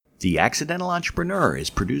The Accidental Entrepreneur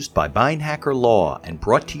is produced by Beinhacker Law and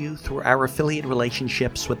brought to you through our affiliate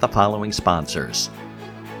relationships with the following sponsors.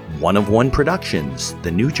 One of One Productions,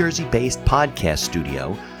 the New Jersey-based podcast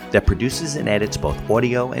studio that produces and edits both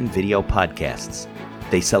audio and video podcasts.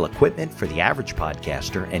 They sell equipment for the average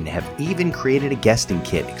podcaster and have even created a guesting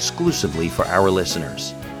kit exclusively for our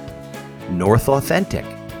listeners. North Authentic,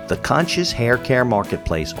 the conscious hair care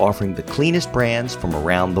marketplace offering the cleanest brands from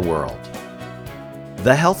around the world.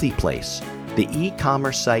 The Healthy Place, the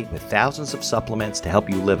e-commerce site with thousands of supplements to help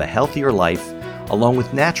you live a healthier life, along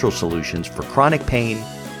with natural solutions for chronic pain,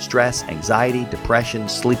 stress, anxiety, depression,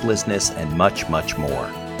 sleeplessness, and much, much more.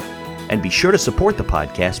 And be sure to support the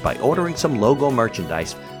podcast by ordering some logo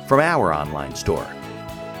merchandise from our online store.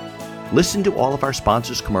 Listen to all of our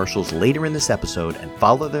sponsors' commercials later in this episode and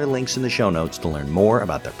follow their links in the show notes to learn more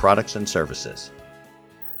about their products and services.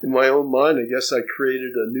 In my own mind, I guess I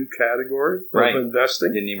created a new category of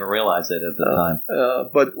investing. Didn't even realize it at the time.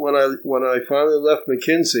 But when I finally left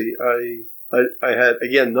McKinsey, I had,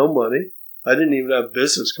 again, no money. I didn't even have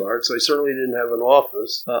business cards. I certainly didn't have an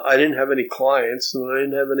office. I didn't have any clients, and I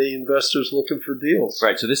didn't have any investors looking for deals.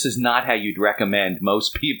 Right, so this is not how you'd recommend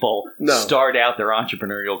most people start out their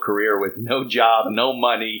entrepreneurial career with no job, no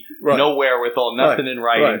money, no wherewithal, nothing in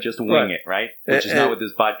writing, just wing it, right? Which is not what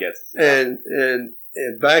this podcast is.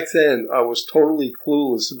 And back then, I was totally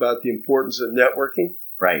clueless about the importance of networking.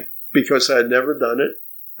 Right. Because I had never done it.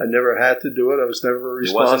 I never had to do it. I was never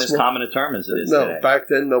responsible. It wasn't as common a term as it is today. No, back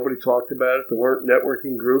then, nobody talked about it. There weren't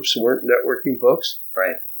networking groups. There weren't networking books.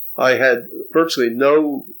 Right. I had virtually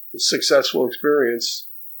no successful experience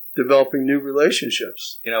developing new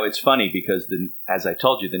relationships. You know, it's funny because, as I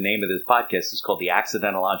told you, the name of this podcast is called The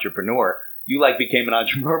Accidental Entrepreneur. You became an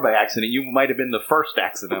entrepreneur by accident. You might have been the first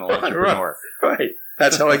accidental entrepreneur. Right.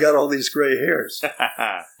 That's how I got all these gray hairs.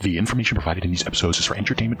 The information provided in these episodes is for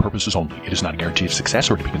entertainment purposes only. It is not a guarantee of success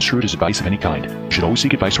or to be construed as advice of any kind. You should always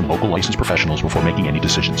seek advice from local licensed professionals before making any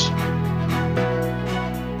decisions.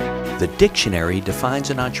 The dictionary defines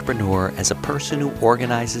an entrepreneur as a person who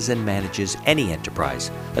organizes and manages any enterprise,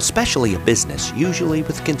 especially a business, usually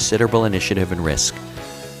with considerable initiative and risk.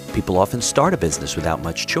 People often start a business without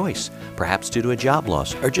much choice, perhaps due to a job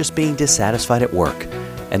loss or just being dissatisfied at work,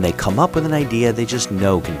 and they come up with an idea they just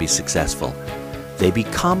know can be successful. They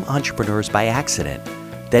become entrepreneurs by accident.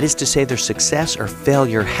 That is to say, their success or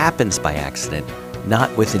failure happens by accident,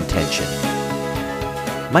 not with intention.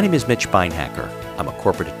 My name is Mitch Beinhacker. I'm a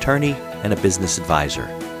corporate attorney and a business advisor.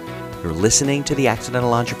 You're listening to The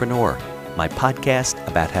Accidental Entrepreneur, my podcast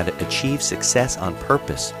about how to achieve success on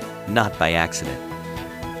purpose, not by accident.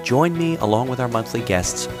 Join me along with our monthly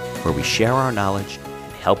guests where we share our knowledge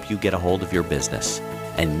and help you get a hold of your business.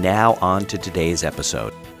 And now on to today's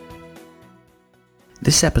episode.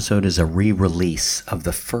 This episode is a re-release of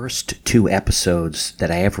the first two episodes that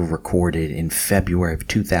I ever recorded in February of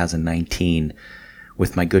 2019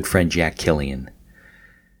 with my good friend Jack Killion.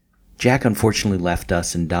 Jack unfortunately left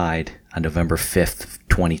us and died on November 5th,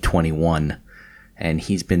 2021, and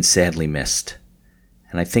he's been sadly missed.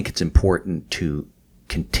 And I think it's important to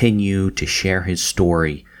continue to share his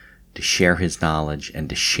story, to share his knowledge, and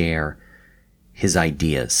to share his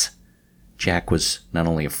ideas. Jack was not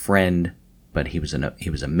only a friend, but he was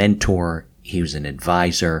a mentor, he was an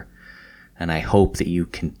advisor, and I hope that you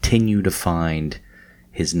continue to find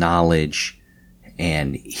his knowledge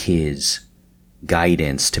and his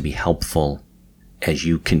guidance to be helpful as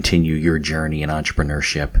you continue your journey in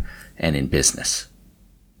entrepreneurship and in business.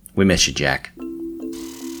 We miss you, Jack.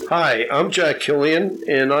 Hi, I'm Jack Killion,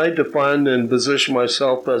 and I define and position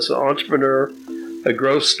myself as an entrepreneur, a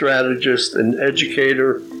growth strategist, an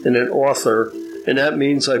educator, and an author. And that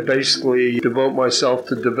means I basically devote myself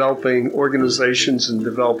to developing organizations and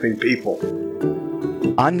developing people.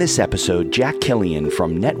 On this episode, Jack Killion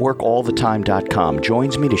from NetworkAllTheTime.com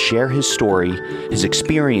joins me to share his story, his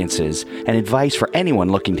experiences, and advice for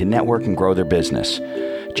anyone looking to network and grow their business.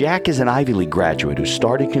 Jack is an Ivy League graduate who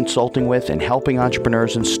started consulting with and helping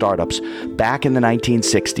entrepreneurs and startups back in the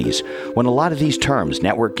 1960s, when a lot of these terms,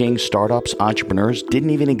 networking, startups, entrepreneurs,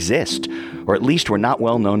 didn't even exist, or at least were not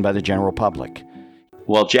well known by the general public.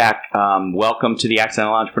 Well, Jack, welcome to The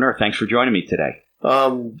Accidental Entrepreneur. Thanks for joining me today.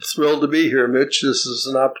 I'm thrilled to be here, Mitch. This is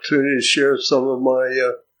an opportunity to share some of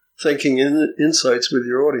my thinking and insights with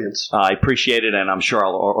your audience. I appreciate it, and I'm sure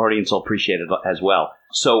our audience will appreciate it as well.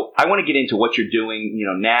 So I want to get into what you're doing,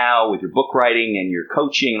 now with your book writing and your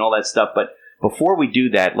coaching and all that stuff. But before we do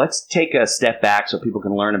that, let's take a step back so people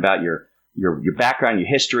can learn about your background, your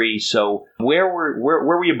history. So where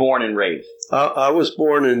were you born and raised? I was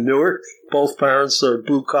born in Newark. Both parents are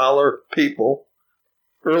blue collar people.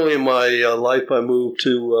 Early in my life, I moved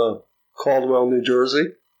to Caldwell, New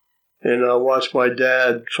Jersey, and I watched my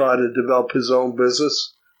dad try to develop his own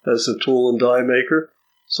business as a tool and die maker.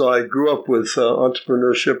 So I grew up with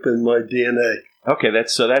entrepreneurship in my DNA. Okay,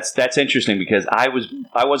 that's interesting because I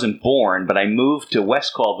wasn't born, but I moved to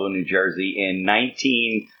West Caldwell, New Jersey in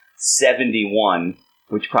 1971,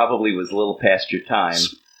 which probably was a little past your time.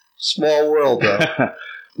 Small world, though.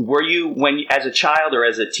 Were you, as a child or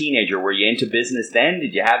as a teenager, were you into business then?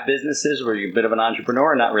 Did you have businesses? Were you a bit of an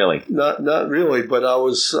entrepreneur or not really? Not really, but I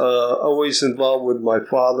was always involved with my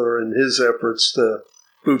father in his efforts to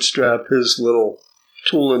bootstrap his little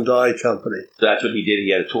tool and die company. So that's what he did.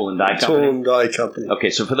 He had a tool and die company? Tool and die company. Okay,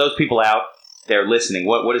 so for those people out there listening,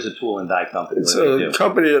 what is a tool and die company? It's a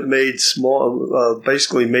company that made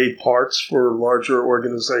basically made parts for larger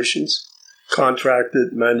organizations,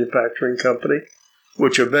 contracted manufacturing company,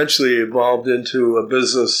 which eventually evolved into a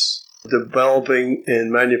business developing and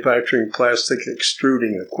manufacturing plastic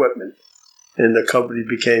extruding equipment. And the company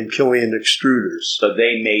became Killion Extruders. So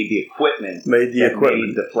they made the equipment. Made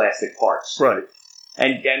the plastic parts. Right.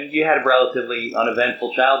 And you had a relatively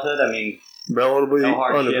uneventful childhood? I mean, relatively no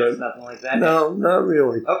hardships, nothing like that? No, not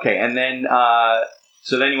really. Okay, and then,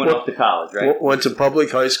 so then you went off to college, right? Went to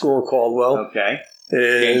public high school in Caldwell. Okay.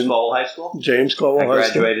 James Caldwell High School? James Caldwell High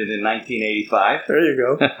School. I graduated in 1985. There you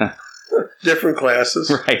go. Different classes.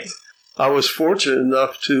 Right. I was fortunate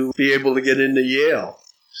enough to be able to get into Yale.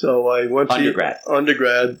 So I went to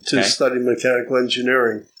undergrad to study mechanical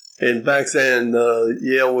engineering. And back then,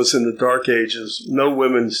 Yale was in the dark ages. No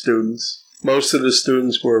women students. Most of the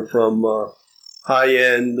students were from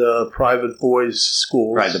high-end private boys'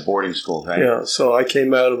 schools. Right, the boarding schools, right? Yeah, so I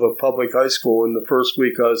came out of a public high school, and the first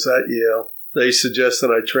week I was at Yale, they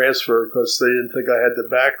suggested I transfer because they didn't think I had the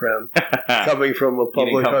background coming from a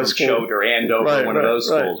public high school. You didn't come from Choate or Andover, one of those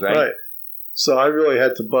schools, right? Right. So I really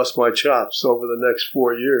had to bust my chops over the next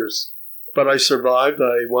 4 years. But I survived.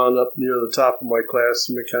 I wound up near the top of my class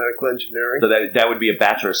in mechanical engineering. So that would be a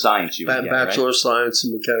Bachelor of Science you would get, Bachelor of Science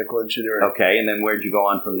in mechanical engineering. Okay, and then where'd you go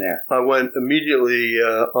on from there? I went immediately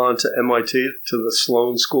on to MIT, to the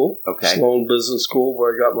Sloan School. Okay. Sloan Business School,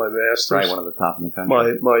 where I got my master's. Right, one of the top in the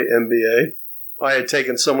country. My MBA. I had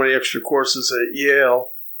taken so many extra courses at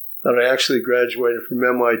Yale that I actually graduated from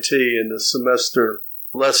MIT in a semester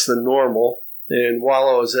less than normal. And while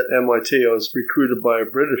I was at MIT, I was recruited by a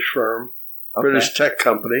British firm, British tech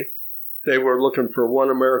company. They were looking for one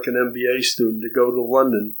American MBA student to go to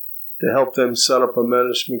London to help them set up a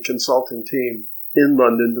management consulting team in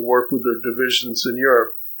London to work with their divisions in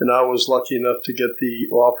Europe. And I was lucky enough to get the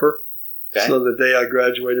offer. Okay. So the day I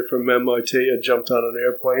graduated from MIT, I jumped on an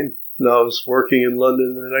airplane. And I was working in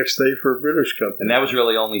London the next day for a British company. And that was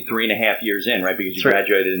really only 3.5 years in, right? Because you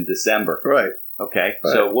graduated in December. Right. Okay.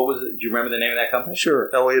 Right. So what was it? Do you remember the name of that company? Sure.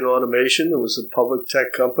 Elliott Automation. It was a public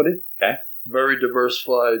tech company. Okay. Very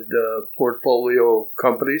diversified portfolio of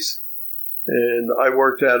companies. And I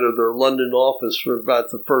worked out of their London office for about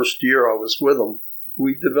the first year I was with them.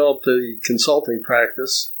 We developed a consulting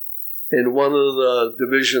practice. And one of the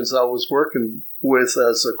divisions I was working with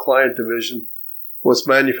as a client division was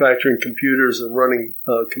manufacturing computers and running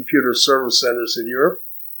computer service centers in Europe.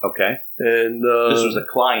 Okay. And this was a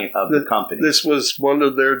client of the company. This was one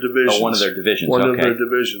of their divisions. Oh, one of their divisions. One of their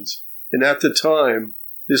divisions. And at the time,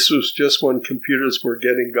 this was just when computers were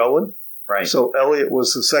getting going. Right. So Elliott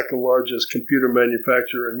was the second largest computer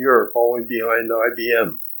manufacturer in Europe, only behind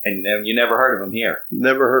IBM. And you never heard of them here?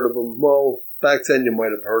 Never heard of them. Well, back then you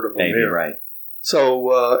might have heard of them here. Maybe, right.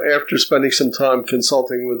 So after spending some time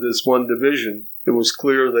consulting with this one division, it was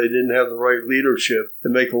clear they didn't have the right leadership. To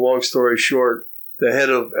make a long story short, the head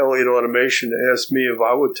of Elliott Automation asked me if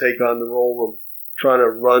I would take on the role of trying to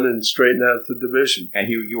run and straighten out the division. And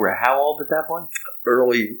you were how old at that point?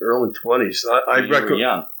 Early 20s.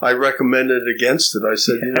 I recommended against it. I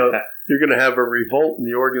said, you're going to have a revolt in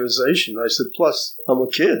the organization. I said, plus, I'm a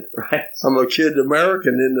kid. Right. I'm a kid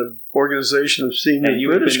American in the organization of senior British. And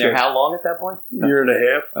you had been there how long at that point? A year and a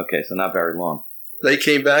half. Okay, so not very long. They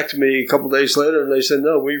came back to me a couple days later and they said,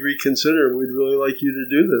 no, we reconsider. We'd really like you to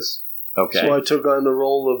do this. Okay. So I took on the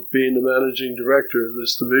role of being the managing director of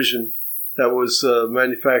this division that was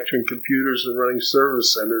manufacturing computers and running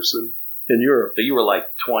service centers in Europe. So you were like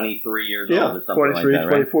 23 years old or something 23, like that,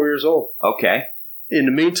 right? 24 years old. Okay. In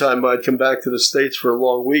the meantime, I'd come back to the States for a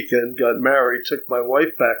long weekend, got married, took my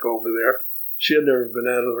wife back over there. She had never been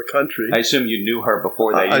out of the country. I assume you knew her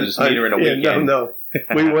before that. You just meet her in a weekend. No.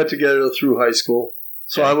 We went together through high school.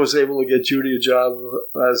 So I was able to get Judy a job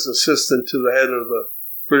as assistant to the head of the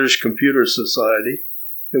British Computer Society.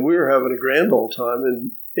 And we were having a grand old time.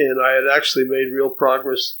 And I had actually made real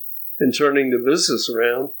progress in turning the business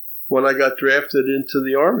around when I got drafted into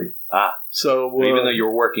the Army. So even though you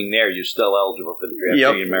were working there, you're still eligible for the draft.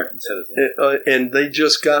 Yep. You're an American citizen. And they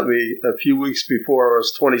just got me a few weeks before I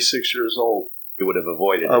was 26 years old. You would have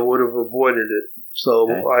avoided it. I would have avoided it.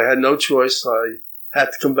 So I had no choice. I had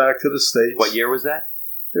to come back to the States. What year was that?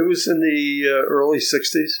 It was in the early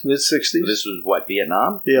 60s, mid-60s. So this was what,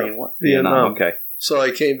 Vietnam? Yeah, Vietnam. Okay. So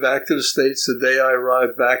I came back to the States the day I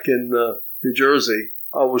arrived back in New Jersey.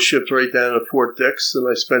 I was shipped right down to Fort Dix, and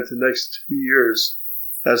I spent the next 2 years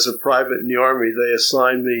as a private in the Army. They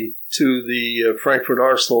assigned me to the Frankfurt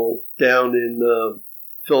Arsenal down in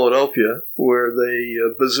Philadelphia, where they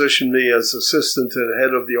positioned me as assistant to the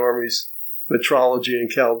head of the Army's metrology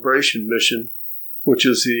and calibration mission, which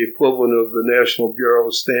is the equivalent of the National Bureau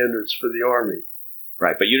of Standards for the Army.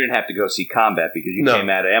 Right, but you didn't have to go see combat because you came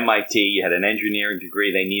out of MIT, you had an engineering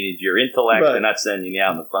degree, they needed your intellect, they're not sending you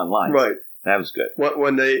out in the front lines. Right. That was good.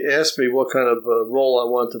 When they asked me what kind of role I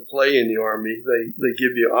want to play in the Army, they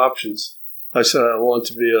give you options. I said I want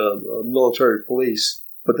to be a military police,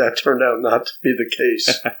 but that turned out not to be the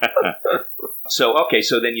case.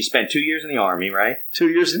 So then you spent 2 years in the Army, right? 2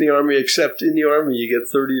 years in the Army, except in the Army you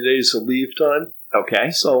get 30 days of leave time. Okay.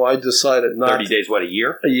 So I decided not 30 days, what, a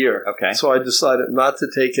year? A year. Okay. So I decided not to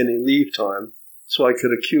take any leave time so I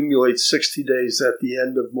could accumulate 60 days at the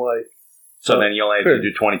end of my So then you only had to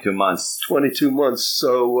do 22 months. 22 months.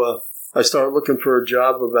 So I started looking for a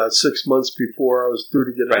job about 6 months before I was due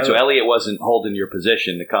to get out. Right, so Elliot wasn't holding your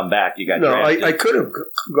position to come back. You got drafted. No, I could have.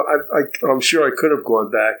 I'm sure I could have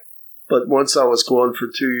gone back. But once I was gone for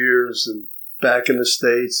 2 years and back in the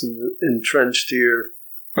States and entrenched here,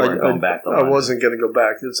 I wasn't going to go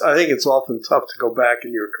back. I think it's often tough to go back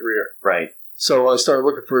in your career. Right. So I started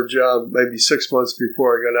looking for a job maybe 6 months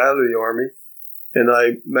before I got out of the Army. And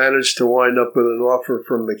I managed to wind up with an offer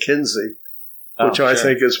from McKinsey, which I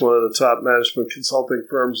think is one of the top management consulting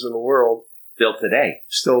firms in the world.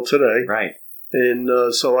 Still today. Right.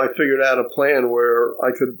 And so I figured out a plan where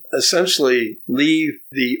I could essentially leave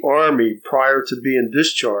the Army prior to being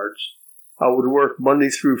discharged. I would work Monday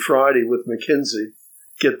through Friday with McKinsey,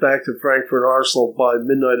 get back to Frankfurt Arsenal by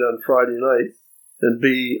midnight on Friday night, and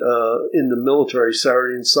be in the military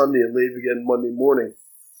Saturday and Sunday and leave again Monday morning.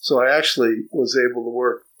 So I actually was able to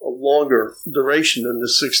work a longer duration than the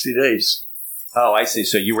 60 days. Oh, I see.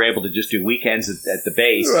 So you were able to just do weekends at the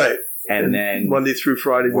base. Right. And then Monday through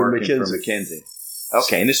Friday with McKinsey.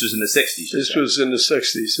 Okay, and this was in the 60s. This was in the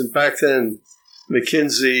 60s. And back then,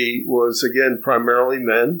 McKinsey was, again, primarily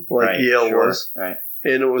men, like Yale was. Right.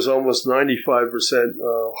 And it was almost 95%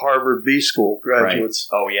 Harvard B School graduates.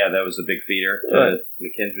 Right. Oh, yeah, that was a big feeder.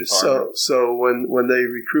 McKinsey was Harvard. So when they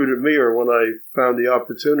recruited me, or when I found the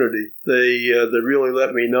opportunity, they really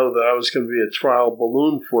let me know that I was going to be a trial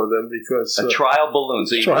balloon for them because... a trial balloon.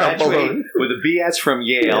 So you graduate with a BS from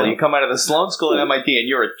Yale, you come out of the Sloan School at MIT, and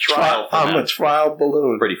you're a trial I'm a trial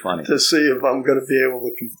balloon. Pretty funny. To see if I'm going to be able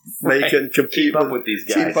to make it and compete. Keep up with these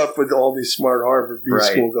guys. Keep up with all these smart Harvard B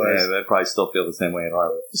School guys. Yeah, they probably still feel the same way at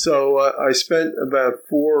Harvard. So I spent about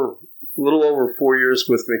a little over 4 years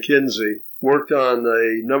with McKinsey, worked on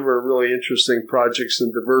a number of really interesting projects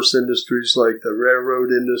in diverse industries like the railroad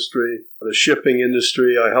industry, the shipping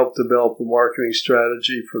industry. I helped develop a marketing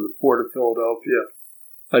strategy for the Port of Philadelphia.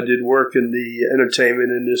 I did work in the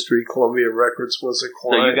entertainment industry. Columbia Records was a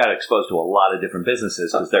client. So you got exposed to a lot of different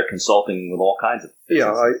businesses because they're consulting with all kinds of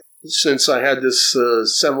businesses. Yeah, since I had this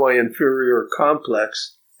semi-inferior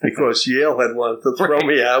complex, because Yale had wanted to throw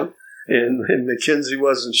me out, and McKinsey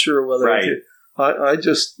wasn't sure whether I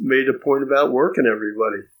just made a point about working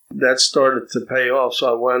everybody. That started to pay off,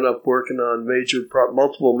 so I wound up working on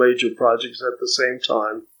multiple major projects at the same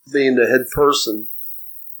time, being the head person.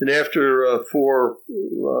 And after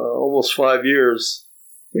almost 5 years,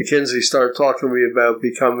 McKinsey started talking to me about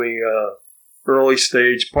becoming an early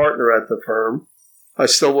stage partner at the firm. I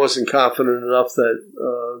still wasn't confident enough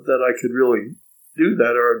that I could really do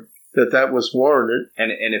that, or that was warranted.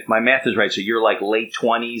 And if my math is right, so you're like late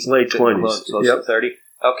 20s? Late 20s. Close to 30?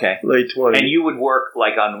 Okay. Late 20s. And you would work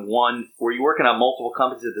like on were you working on multiple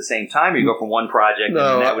companies at the same time, or you go from one project and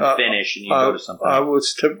then that would finish and you go to something? I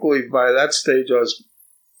was typically, by that stage, I was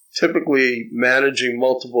typically managing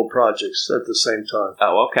multiple projects at the same time.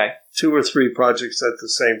 Oh, okay. 2 or 3 projects at the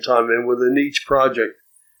same time. And within each project,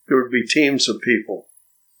 there would be teams of people.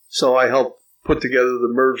 So I helped put together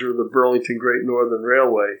the merger of the Burlington Great Northern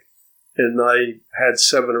Railway. And I had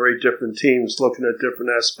 7 or 8 different teams looking at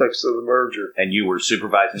different aspects of the merger. And you were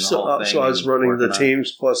supervising the whole thing? So I was running the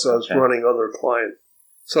teams, plus I was running other clients.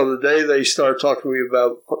 So the day they started talking to me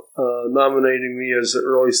about nominating me as the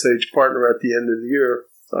early stage partner at the end of the year,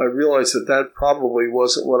 I realized that probably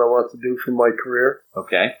wasn't what I wanted to do for my career.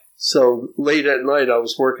 Okay. So late at night, I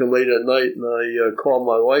was working late at night, and I called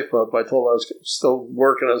my wife up. I told her I was still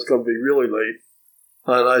working. I was going to be really late.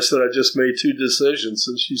 And I said, I just made 2 decisions.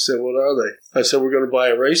 And she said, what are they? I said, we're going to buy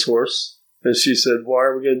a racehorse. And she said, why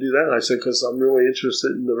are we going to do that? And I said, because I'm really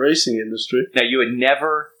interested in the racing industry. Now, you had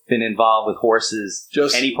never been involved with horses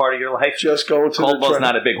any part of your life? Just going to the track. Caldwell's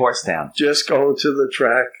not a big horse town. Just going to the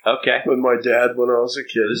track. Okay. With my dad when I was a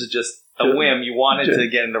kid. This is just a whim. You wanted to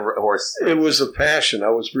get into horse. It was a passion. I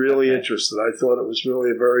was really interested. I thought it was really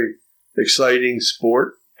a very exciting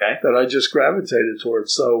sport. Okay. That I just gravitated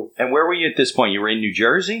towards. So, and where were you at this point? You were in New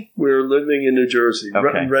Jersey? We were living in New Jersey,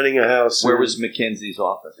 renting a house. Where was McKinsey's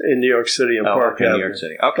office? In New York City, in Park Avenue. New York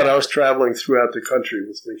City. Okay. But I was traveling throughout the country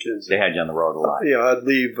with McKinsey. They had you on the road a lot. Yeah, I'd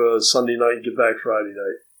leave Sunday night and get back Friday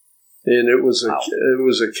night, and it was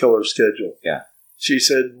a killer schedule. Yeah. She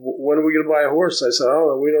said, "When are we going to buy a horse?" I said,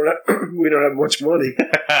 "Oh, we don't have much money."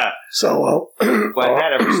 So, well,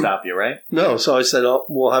 that ever stop you, right? No. So I said,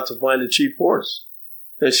 "We'll have to find a cheap horse."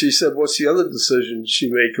 And she said, what's the other decision she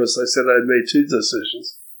made? Because I said I had made 2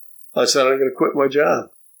 decisions. I said, I'm going to quit my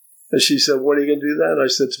job. And she said, when are you going to do that? I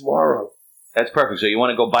said, tomorrow. That's perfect. So you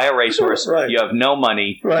want to go buy a racehorse, right. You have no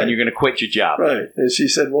money, and you're going to quit your job. Right. And she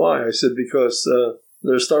said, why? I said, because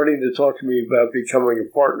they're starting to talk to me about becoming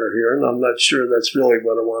a partner here, and I'm not sure that's really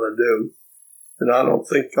what I want to do. And I don't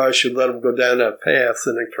think I should let them go down that path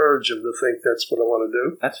and encourage them to think that's what I want to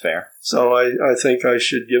do. That's fair. So I think I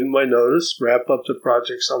should give them my notice, wrap up the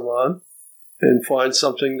projects I'm on, and find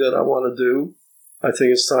something that I want to do. I think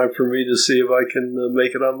it's time for me to see if I can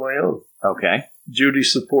make it on my own. Okay. Judy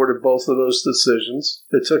supported both of those decisions.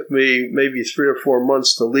 It took me maybe 3 or 4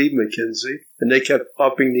 months to leave McKinsey, and they kept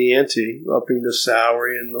upping the ante, upping the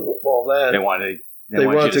salary and all that. They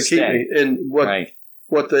wanted to keep me. And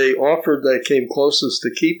what they offered that came closest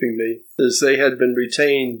to keeping me is they had been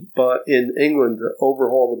retained in England to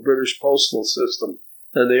overhaul the British postal system.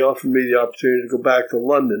 And they offered me the opportunity to go back to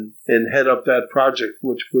London and head up that project,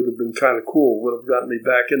 which would have been kind of cool, would have gotten me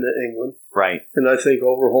back into England. Right. And I think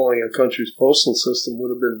overhauling a country's postal system would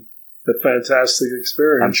have been a fantastic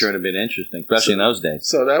experience. I'm sure it would have been interesting, especially in those days.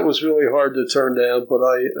 So that was really hard to turn down, but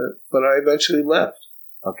I eventually left.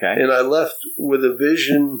 Okay. And I left with a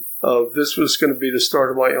vision of this was going to be the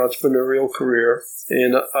start of my entrepreneurial career.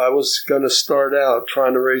 And I was going to start out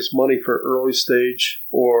trying to raise money for early stage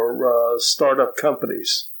or startup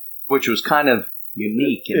companies. Which was kind of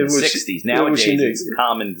unique in the 60s. Nowadays, it's a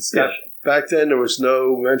common discussion. Yeah. Back then, there was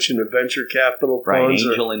no mention of venture capital funds.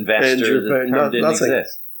 Right, angel investors. The term didn't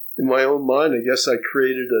exist. In my own mind, I guess I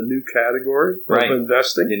created a new category of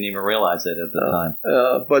investing. Didn't even realize it at the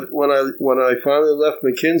time. But when I finally left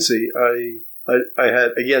McKinsey, I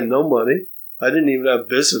had, again, no money. I didn't even have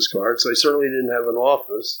business cards. I certainly didn't have an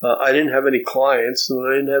office. I didn't have any clients, and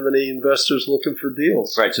I didn't have any investors looking for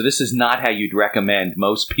deals. Right, so this is not how you'd recommend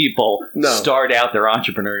most people start out their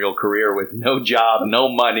entrepreneurial career with no job, no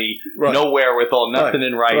money, no wherewithal, nothing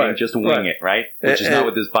in writing, just wing it, right? Which is not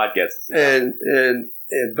what this podcast is about.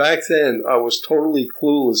 And back then, I was totally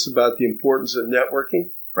clueless about the importance of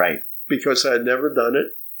networking. Right. Because I had never done it.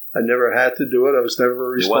 I never had to do it. I was never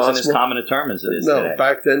responsible. It wasn't as common a term as it is today. No,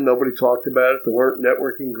 back then, nobody talked about it. There weren't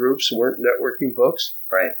networking groups. There weren't networking books.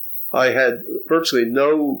 Right. I had virtually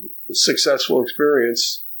no successful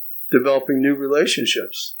experience developing new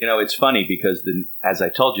relationships. You know, it's funny because, as I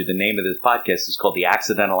told you, the name of this podcast is called The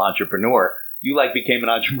Accidental Entrepreneur. You became an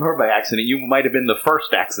entrepreneur by accident. You might have been the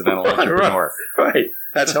first accidental entrepreneur. Right.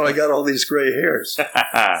 That's how I got all these gray hairs.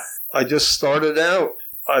 I just started out.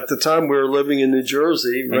 At the time, we were living in New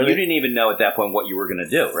Jersey. And you didn't even know at that point what you were going to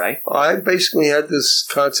do, right? I basically had this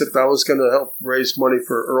concept I was going to help raise money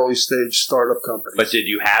for early-stage startup companies. But did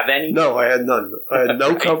you have any? No, I had none. I had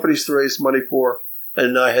no companies to raise money for,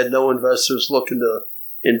 and I had no investors looking to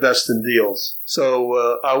invest in deals.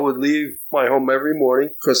 So I would leave my home every morning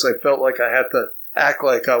because I felt like I had to act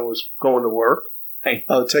like I was going to work. Hey.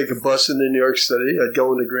 I would take a bus into New York City. I'd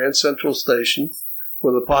go into Grand Central Station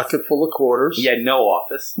with a pocket full of quarters. You had no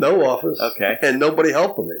office. No office. Okay. And nobody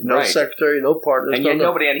helping me. No secretary, no partners. And you had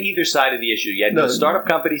nobody on either side of the issue. You had no startup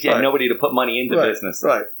companies. You had nobody to put money into business.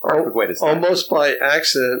 Right. Perfect way to start. Almost by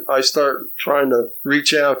accident, I started trying to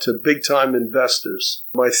reach out to big-time investors.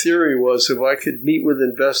 My theory was if I could meet with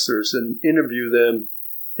investors and interview them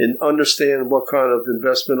and understand what kind of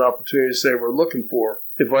investment opportunities they were looking for,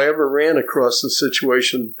 if I ever ran across a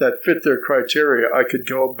situation that fit their criteria, I could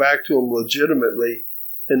go back to them legitimately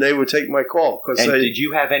and they would take my call. Did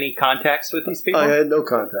you have any contacts with these people? I had no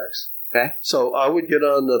contacts. Okay. So I would get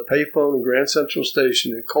on the payphone in Grand Central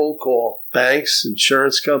Station and cold call banks,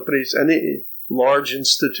 insurance companies, large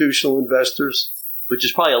institutional investors. Which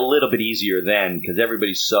is probably a little bit easier then because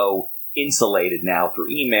everybody's so insulated now through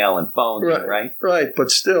email and phones, right? Right, but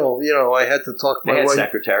still, I had to talk my way.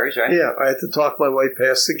 Secretaries, right? Yeah, I had to talk my way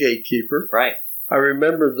past the gatekeeper. Right. I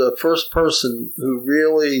remember the first person who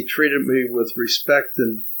really treated me with respect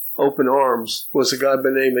and open arms was a guy by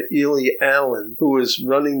the name of Ely Allen, who was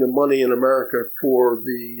running the money in America for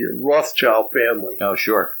the Rothschild family. Oh,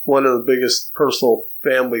 sure. One of the biggest personal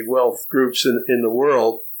family wealth groups in the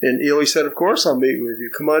world. And Ely said, of course I'll meet with you.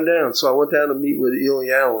 Come on down. So I went down to meet with Ely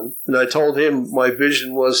Allen. And I told him my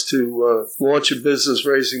vision was to launch a business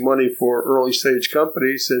raising money for early stage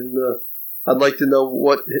companies. And I'd like to know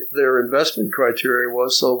what their investment criteria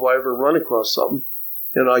was. So if I ever run across something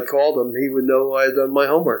and I called him, he would know I had done my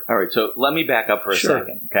homework. All right. So let me back up for a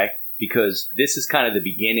second, okay? Because this is kind of the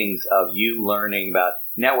beginnings of you learning about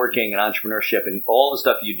networking and entrepreneurship and all the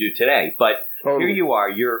stuff you do today. But here you are.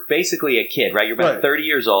 You're basically a kid, right? You're about 30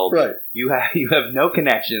 years old. Right. You have no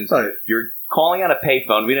connections. Right. You're calling on a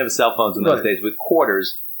payphone. We didn't have cell phones in those days with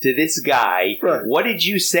quarters to this guy. Right. What did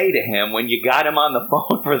you say to him when you got him on the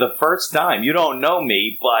phone for the first time? You don't know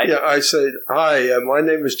me, but... Yeah, I said, hi, my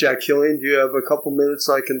name is Jack Killion. Do you have a couple minutes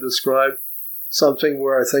I can describe something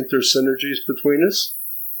where I think there's synergies between us?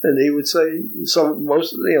 And he would say, some of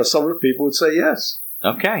the people would say yes.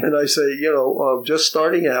 Okay. And I say, just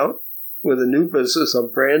starting out with a new business.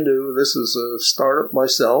 I'm brand new. This is a startup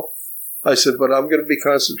myself. I said, but I'm going to be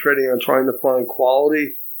concentrating on trying to find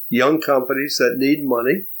quality young companies that need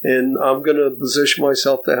money, and I'm going to position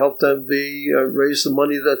myself to help them raise the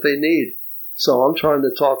money that they need. So I'm trying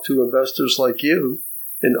to talk to investors like you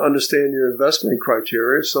and understand your investment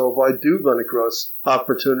criteria. So if I do run across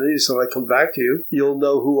opportunities and I come back to you, you'll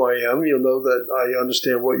know who I am. You'll know that I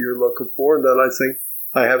understand what you're looking for and that I think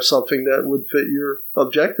I have something that would fit your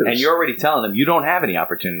objectives. And you're already telling them you don't have any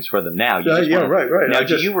opportunities for them now. Right. Now,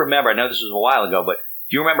 do you remember, I know this was a while ago, but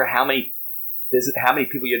do you remember how many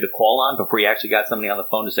people you had to call on before you actually got somebody on the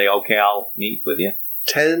phone to say, okay, I'll meet with you?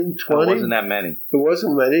 10, 20. It wasn't that many. It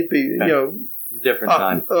wasn't many. Different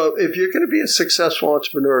time. If you're going to be a successful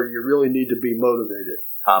entrepreneur, you really need to be motivated.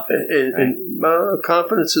 Confident. And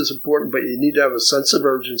confidence is important, but you need to have a sense of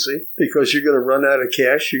urgency because you're going to run out of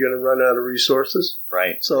cash. You're going to run out of resources.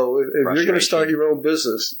 Right. So if you're going to start your own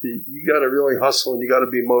business, you got to really hustle and you got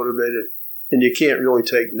to be motivated, and you can't really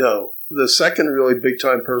take no. The second really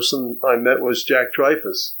big-time person I met was Jack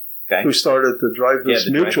Dreyfus, who started the Dreyfus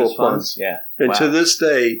Mutual Funds. Yeah. And to this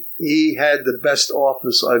day, he had the best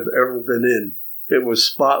office I've ever been in. It was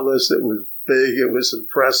spotless. It was big. It was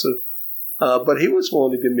impressive. But he was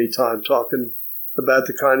willing to give me time talking about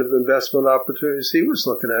the kind of investment opportunities he was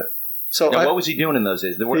looking at. So what was he doing in those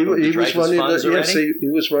days? He was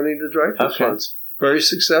running the Dreyfus Funds very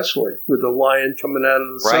successfully with the lion coming out of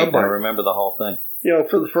the subway. I remember the whole thing.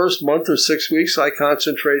 For the first month or 6 weeks, I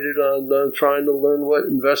concentrated on trying to learn what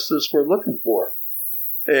investors were looking for.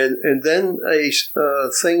 And then a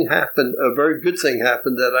thing happened, a very good thing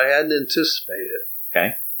happened that I hadn't anticipated.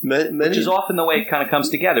 Okay. Which is often the way it kind of comes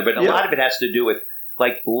together, but a lot of it has to do with,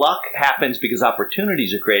 luck happens because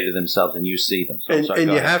opportunities are created themselves and you see them. So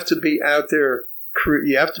and you have to be out there.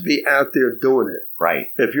 You have to be out there doing it.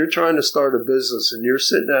 Right. If you're trying to start a business and you're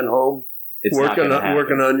sitting at home working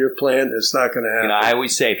on your plan, it's not going to happen. I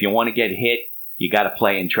always say if you want to get hit, you got to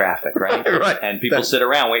play in traffic, right? Right. And people sit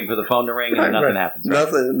around waiting for the phone to ring and nothing happens. Right?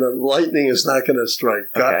 Nothing. The lightning is not going to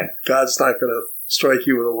strike. God's not going to strike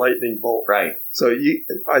you with a lightning bolt. Right. So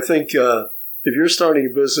I think if you're starting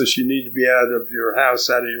a business, you need to be out of your house,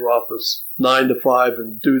 out of your office, 9 to 5,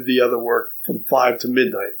 and do the other work from 5 to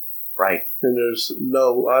midnight. Right. And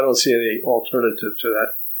I don't see any alternative to that.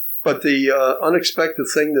 But the unexpected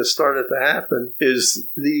thing that started to happen is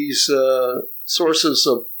these sources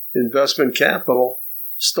of investment capital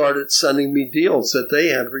started sending me deals that they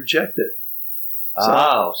had rejected.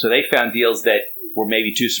 So they found deals that were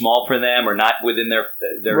maybe too small for them or not within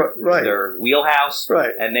their wheelhouse.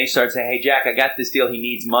 Right. And they started saying, hey, Jack, I got this deal. He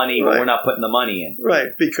needs money, but we're not putting the money in.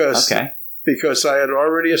 Right. Because I had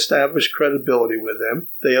already established credibility with them.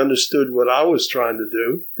 They understood what I was trying to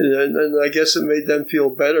do. And I guess it made them feel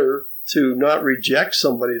better to not reject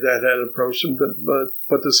somebody that had approached them,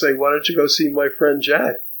 but to say, why don't you go see my friend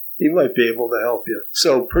Jack? He might be able to help you.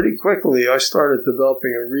 So pretty quickly, I started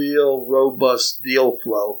developing a real robust deal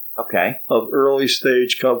flow of early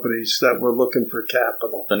stage companies that were looking for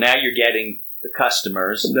capital. So now you're getting the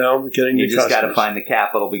customers. Now I'm getting the customers. You just got to find the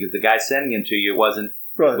capital because the guy sending them to you wasn't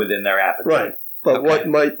within their appetite. Right. But what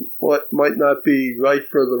might not be right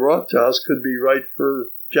for the Rothschilds could be right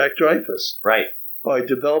for Jack Dreyfus. Right. by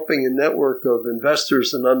developing a network of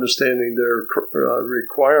investors and understanding their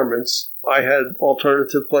requirements, I had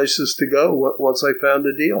alternative places to go once I found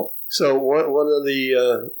a deal. So one of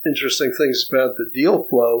the interesting things about the deal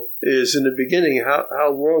flow is in the beginning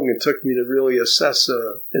how long it took me to really assess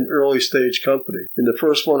an early stage company. And the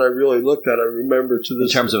first one I really looked at, I remember to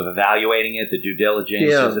this. In terms of evaluating it, the due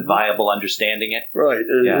diligence, is it viable, understanding it? Right.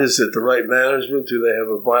 Yeah. Is it the right management? Do they have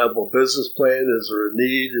a viable business plan? Is there a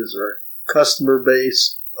need? Is there a customer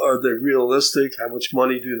base? Are they realistic? How much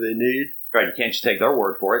money do they need? Right. You can't just take their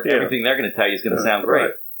word for it. Yeah. Everything they're going to tell you is going to sound great.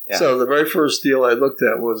 Right. Yeah. So the very first deal I looked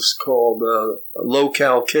at was called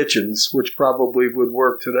Low-Cal Kitchens, which probably would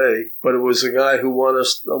work today. But it was a guy who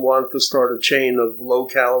wanted to start a chain of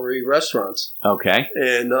low-calorie restaurants. Okay.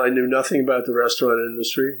 And I knew nothing about the restaurant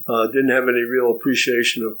industry. Didn't have any real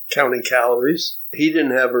appreciation of counting calories. He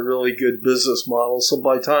didn't have a really good business model. So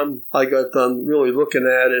by the time I got done really looking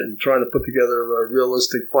at it and trying to put together a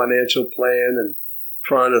realistic financial plan and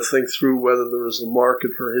trying to think through whether there was a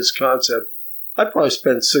market for his concept, I probably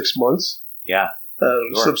spent 6 months. Yeah. A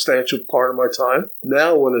substantial part of my time.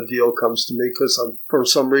 Now when a deal comes to me, because for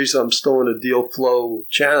some reason I'm still in a deal flow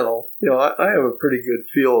channel, I have a pretty good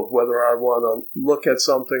feel of whether I want to look at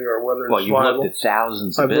something or whether it's viable. Well, you've looked at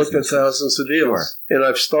thousands of businesses. I've looked at thousands of deals. Sure. And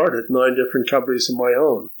I've started 9 different companies of my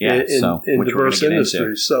own in diverse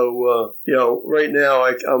industries. So, right now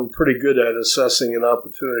I'm pretty good at assessing an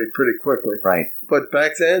opportunity pretty quickly. Right. But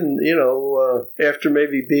back then, after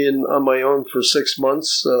maybe being on my own for 6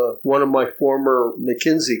 months, one of my former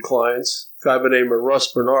McKinsey clients, a guy by the name of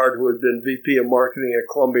Russ Bernard, who had been VP of Marketing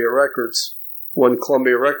at Columbia Records, when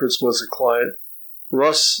Columbia Records was a client,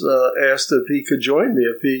 Russ asked if he could join me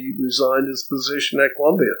if he resigned his position at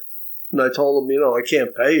Columbia. And I told him, I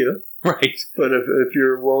can't pay you. Right. But if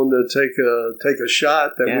you're willing to take a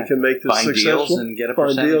shot, then we can make this successful. Find deals and get a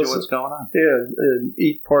percentage of what's going on. Yeah, and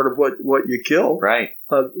eat part of what you kill. Right.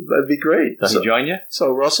 That'd be great. So he joined you?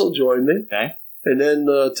 So Russell joined me. Okay. And then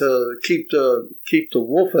to keep the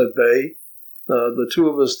wolf at bay, the two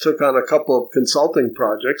of us took on a couple of consulting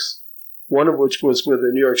projects, one of which was with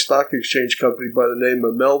a New York Stock Exchange company by the name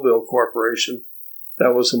of Melville Corporation.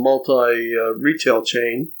 That was a multi-retail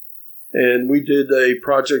chain. And we did a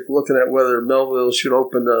project looking at whether Melville should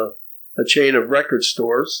open a chain of record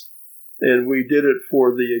stores. And we did it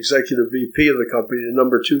for the executive VP of the company, the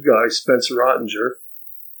number 2 guy, Spencer Ottinger.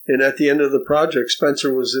 And at the end of the project,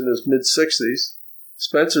 Spencer was in his mid-60s.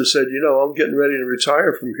 Spencer said, I'm getting ready to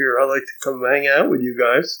retire from here. I'd like to come hang out with you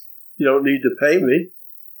guys. You don't need to pay me.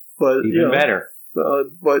 But even better.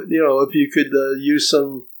 But if you could use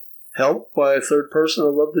some help by a third person,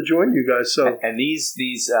 I'd love to join you guys. So, and these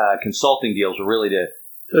consulting deals are really to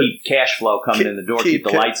keep cash flow coming in the door, keep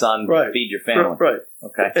the lights on, feed your family. Right.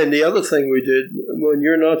 Okay. And the other thing we did, when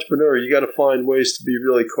you're an entrepreneur, you got to find ways to be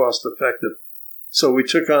really cost effective. So we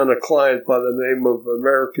took on a client by the name of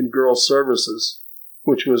American Girl Services,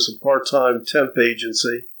 which was a part-time temp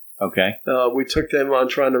agency. Okay. We took them on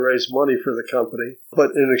trying to raise money for the company.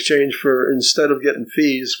 But in exchange for, instead of getting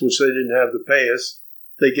fees, which they didn't have to pay us,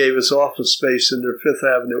 they gave us office space in their Fifth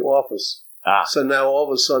Avenue office. So now all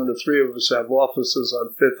of a sudden the 3 of us have offices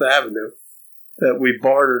on Fifth Avenue that we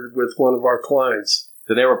bartered with one of our clients.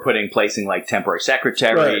 So they were placing like temporary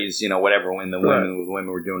secretaries, whatever when the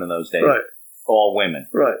women were doing in those days. Right. All women.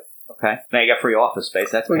 Right. Okay. Now you got free office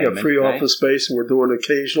space. That's we got free office space, and we're doing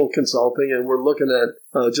occasional consulting, and we're looking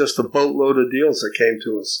at just a boatload of deals that came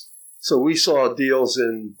to us. So we saw deals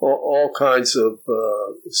in all kinds of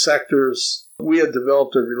sectors. We had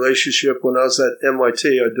developed a relationship when I was at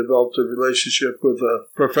MIT. I developed a relationship with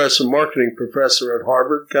a marketing professor at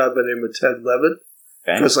Harvard, a guy by the name of Ted Levitt,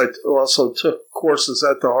 because I also took courses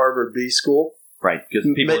at the Harvard B School. Right, because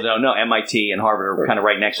people don't know, MIT and Harvard are kind of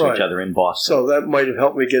right next to each other in Boston. So that might have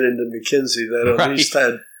helped me get into McKinsey, that at least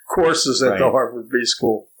had courses at the Harvard B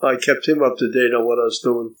School. I kept him up to date on what I was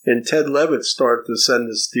doing. And Ted Levitt started to send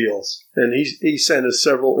us deals. And he sent us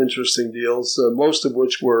several interesting deals, most of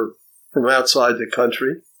which were from outside the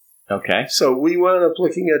country. Okay. So we wound up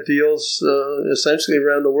looking at deals essentially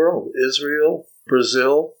around the world. Israel,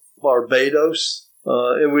 Brazil, Barbados.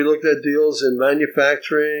 And we looked at deals in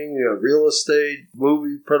manufacturing, real estate,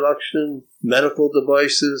 movie production, medical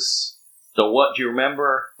devices. So do you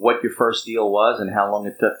remember what your first deal was and how long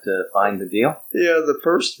it took to find the deal? Yeah, the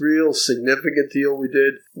first real significant deal we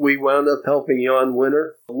did, we wound up helping Jan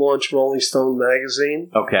Winter launch Rolling Stone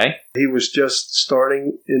magazine. Okay. He was just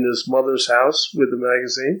starting in his mother's house with the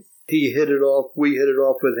magazine. He hit it off. We hit it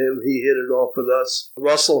off with him. He hit it off with us.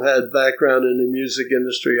 Russell had background in the music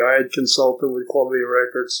industry. I had consulted with Columbia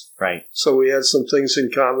Records. Right. So we had some things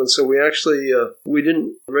in common. So we actually, we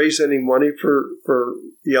didn't raise any money for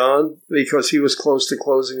Jan because he was close to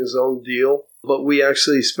closing his own deal. But we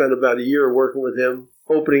actually spent about a year working with him,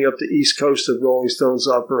 opening up the East Coast of Rolling Stone's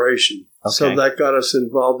operation. Okay. So that got us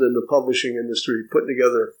involved in the publishing industry, putting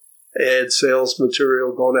together ad sales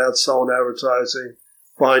material, going out selling advertising,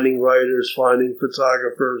 finding writers, finding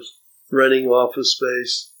photographers, renting office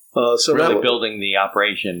space. So really building the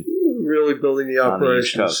operation. Really building the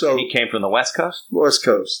operation. So he came from the West Coast? West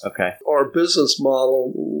Coast. Okay. Our business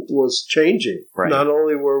model was changing. Right. Not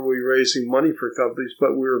only were we raising money for companies,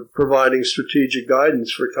 but we were providing strategic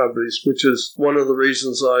guidance for companies, which is one of the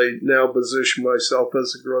reasons I now position myself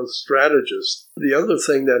as a growth strategist. The other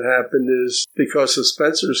thing that happened is because of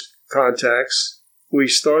Spencer's contacts, we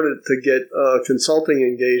started to get consulting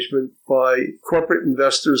engagement by corporate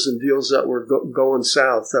investors in deals that were going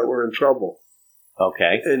south, that were in trouble.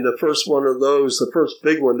 Okay. And the first one of those, the first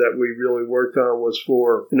big one that we really worked on was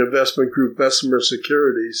for an investment group, Bessemer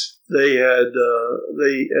Securities. They had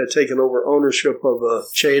taken over ownership of a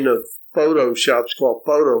chain of photo shops called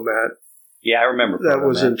Photomat. Yeah, I remember that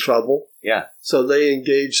was in trouble. Yeah. So they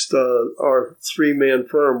engaged our three-man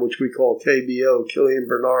firm, which we call KBO, Killion,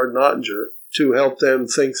 Bernard, Nottinger, to help them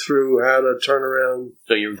think through how to turn around.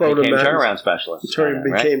 So you became turnaround specialist.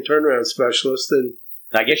 Became turnaround specialist, and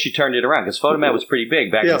I guess you turned it around because Photomat was pretty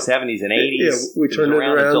big back in the 70s and 80s. Yeah, we turned it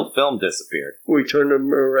around until film disappeared. We turned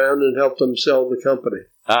them around and helped them sell the company.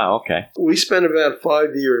 Oh, okay. We spent about 5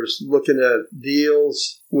 years looking at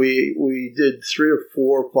deals. We did 3 or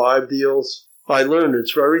 4 or 5 deals. I learned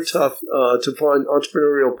it's very tough to find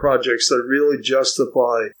entrepreneurial projects that really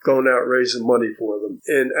justify going out raising money for them.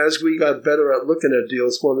 And as we got better at looking at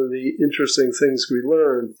deals, one of the interesting things we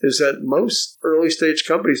learned is that most early stage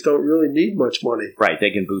companies don't really need much money. Right,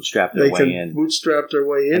 they can bootstrap their way in. Bootstrap their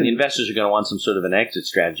way in. And the investors are going to want some sort of an exit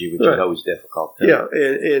strategy, which is always difficult. Yeah,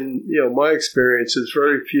 and my experience is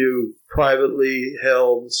very few privately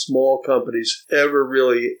held small companies ever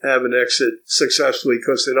really have an exit successfully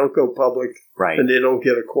because they don't go public. Right. And they don't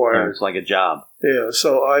get acquired. It's like a job. Yeah,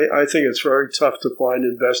 so I think it's very tough to find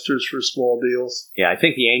investors for small deals. Yeah, I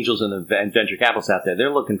think the angels and the venture capitalists out there,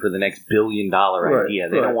 they're looking for the next $1 billion idea.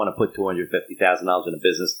 They don't want to put $250,000 in a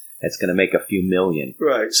business that's going to make a few million.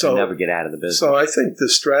 Right. So never get out of the business. So I think the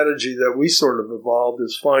strategy that we sort of evolved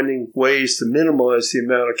is finding ways to minimize the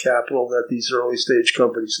amount of capital that these early stage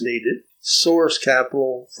companies needed. Source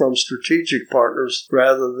capital from strategic partners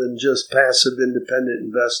rather than just passive independent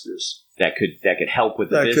investors. That could help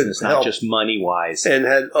with the business, not just money-wise. And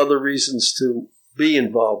had other reasons to be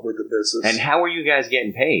involved with the business. And how were you guys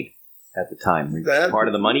getting paid at the time? Was that part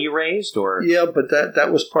of the money you raised? Or yeah, but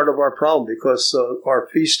that was part of our problem because our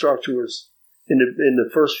fee structure was, in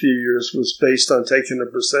the first few years, was based on taking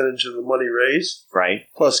a percentage of the money raised. Right.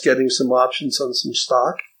 Plus getting some options on some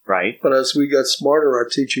stock. Right. But as we got smarter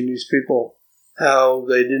at teaching these people how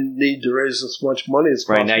they didn't need to raise as much money as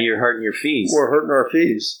possible. Right, now you're hurting your fees. We're hurting our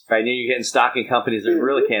fees. Right, now you're getting stock in companies that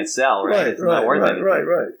really can't sell, right? It's not worth anything.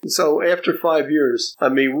 Right. So after 5 years, I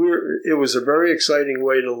mean, it was a very exciting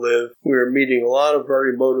way to live. We were meeting a lot of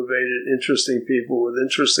very motivated, interesting people with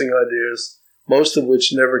interesting ideas, most of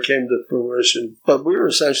which never came to fruition. But we were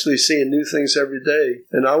essentially seeing new things every day.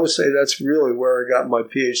 And I would say that's really where I got my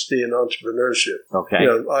PhD in entrepreneurship. Okay.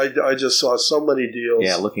 I just saw so many deals.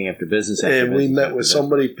 Yeah, looking after business. And we met with so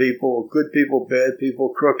many people, good people, bad people,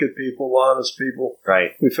 crooked people, honest people.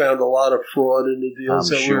 Right. We found a lot of fraud in the deals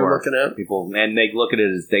that we were looking at. People, and they look at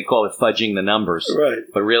it as, they call it fudging the numbers. Right.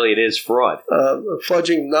 But really it is fraud.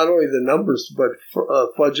 Fudging not only the numbers, but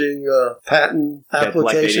fudging patent application.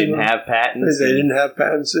 Like they didn't have patents. They didn't have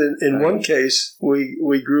patents. In one case,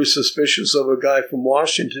 we grew suspicious of a guy from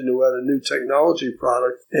Washington who had a new technology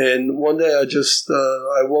product. And one day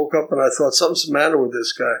I woke up and I thought, something's the matter with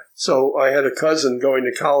this guy. So I had a cousin going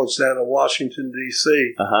to college down in Washington,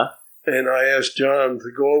 D.C. And I asked John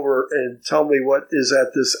to go over and tell me what is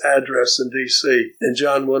at this address in D.C. And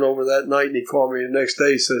John went over that night and he called me the next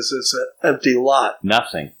day. He says, it's an empty lot.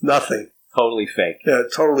 Nothing. Totally fake. Yeah,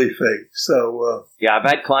 totally fake. So yeah, I've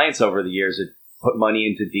had clients over the years that put money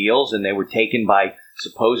into deals and they were taken by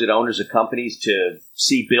supposed owners of companies to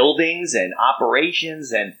see buildings and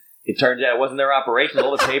operations, and it turns out it wasn't their operations.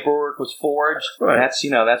 All the paperwork was forged. Right.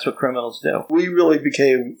 That's what criminals do. We really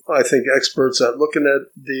became, I think, experts at looking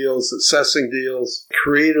at deals, assessing deals,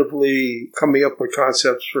 creatively coming up with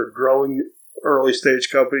concepts for growing early stage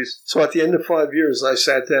companies. So at the end of 5 years, I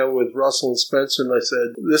sat down with Russell and Spencer and I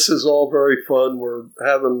said, this is all very fun. We're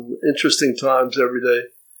having interesting times every day.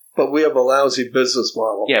 but we have a lousy business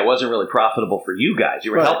model. Yeah, it wasn't really profitable for you guys.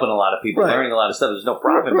 You were helping a lot of people, learning a lot of stuff. There's no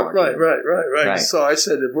profit margin. Right. So I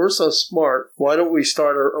said, if we're so smart, why don't we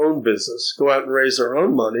start our own business, go out and raise our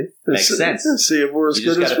own money? Makes sense. And see if we're as good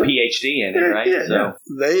as... You just got a PhD in it, right? Yeah.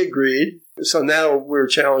 They agreed. So now we're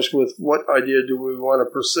challenged with what idea do we want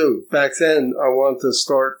to pursue. Back then, I wanted to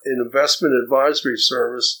start an investment advisory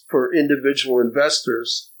service for individual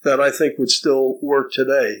investors that I think would still work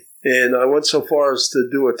today. And I went so far as to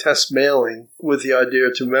do a test mailing with the idea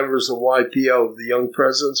to members of YPO, the Young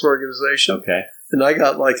Presidents Organization. Okay. And I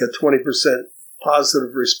got like a 20%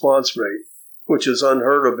 positive response rate, which is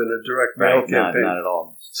unheard of in a direct mail campaign. Not at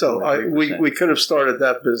all. So we could have started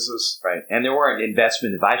that business. Right. And there weren't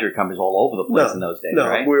investment advisory companies all over the place in those days,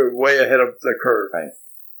 right? No, we were way ahead of the curve. Right.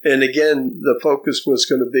 And again, the focus was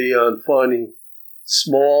going to be on finding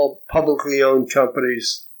small, publicly owned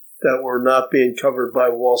companies that were not being covered by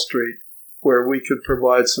Wall Street, where we could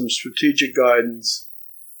provide some strategic guidance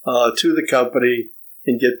to the company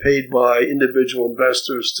and get paid by individual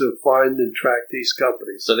investors to find and track these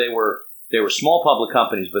companies. So they were small public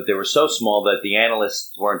companies, but they were so small that the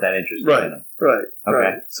analysts weren't that interested in them.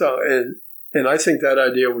 Right. So, and I think that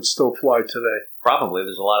idea would still fly today. Probably.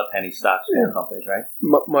 There's a lot of penny stock small companies, right?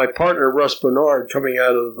 My partner, Russ Bernard, coming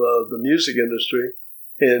out of the music industry,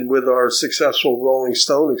 and with our successful Rolling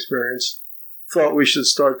Stone experience, thought we should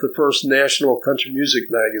start the first national country music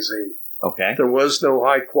magazine. Okay. There was no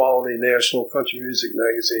high-quality national country music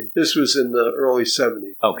magazine. This was in the early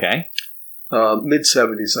 70s. Okay.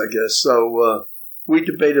 Mid-70s, I guess. So we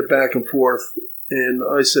debated back and forth, and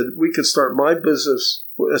I said we could start my business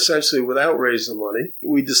essentially without raising money.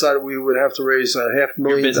 We decided we would have to raise $500,000.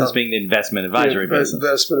 Your business being the investment advisory business.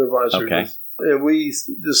 Investment advisory business. And we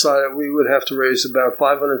decided we would have to raise about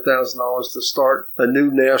 $500,000 to start a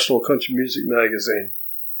new national country music magazine.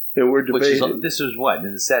 And we're debating. This was what?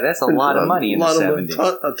 That's a lot of money in the 70s.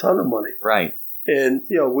 A ton of money. Right. And,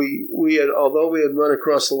 we had, although we had run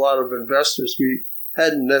across a lot of investors, we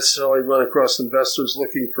hadn't necessarily run across investors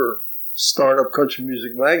looking for startup country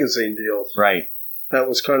music magazine deals. Right. That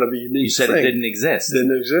was kind of a unique thing. You said it didn't exist.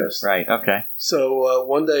 Didn't exist. Right, okay. So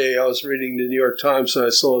one day I was reading the New York Times and I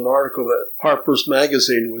saw an article that Harper's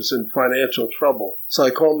Magazine was in financial trouble. So I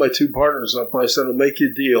called my two partners up and I said, I'll make you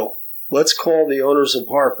a deal. Let's call the owners of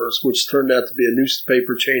Harper's, which turned out to be a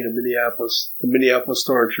newspaper chain in Minneapolis, the Minneapolis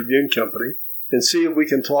Star and Tribune Company, and see if we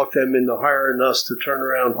can talk them into hiring us to turn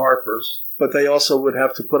around Harper's. But they also would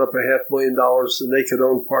have to put up $500,000 and they could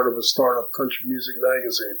own part of a startup country music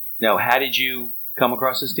magazine. Now, how did you come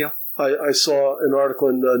across this deal? I saw an article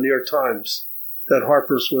in the New York Times that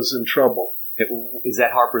Harper's was in trouble. Is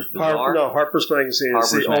that Harper's Bazaar? No, Harper's Magazine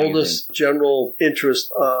is the oldest general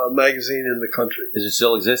interest magazine in the country. Does it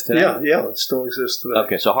still exist today? Yeah, it still exists today.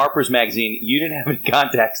 Okay, so Harper's Magazine, you didn't have any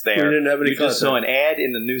contacts there. We didn't have any contacts. You just saw an ad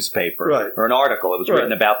in the newspaper, right, or an article. It was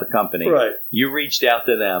written about the company. Right. You reached out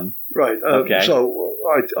to them. Right. Okay. So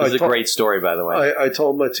this is a great story, by the way. I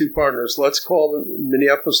told my two partners, let's call the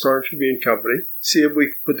Minneapolis Star and Tribune Company, see if we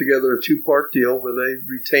can put together a two-part deal where they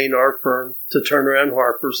retain our firm to turn around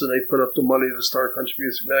Harper's and they put up the money to start Country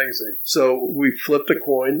Music Magazine. So we flipped a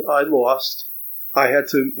coin. I lost. I had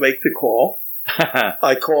to make the call.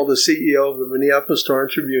 I called the CEO of the Minneapolis Star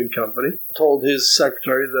and Tribune Company, told his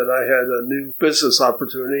secretary that I had a new business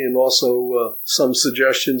opportunity and also some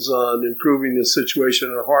suggestions on improving the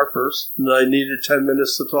situation at Harper's, and I needed 10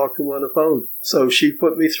 minutes to talk to him on the phone. So she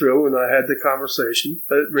put me through, and I had the conversation.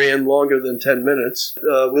 It ran longer than 10 minutes.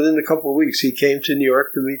 Within a couple of weeks, he came to New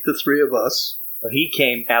York to meet the three of us. He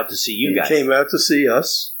came out to see you guys. He came out to see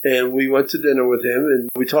us, and we went to dinner with him, and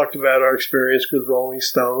we talked about our experience with Rolling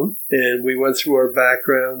Stone, and we went through our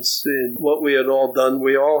backgrounds and what we had all done.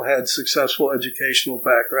 We all had successful educational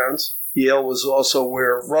backgrounds. Yale was also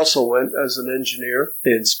where Russell went as an engineer,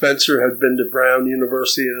 and Spencer had been to Brown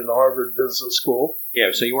University and Harvard Business School. Yeah,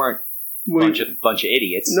 so you weren't a bunch of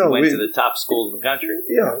idiots. No, you went to the top schools in the country.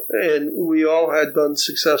 Yeah, and we all had done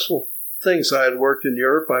successful things. I had worked in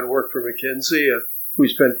Europe. I'd worked for McKinsey. We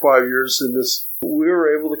spent 5 years in this. We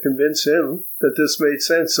were able to convince him that this made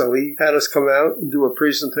sense. So he had us come out and do a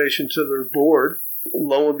presentation to their board.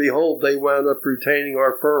 Lo and behold, they wound up retaining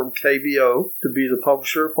our firm, KBO, to be the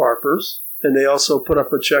publisher of Harper's. And they also put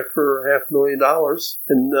up a check for $500,000.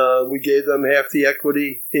 And we gave them half the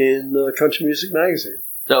equity in Country Music Magazine.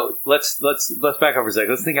 So let's back up for a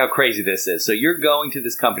second. Let's think how crazy this is. So you're going to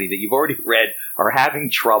this company that you've already read are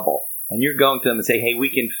having trouble. And you're going to them and say, hey, we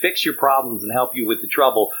can fix your problems and help you with the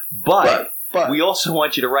trouble, but But we also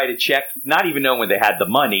want you to write a check, not even knowing when they had the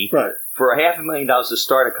money, right, for $500,000 to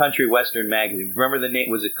start a country western magazine. Remember the name?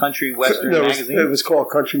 Was it Country Western Magazine? It was called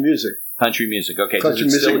Country Music. Country Music. Okay, Country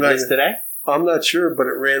does it still Music exist today? I'm not sure, but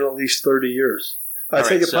it ran at least 30 years. I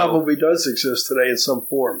think it probably does exist today in some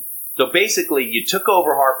form. So basically, you took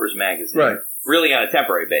over Harper's Magazine, right? Really on a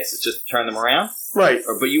temporary basis, just to turn them around, right?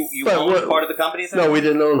 But you owned part of the company? No, we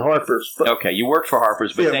didn't own Harper's. But okay, you worked for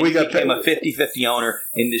Harper's, but then you became a 50-50 owner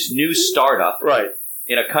in this new startup, right?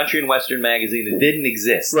 In a country and western magazine that didn't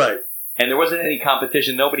exist, right? And there wasn't any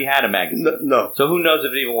competition. Nobody had a magazine. No. So who knows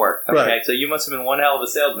if it even worked? Okay, right. So you must have been one hell of a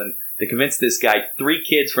salesman to convince this guy, 3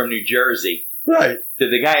 kids from New Jersey, right, to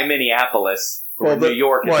the guy in Minneapolis or New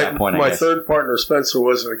York at that point. My third partner, Spencer,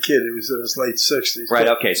 wasn't a kid. He was in his late 60s. Right.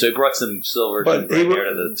 Okay. So he brought some silver. But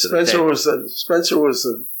Spencer was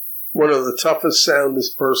one of the toughest,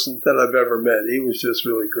 soundest person that I've ever met. He was just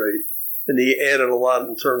really great, and he added a lot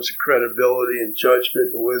in terms of credibility and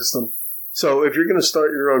judgment and wisdom. So if you're going to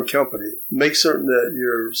start your own company, make certain that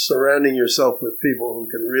you're surrounding yourself with people who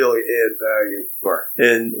can really add value. Sure.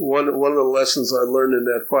 And one of the lessons I learned in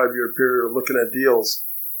that 5-year period of looking at deals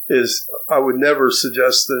is I would never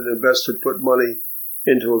suggest that an investor put money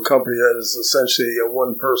into a company that is essentially a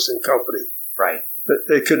one-person company. Right.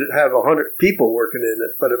 They could have 100 people working in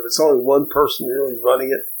it, but if it's only one person really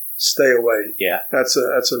running it, stay away. Yeah. That's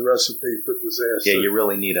a recipe for disaster. Yeah, you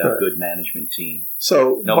really need a good management team.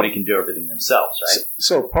 So nobody can do everything themselves, right?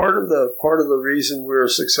 So part of the reason we're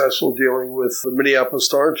successful dealing with the Minneapolis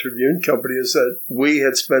Star and Tribune Company is that we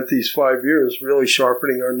had spent these 5 years really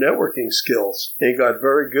sharpening our networking skills and got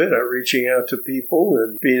very good at reaching out to people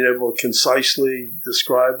and being able to concisely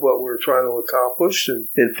describe what we're trying to accomplish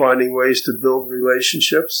and finding ways to build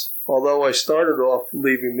relationships. Although I started off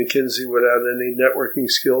leaving McKinsey without any networking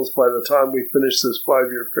skills, by the time we finished this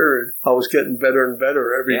 5-year period, I was getting better and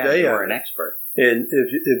better every day. You're an expert. And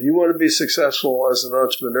if you want to be successful as an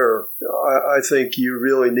entrepreneur, I think you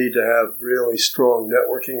really need to have really strong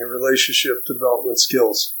networking and relationship development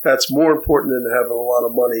skills. That's more important than having a lot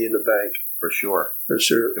of money in the bank. For sure. For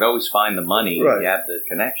sure. You can always find the money if you have the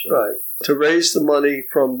connection. Right. To raise the money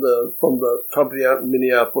from the company out in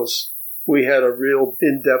Minneapolis, we had a real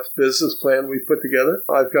in-depth business plan we put together.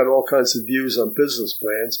 I've got all kinds of views on business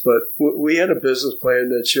plans, but we had a business plan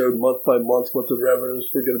that showed month by month what the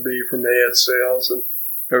revenues were going to be from ad sales and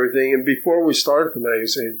everything. And before we started the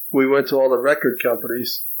magazine, we went to all the record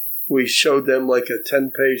companies. We showed them like a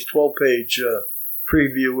 10-page, 12-page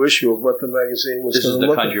preview issue of what the magazine was going to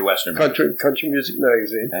look like. This is the Country Western Country Music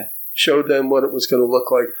Magazine. Okay. Showed them what it was going to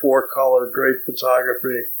look like, 4-color, great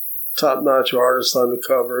photography, top-notch artists on the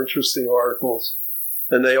cover, interesting articles.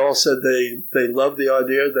 And they all said they loved the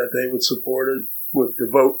idea that they would support it, would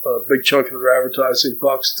devote a big chunk of their advertising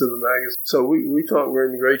bucks to the magazine. So we thought we were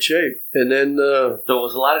in great shape. And then... so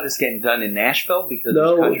was a lot of this getting done in Nashville because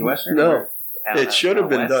of Country Western? No. It should have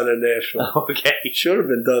been done in Nashville. Oh, okay. It should have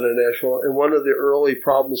been done in Nashville. And one of the early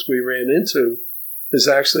problems we ran into is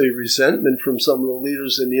actually resentment from some of the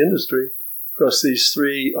leaders in the industry because these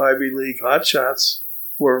 3 Ivy League hotshots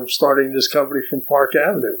were starting this company from Park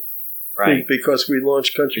Avenue. Right. Because we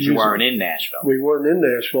launched Country Music. You weren't in Nashville. We weren't in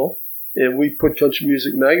Nashville. And we put Country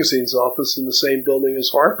Music Magazine's office in the same building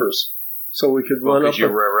as Harper's. So we could run up. Because you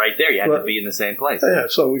were right there. You had to be in the same place. Yeah,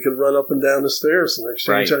 so we could run up and down the stairs and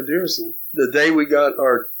exchange ideas. And the day we got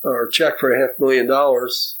our check for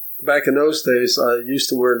 $500,000, back in those days, I used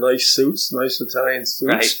to wear nice suits, nice Italian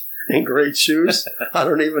suits, and great shoes. I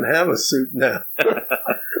don't even have a suit now.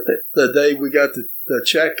 The day we got the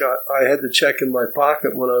check, I had the check in my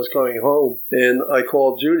pocket when I was going home, and I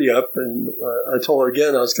called Judy up, and I told her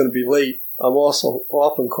again I was going to be late. I'm also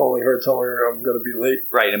often calling her, telling her I'm going to be late.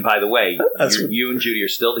 Right, and by the way, you and Judy are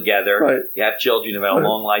still together. Right. You have children, you've had a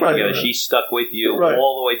long life together. Right. She stuck with you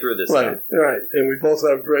all the way through this time. Right, and we both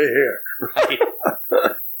have gray hair. Right.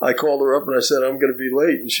 I called her up and I said, I'm going to be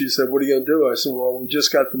late. And she said, what are you going to do? I said, well, we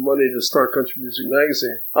just got the money to start Country Music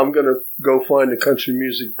Magazine. I'm going to go find a country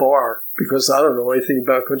music bar because I don't know anything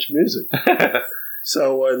about country music.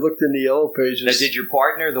 So I looked in the yellow pages. Now, did your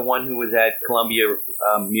partner, the one who was at Columbia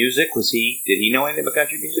Music, did he know anything about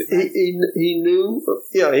country music? He knew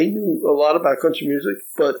a lot about country music,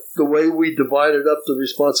 but the way we divided up the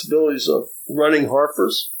responsibilities of running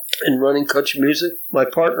Harper's and running country music, my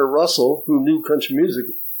partner Russell, who knew country music,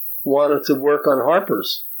 wanted to work on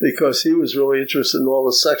Harper's because he was really interested in all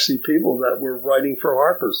the sexy people that were writing for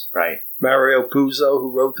Harper's. Right. Mario Puzo,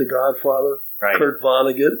 who wrote The Godfather. Right. Kurt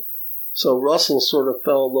Vonnegut. So Russell sort of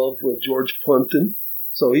fell in love with George Plimpton.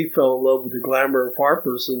 So he fell in love with the glamour of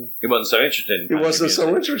Harper's. And he wasn't so interested in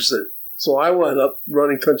country music. So I wound up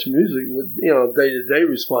running country music with, day-to-day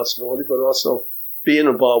responsibility, but also being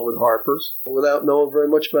involved with Harper's without knowing very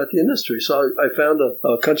much about the industry. So I found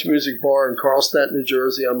a country music bar in Carlstadt, New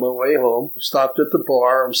Jersey on my way home. Stopped at the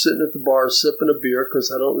bar. I'm sitting at the bar sipping a beer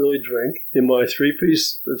because I don't really drink in my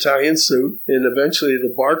three-piece Italian suit. And eventually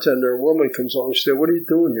the bartender, a woman, comes over and she said, "What are you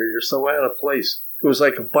doing here? You're so out of place." It was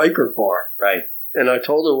like a biker bar. Right. And I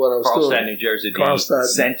told her what I was doing. Carlstadt, New Jersey, the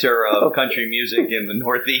center of country music in the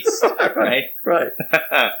Northeast, right? Right.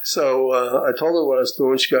 So I told her what I was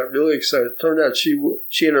doing. She got really excited. It turned out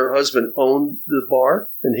she and her husband owned the bar,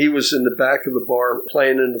 and he was in the back of the bar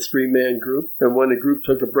playing in a three-man group. And when the group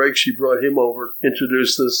took a break, she brought him over,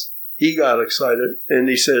 introduced us. He got excited, and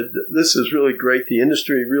he said, "This is really great. The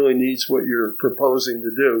industry really needs what you're proposing to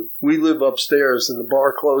do. We live upstairs, and the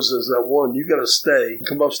bar closes at 1. You got to stay.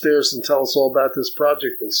 Come upstairs and tell us all about this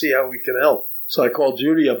project and see how we can help." So I called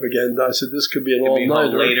Judy up again, and I said, "This could be an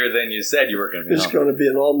all-nighter." Later than you said you were going to be It's going to be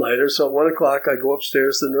an all-nighter. So at 1 o'clock, I go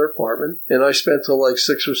upstairs to their apartment, and I spent till like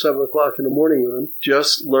 6 or 7 o'clock in the morning with them,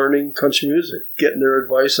 just learning country music, getting their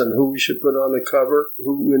advice on who we should put on the cover,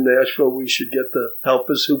 who in Nashville we should get to help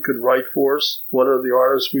us, who could write for us, what are the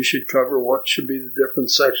artists we should cover, what should be the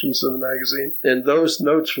different sections of the magazine. And those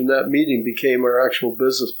notes from that meeting became our actual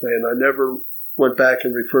business plan. I never went back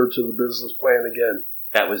and referred to the business plan again.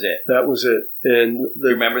 That was it. That was it. And you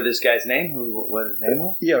remember this guy's name? What his name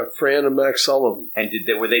was? Yeah, Fran and Max Sullivan. And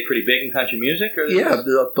were they pretty big in country music? Or yeah,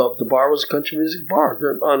 the bar was a country music bar.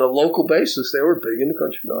 On a local basis, they were big in the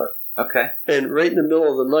country bar. Okay. And right in the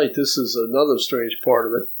middle of the night, this is another strange part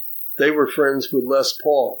of it, they were friends with Les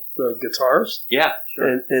Paul, the guitarist. Yeah,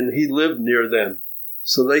 sure. And he lived near them.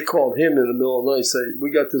 So they called him in the middle of the night and said,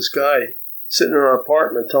 "We got this guy sitting in our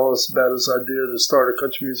apartment telling us about his idea to start a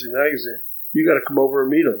country music magazine. You got to come over and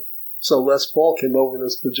meet him." So Les Paul came over in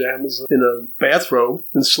his pajamas, in a bathrobe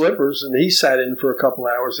and slippers, and he sat in for a couple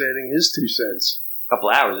hours adding his 2 cents. A couple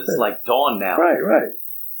hours? It's like dawn now. Right.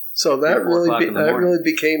 So that really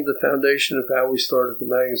became the foundation of how we started the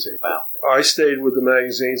magazine. Wow. I stayed with the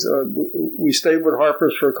magazines. We stayed with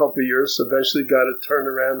Harper's for a couple of years. Eventually got it turned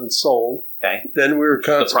around and sold. Okay. Then we were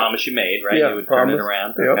the promise you made, right? Yeah, you would turn it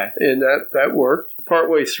around. Yep. Okay. And that worked.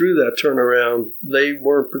 Partway through that turnaround, they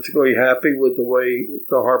weren't particularly happy with the way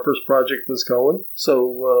the Harper's project was going.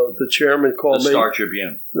 So the chairman called me. The Star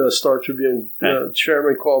Tribune. The Star Tribune. Okay. The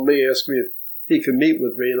chairman called me, asked me if he could meet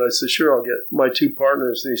with me. And I said, "Sure, I'll get my 2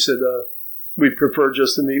 partners." And he said, "We'd prefer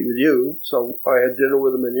just to meet with you." So I had dinner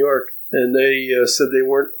with them in New York. And they said they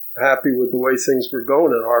weren't happy with the way things were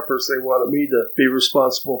going at Harper's. They wanted me to be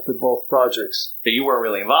responsible for both projects. But you weren't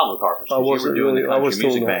really involved with Harper's. I wasn't doing really, the country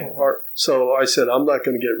music thing. So I said, "I'm not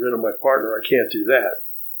going to get rid of my partner. I can't do that."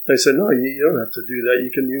 They said, "No, you don't have to do that.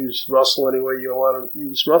 You can use Russell any way you want to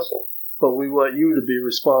use Russell. But we want you to be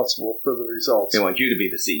responsible for the results." They want you to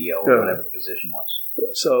be the CEO or whatever the position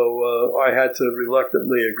was. So I had to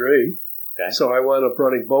reluctantly agree. Okay. So I wound up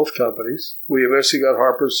running both companies. We eventually got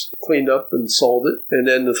Harper's cleaned up and sold it. And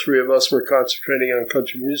then the 3 of us were concentrating on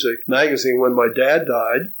country music magazine. When my dad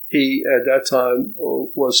died, he, at that time,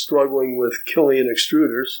 was struggling with Killion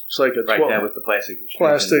Extruders. It's like that was the plastic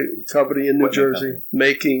company in New Jersey,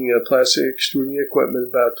 making plastic extruding equipment,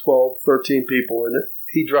 about 12, 13 people in it.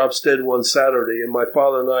 He drops dead one Saturday, and my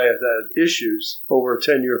father and I had had issues over a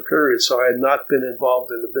 10-year period, so I had not been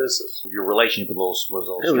involved in the business. Your relationship was a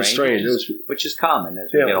little strange. It was strange. Which is common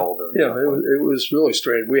as we get older. Yeah, it was really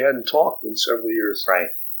strange. We hadn't talked in several years. Right.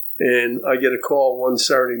 And I get a call one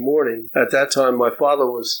Saturday morning. At that time, my father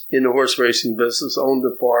was in the horse racing business, owned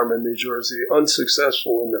a farm in New Jersey,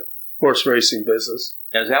 unsuccessful in the horse racing business.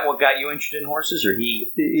 Now, is that what got you interested in horses, or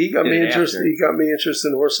he got me interested? He got me interested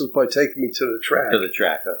in horses by taking me to the track. To the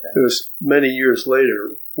track, okay. It was many years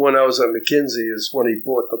later. When I was at McKinsey is when he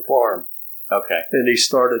bought the farm. Okay. And he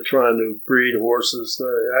started trying to breed horses.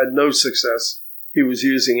 Had no success. He was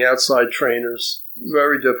using outside trainers.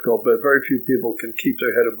 Very difficult, but very few people can keep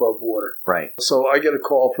their head above water. Right. So I get a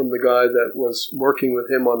call from the guy that was working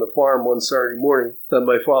with him on the farm one Saturday morning that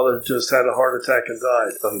my father just had a heart attack and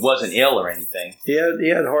died. So he wasn't ill or anything? He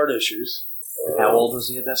had heart issues. How old was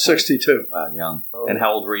he at that point? 62. Wow, young. And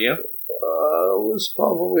how old were you? Was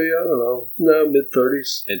probably, I don't know,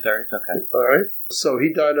 mid-30s. Mid-30s? Okay. All right. So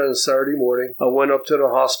he died on a Saturday morning. I went up to the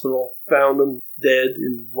hospital, found him dead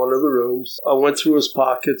in one of the rooms. I went through his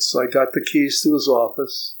pockets. I got the keys to his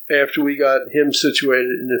office. After we got him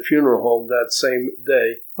situated in the funeral home that same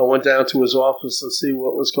day, I went down to his office to see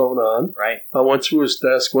what was going on. Right. I went through his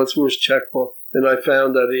desk, went through his checkbook, and I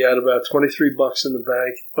found that he had about $23 in the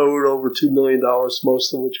bank, owed over $2 million,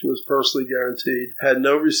 most of which was personally guaranteed, had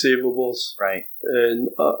no receivables. Right. And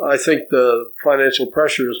I think the financial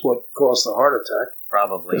pressure is what caused the heart attack.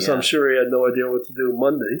 Probably, because I'm sure he had no idea what to do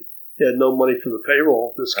Monday. He had no money for the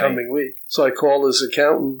payroll this coming week. So I called his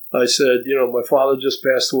accountant. I said, my father just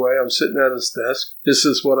passed away. I'm sitting at his desk. This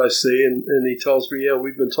is what I see. And he tells me,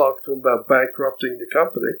 we've been talking to him about bankrupting the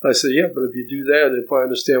company. I said, but if you do that, if I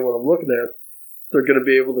understand what I'm looking at, they're going to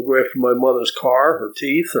be able to go after my mother's car, her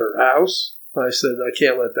teeth, her house. I said, I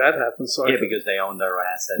can't let that happen. So because they own their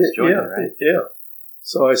assets jointly, right? Yeah.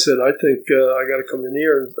 So I said, I think I got to come in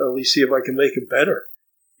here and at least see if I can make it better.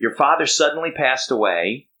 Your father suddenly passed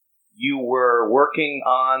away. You were working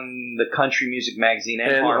on the country music magazine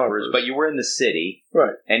and Harper's, but you were in the city.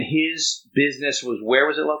 Right. And his business was, where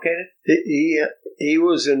was it located? He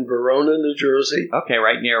was in Verona, New Jersey. Okay,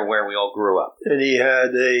 right near where we all grew up. And he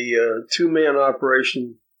had a two-man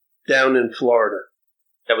operation down in Florida.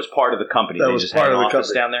 That was part of the company. That was part of the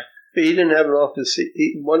company. Down there? He didn't have an office.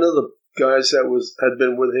 One of the guys that had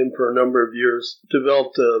been with him for a number of years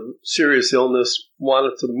developed a serious illness,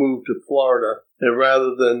 wanted to move to Florida. And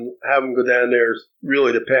rather than have him go down there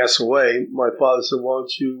really to pass away, my father said, why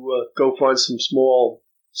don't you go find some small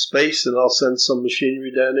space and I'll send some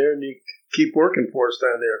machinery down there and you keep working for us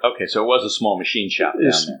down there. Okay, so it was a small machine shop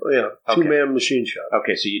down there. Yeah, two-man machine shop.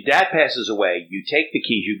 Okay, so your dad passes away, you take the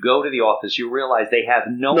keys, you go to the office, you realize they have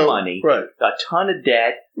no money, right. A ton of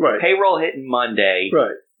debt, right. Payroll hitting Monday.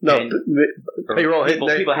 Right. No, payroll hitting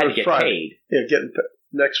people had to get Friday. paid. Yeah, getting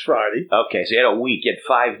next Friday. Okay, so you had a week, you had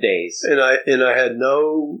 5 days. And I had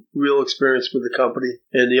no real experience with the company,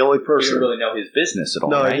 and the only person... You didn't really know his business at all,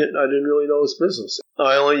 no, right? I didn't really know his business.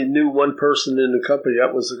 I only knew one person in the company.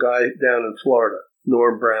 That was the guy down in Florida,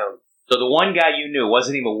 Norm Brown. So the one guy you knew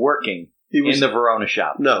wasn't even working in the Verona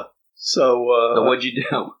shop? No. So what'd you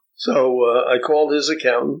do? So I called his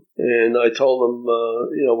accountant, and I told him,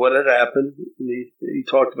 what had happened. And he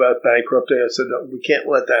talked about bankrupting. I said, no, we can't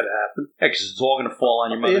let that happen. Yeah, because it's all going to fall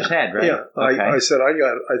on your mother's head, right? Yeah. Okay. I said, I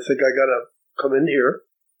think I got to come in here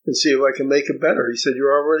and see if I can make it better. He said,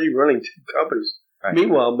 you're already running two companies. Right.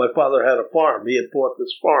 Meanwhile, my father had a farm. He had bought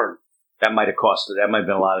this farm. That might have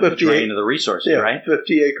been a lot of the drain of the resources, right?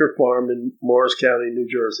 50-acre farm in Morris County, New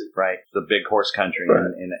Jersey. Right. The big horse country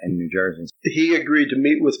in New Jersey. He agreed to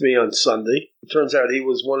meet with me on Sunday. It turns out he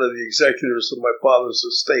was one of the executors of my father's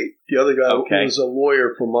estate. The other guy was a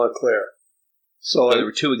lawyer from Montclair. So there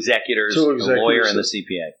were two executors, the lawyer and the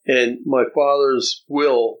CPA. And my father's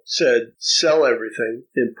will said, sell everything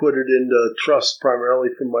and put it into trust primarily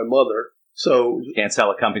for my mother. So you can't sell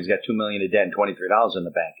a company that's got $2 million in debt and $23 in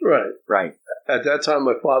the bank. Right. Right. At that time,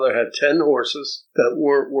 my father had 10 horses that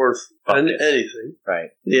weren't worth anything. Right.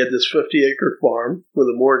 He had this 50-acre farm with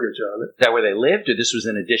a mortgage on it. Is that where they lived, or this was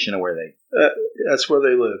in addition to where they... That's where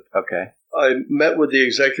they lived. Okay. I met with the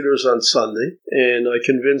executors on Sunday, and I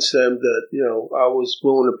convinced them that, I was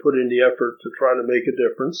willing to put in the effort to try to make a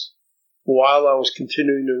difference while I was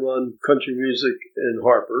continuing to run country music in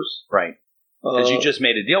Harper's. Right. Because you just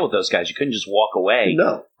made a deal with those guys. You couldn't just walk away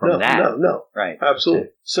from that. No. Right. Absolutely.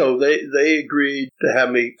 Okay. So they agreed to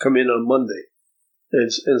have me come in on Monday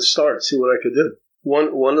and start, see what I could do.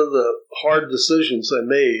 One of the hard decisions I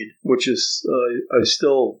made, which is I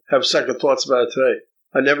still have second thoughts about it today,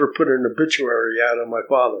 I never put an obituary out on my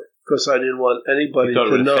father because I didn't want anybody to know.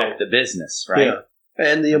 It would affect the business, right? Yeah.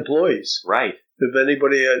 And the employees. Right. If any of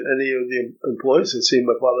the employees had seen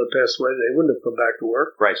my father pass away, they wouldn't have come back to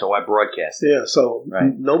work. Right, so why broadcast? Yeah, so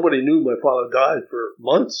nobody knew my father died for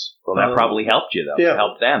months. Well, that probably helped you, though. Yeah. It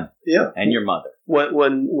helped them. Yeah. And your mother. When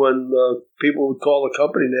people would call the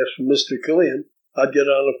company and ask for Mr. Killion, I'd get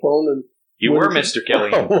on the phone and... You were Mr.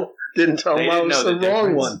 Killion. Didn't tell him I was the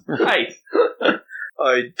wrong one. Right.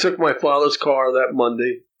 I took my father's car that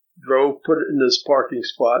Monday, drove, put it in this parking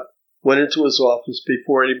spot, went into his office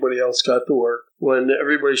before anybody else got to work. When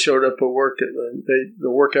everybody showed up at work, the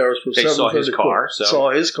work hours were 7:30. They saw his car. Saw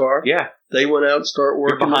his car. Yeah. They went out and started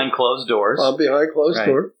working. You're behind closed doors. I'm behind closed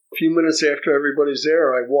doors. A few minutes after everybody's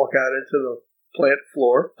there, I walk out into the plant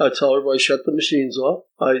floor. I tell everybody shut the machines off.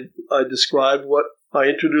 I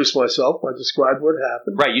introduced myself. I described what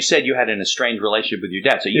happened. Right. You said you had an estranged relationship with your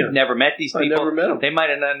dad, so you've never met these people? I never met them. They might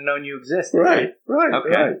have not known you existed. Right. Okay.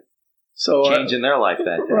 Right. So changing their life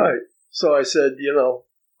that day. Right. So I said,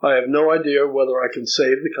 I have no idea whether I can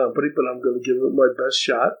save the company, but I'm going to give it my best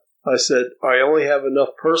shot. I said, I only have enough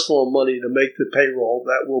personal money to make the payroll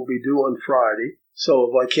that will be due on Friday. So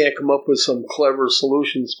if I can't come up with some clever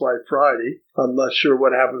solutions by Friday, I'm not sure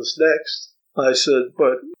what happens next. I said,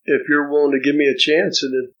 but if you're willing to give me a chance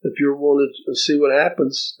and if you're willing to see what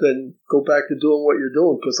happens, then go back to doing what you're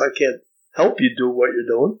doing because I can't help you do what you're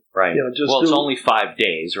doing. Right. It's only 5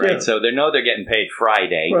 days, right? Yeah. So they know they're getting paid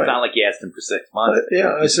Friday. Right. It's not like you asked them for 6 months.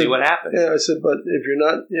 I said, see what happens. Yeah, I said, but if you're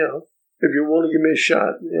not, if you want to give me a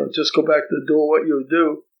shot, just go back to doing what you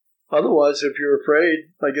do. Otherwise, if you're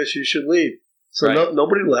afraid, I guess you should leave. So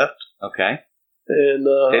nobody left. Okay. And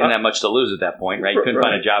they didn't have much to lose at that point, right? You couldn't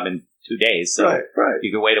find a job in 2 days, so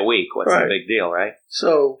you could wait a week. What's the big deal, right?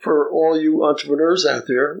 So for all you entrepreneurs out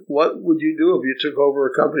there, what would you do if you took over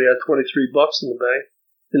a company that had $23 in the bank,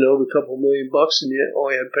 owed a couple $1 million, and you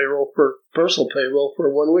only had personal payroll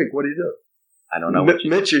for 1 week? What do you do? I don't know.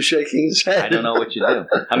 Mitch is shaking his head. I don't know what you do.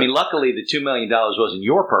 I mean, luckily the $2 million wasn't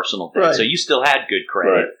your personal thing, so you still had good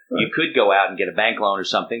credit. Right. You could go out and get a bank loan or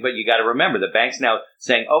something, but you got to remember the bank's now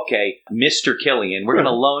saying, "Okay, Mr. Killion, we're going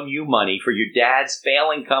to loan you money for your dad's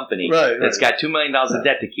failing company that's got $2 million of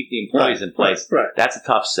debt to keep the employees in place." Right. That's a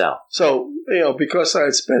tough sell. So because I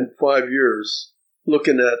had spent 5 years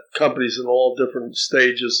looking at companies in all different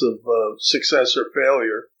stages of success or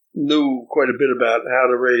failure, knew quite a bit about how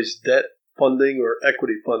to raise debt funding or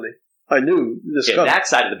equity funding. I knew this company. That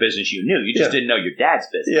side of the business you knew. You just didn't know your dad's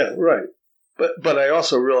business. Yeah, right. But I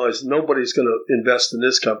also realized nobody's going to invest in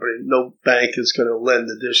this company. No bank is going to lend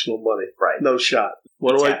additional money. Right. No shot.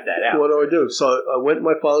 What do I do? So I went to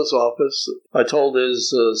my father's office. I told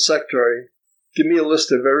his secretary, give me a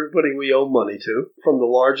list of everybody we owe money to, from the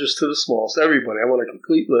largest to the smallest. Everybody. I want a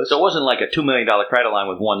complete list. So it wasn't like a $2 million credit line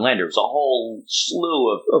with one lender. It was a whole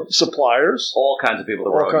slew of suppliers. All kinds of people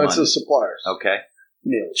that were owed money. All kinds of suppliers. Okay.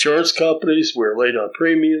 Insurance companies, we were late on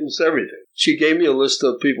premiums, everything. She gave me a list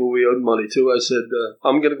of people we owed money to. I said,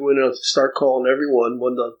 I'm going to go in and start calling everyone.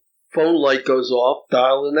 When the phone light goes off,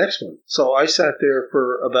 dial the next one. So I sat there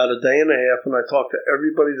for about a day and a half, and I talked to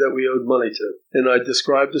everybody that we owed money to. And I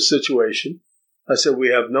described the situation. I said, we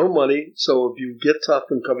have no money, so if you get tough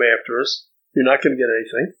and come after us, you're not going to get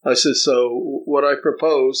anything. I said, so what I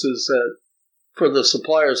propose is that for the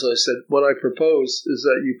suppliers, I said, what I propose is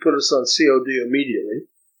that you put us on COD immediately,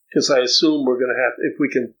 because I assume we're going to have, if we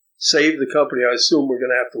can save the company, I assume we're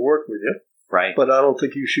going to have to work with you. Right. But I don't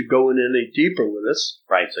think you should go in any deeper with us.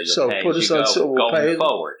 Right, so you'll pay put us on, going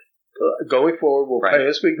forward. Going forward, we'll pay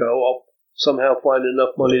as we go. I'll somehow find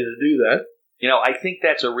enough money to do that. I think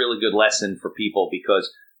that's a really good lesson for people, because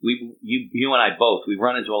you and I both, we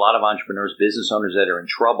run into a lot of entrepreneurs, business owners that are in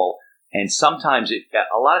trouble. And sometimes,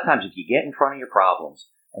 a lot of times, if you get in front of your problems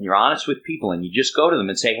and you're honest with people and you just go to them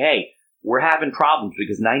and say, hey, we're having problems,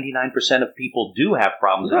 because 99% of people do have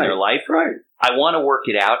problems in their life. Right. I want to work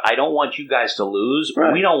it out. I don't want you guys to lose.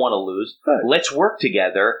 Right. We don't want to lose. Right. Let's work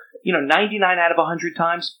together. 99 out of 100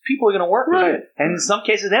 times, people are going to work with you. And in some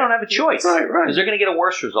cases, they don't have a choice. Right. Because they're going to get a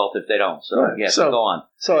worse result if they don't. So, so go on.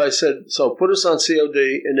 So I said, put us on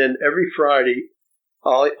COD, and then every Friday,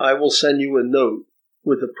 I will send you a note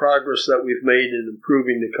with the progress that we've made in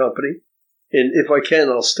improving the company. And if I can,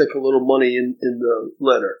 I'll stick a little money in the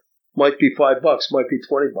letter. Might be $5, might be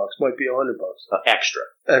 $20, might be $100.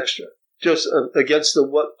 Extra. Just against the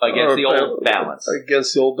old balance.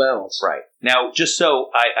 Against the old balance. Right. Now, just so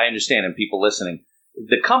I understand, and people listening,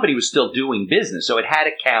 the company was still doing business. So it had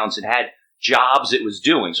accounts, it had jobs it was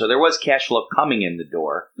doing. So there was cash flow coming in the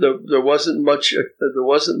door. There wasn't much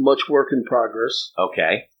work in progress.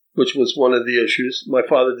 Okay. Which was one of the issues. My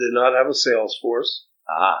father did not have a sales force.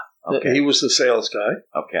 Okay. He was the sales guy.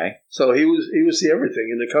 Okay. So he was the everything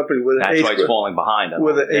in the company with That's why he's falling behind.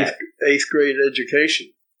 With an eighth grade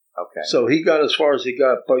education. Okay. So he got as far as he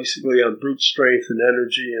got, basically on brute strength and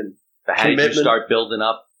energy and But how commitment. Did you start building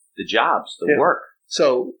up the jobs, the work?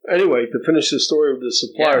 So anyway, to finish the story with the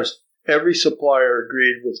suppliers, every supplier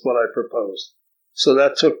agreed with what I proposed. So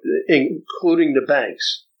that took, including the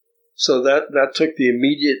banks. So that took the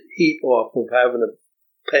immediate heat off of having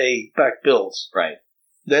to pay back bills. Right.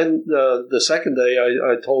 Then the second day,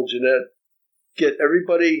 I told Jeanette, get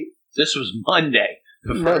everybody. This was Monday,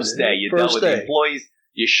 the first day. You dealt with the employees.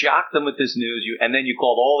 You shocked them with this news, and then you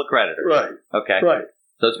called all the creditors. Right. Okay. Right.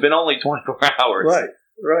 So it's been only 24 hours.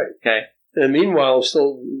 Right. Okay. And meanwhile, I'm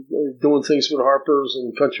still doing things with Harper's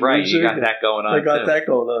and country music. Right, you got that going on, I got that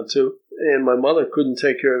going on, too. And my mother couldn't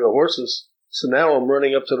take care of the horses. So now I'm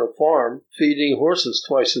running up to the farm, feeding horses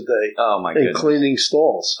twice a day. Oh, my goodness. And cleaning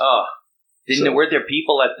stalls. Oh. Were there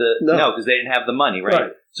people at the... No, because they didn't have the money,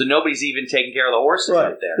 right? So nobody's even taking care of the horses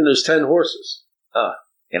out there. And there's 10 horses.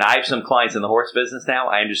 And I have some clients in the horse business now.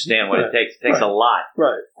 I understand what it takes. It takes a lot.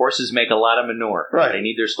 Right. Horses make a lot of manure. Right. They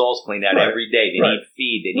need their stalls cleaned out every day. They need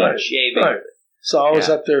feed. They need shaving. Right. So I was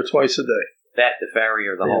up there twice a day. The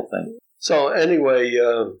farrier, the whole thing. So anyway,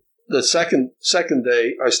 the second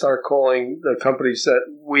day, I started calling the companies that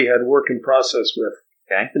we had work in process with.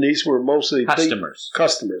 Okay. And these were mostly customers.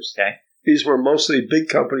 Customers. Okay. These were mostly big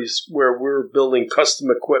companies where we're building custom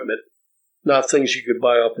equipment, not things you could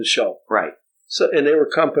buy off the shelf. Right. So, and they were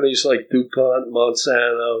companies like DuPont,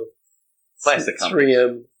 Monsanto, plastic companies.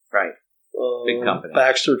 3M. Right. Big company.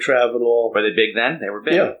 Baxter Travenol. Were they big then? They were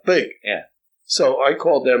big. Yeah, big. Yeah. So I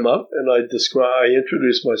called them up and I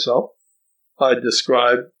introduced myself. I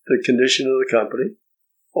described the condition of the company.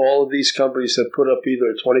 All of these companies had put up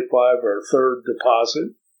either a 25 or a third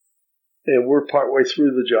deposit, and we're partway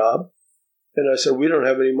through the job. And I said, we don't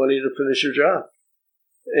have any money to finish your job.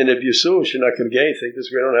 And if you sue us, you're not going to get anything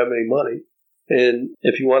because we don't have any money. And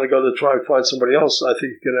if you want to go to try and find somebody else, I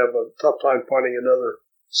think you're going to have a tough time finding another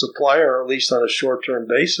supplier, at least on a short-term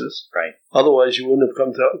basis. Right. Otherwise, you wouldn't have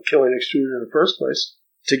come to Killion Extrusion in the first place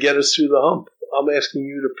to get us through the hump. I'm asking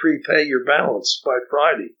you to prepay your balance by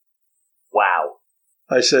Friday. Wow.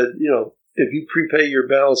 I said, if you prepay your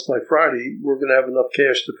balance by Friday, we're going to have enough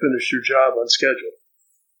cash to finish your job on schedule.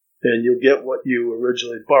 And you'll get what you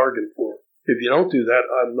originally bargained for. If you don't do that,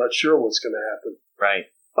 I'm not sure what's going to happen. Right.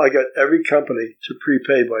 I got every company to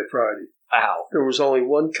prepay by Friday. Wow. There was only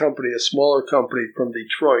one company, a smaller company from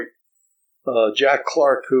Detroit, Jack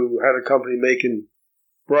Clark, who had a company making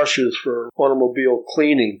brushes for automobile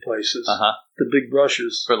cleaning places. Uh-huh. The big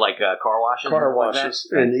brushes. For like car washes? Car washes.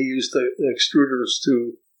 Like and he used the extruders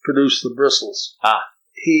to produce the bristles. Ah.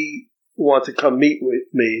 He wanted to come meet with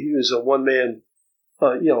me. He was a one-man,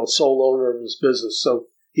 sole owner of his business. So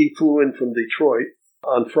he flew in from Detroit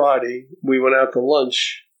on Friday. We went out to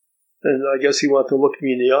lunch. And I guess he wanted to look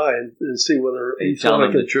me in the eye and see whether he tell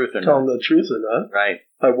him the truth or not. Right.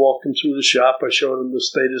 I walked him through the shop. I showed him the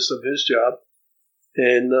status of his job.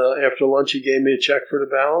 And after lunch, he gave me a check for the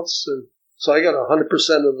balance. And so I got 100%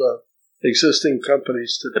 of the existing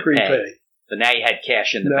companies to prepay. So now you had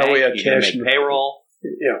cash in the bank. Now we had cash in the payroll.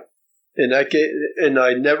 Yeah. And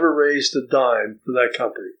I never raised a dime for that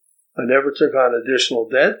company. I never took on additional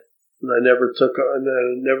debt. And I never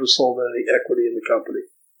sold any equity in the company.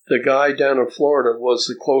 The guy down in Florida was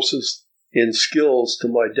the closest in skills to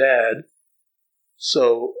my dad.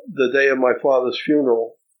 So the day of my father's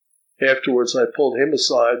funeral, afterwards I pulled him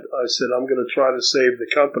aside. I said, I'm going to try to save the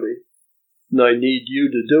company, and I need you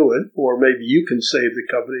to do it, or maybe you can save the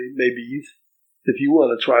company. Maybe if you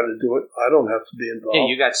want to try to do it, I don't have to be involved. Yeah,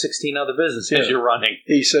 you got 16 other businesses you're running.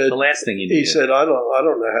 He said, the last thing you need. He said, I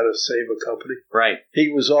don't know how to save a company. Right.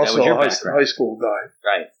 He was also a high school guy.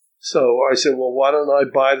 Right. So I said, well, why don't I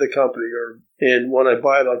buy the company? And when I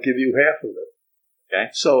buy it, I'll give you half of it. Okay.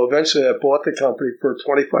 So eventually I bought the company for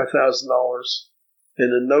 $25,000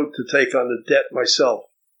 and a note to take on the debt myself.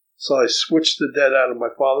 So I switched the debt out of my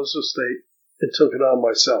father's estate and took it on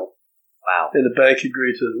myself. Wow. And the bank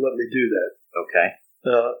agreed to let me do that.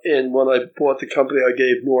 Okay. And when I bought the company, I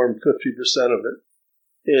gave Norm 50% of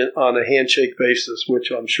it and on a handshake basis,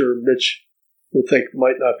 which I'm sure Mitch would think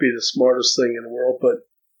might not be the smartest thing in the world, but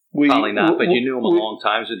probably not, but you knew him a long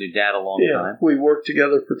time, so did your dad a long time. We worked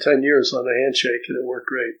together for 10 years on a handshake, and it worked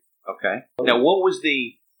great. Okay. Now, what was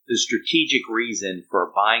the strategic reason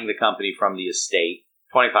for buying the company from the estate?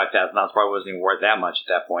 $25,000 probably wasn't even worth that much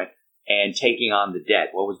at that point, and taking on the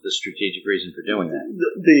debt. What was the strategic reason for doing that?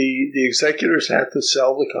 The executors had to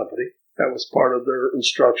sell the company. That was part of their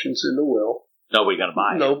instructions in the will. Nobody going to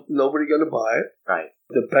buy it. Nobody going to buy it. Right.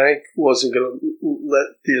 The bank wasn't going to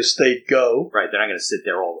let the estate go. Right. They're not going to sit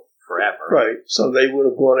there all forever. Right. So they would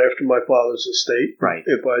have gone after my father's estate. Right.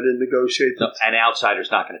 If I didn't negotiate. An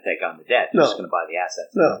outsider's not going to take on the debt. They're just going to buy the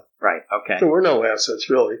assets. No. Right. Okay. There were no assets,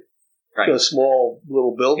 really. Right. A small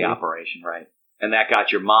little building. The operation, right. And that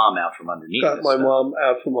got your mom out from underneath. Got my mom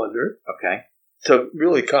out from under. Okay. To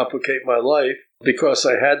really complicate my life, because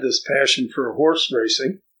I had this passion for horse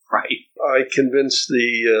racing. Right. I convinced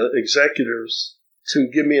the executors to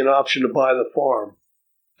give me an option to buy the farm.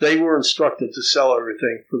 They were instructed to sell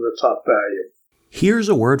everything for the top value. Here's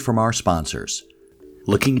a word from our sponsors.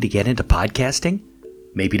 Looking to get into podcasting?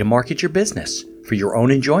 Maybe to market your business, for your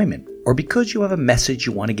own enjoyment, or because you have a message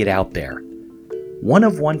you want to get out there. One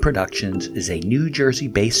of One Productions is a New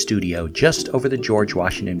Jersey-based studio just over the George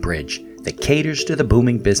Washington Bridge that caters to the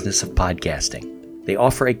booming business of podcasting. They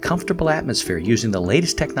offer a comfortable atmosphere using the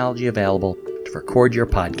latest technology available to record your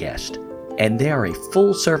podcast. And they are a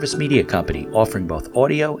full-service media company offering both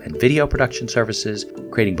audio and video production services,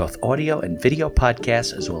 creating both audio and video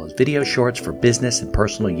podcasts as well as video shorts for business and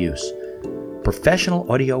personal use. Professional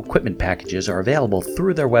audio equipment packages are available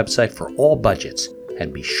through their website for all budgets,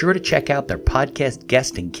 and be sure to check out their podcast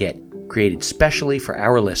guesting kit created specially for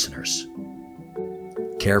our listeners.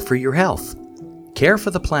 Care for your health, care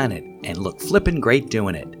for the planet, and look flippin' great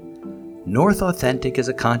doing it. North Authentic is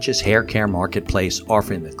a conscious hair care marketplace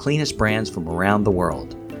offering the cleanest brands from around the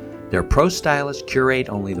world. Their pro stylists curate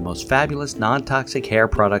only the most fabulous non-toxic hair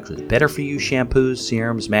products with better-for-you shampoos,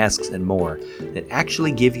 serums, masks, and more that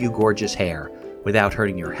actually give you gorgeous hair without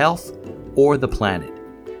hurting your health or the planet.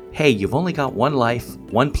 Hey, you've only got one life,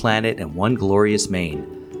 one planet, and one glorious mane.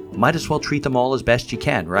 Might as well treat them all as best you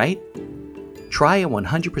can, right? Try a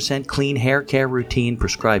 100% clean hair care routine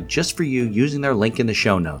prescribed just for you using their link in the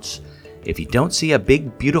show notes. If you don't see a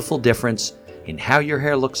big, beautiful difference in how your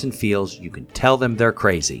hair looks and feels, you can tell them they're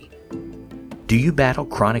crazy. Do you battle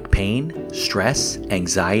chronic pain, stress,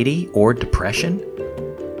 anxiety, or depression?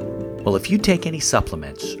 Well, if you take any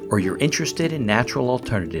supplements or you're interested in natural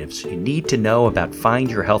alternatives, you need to know about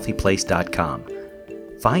FindYourHealthyPlace.com.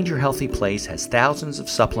 Find Your Healthy Place has thousands of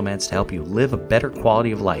supplements to help you live a better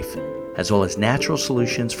quality of life, as well as natural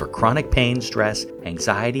solutions for chronic pain, stress,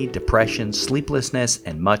 anxiety, depression, sleeplessness,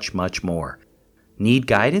 and much, much more. Need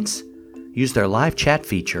guidance? Use their live chat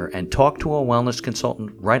feature and talk to a wellness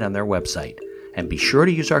consultant right on their website. And be sure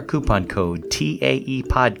to use our coupon code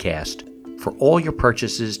TAEPodcast for all your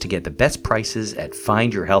purchases to get the best prices at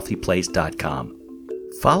FindYourHealthyPlace.com.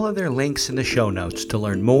 Follow their links in the show notes to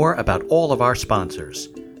learn more about all of our sponsors.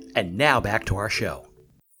 And now back to our show.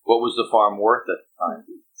 What was the farm worth at the time?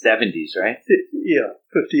 70s, right?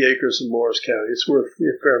 50 acres in Morris County. It's worth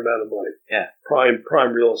a fair amount of money. Yeah.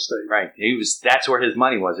 Prime real estate. Right. That's where his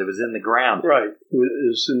money was. It was in the ground. Right. It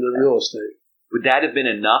was in the real estate. Would that have been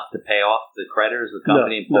enough to pay off the creditors of the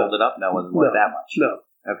company and pulled it up? No, it wasn't worth that much. No.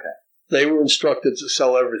 Okay. They were instructed to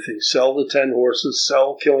sell everything. Sell the 10 horses,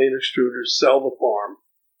 sell Killion Extruders, sell the farm.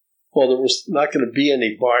 Well, there was not going to be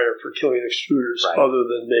any buyer for Killion Extruders other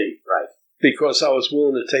than me. Right. Because I was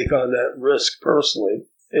willing to take on that risk personally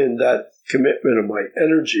and that commitment of my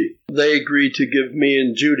energy. They agreed to give me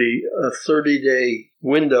and Judy a 30-day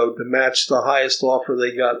window to match the highest offer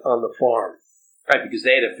they got on the farm. Right, because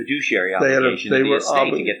they had a fiduciary obligation to the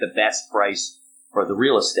estate to get the best price for the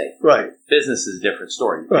real estate. Right. Business is a different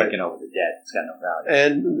story. You're taking over the debt. It's got no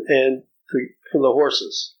value. And for the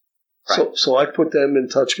horses. Right. So I put them in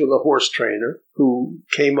touch with a horse trainer who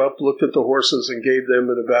came up, looked at the horses, and gave them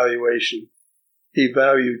an evaluation. He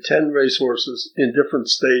valued 10 racehorses in different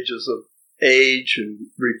stages of age and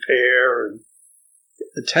repair, and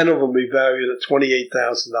 10 of them he valued at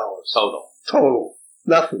 $28,000. Total.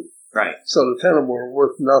 Nothing. Right. So the 10 of them were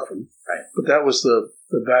worth nothing. Right. But that was the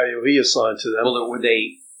value he assigned to them. Well, were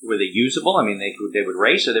they usable? I mean, they would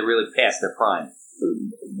race, or they really past their prime?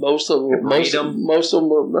 Most of them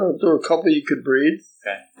were. There were a couple you could breed,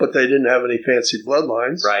 but they didn't have any fancy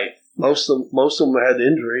bloodlines. Right. Most of them had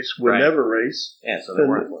injuries, would never race. Yeah, so they're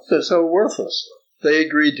worthless. So worthless. They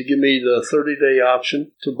agreed to give me the 30-day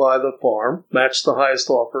option to buy the farm, match the highest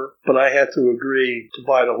offer, but I had to agree to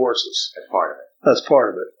buy the horses. That's part of it. That's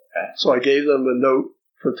part of it. Okay. So I gave them a note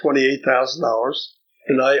for $28,000,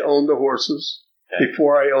 and I owned the horses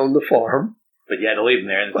before I owned the farm. But you had to leave them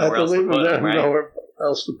there, and I had to leave them there, nowhere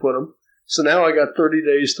else to put them. So now I got 30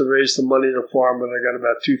 days to raise the money to farm, and I got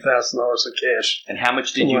about $2,000 of cash. And how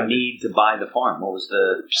much did you need to buy the farm? What was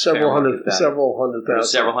the several hundred thousand?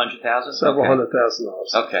 Several $100,000? Several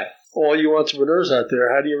 $100,000. Okay. All you entrepreneurs out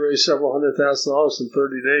there, how do you raise several $100,000 in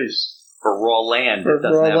 30 days? For raw land that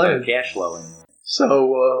doesn't have a cash flow anymore.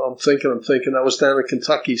 So I'm thinking. I was down in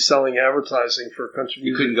Kentucky selling advertising for country music.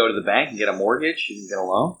 You couldn't go to the bank and get a mortgage? You can get a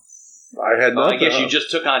loan? I had nothing. I guess you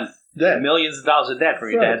just took on millions of dollars of debt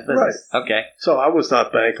from your dad's business. Right. Okay. So I was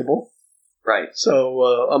not bankable. Right. So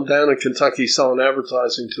I'm down in Kentucky selling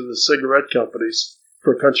advertising to the cigarette companies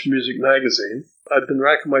for Country Music Magazine. I've been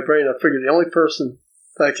racking my brain. I figured the only person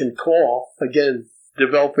I can call, again,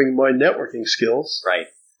 developing my networking skills. Right.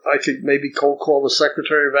 I could maybe cold call the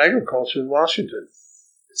Secretary of Agriculture in Washington.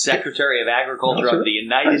 Secretary of Agriculture of the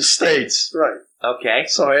United States. Right. Okay.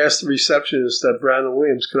 So I asked the receptionist at Brown &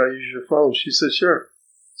 Williams, could I use your phone? She said, sure.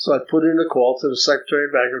 So I put in a call to the Secretary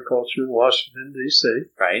of Agriculture in Washington, D.C.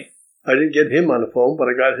 Right. I didn't get him on the phone, but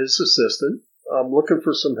I got his assistant. I'm looking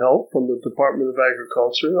for some help from the Department of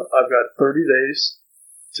Agriculture. I've got 30 days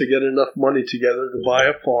to get enough money together to buy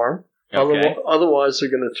a farm. Okay. Otherwise,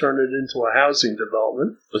 they're going to turn it into a housing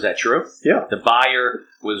development. Was that true? Yeah. The buyer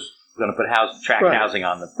was going to put tract housing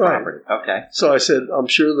on the property. Right. Okay. So I said, I'm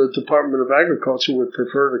sure the Department of Agriculture would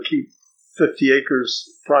prefer to keep 50 acres,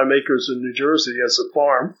 prime acres in New Jersey as a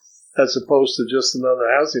farm, as opposed to just another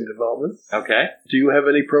housing development. Okay. Do you have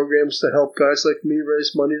any programs to help guys like me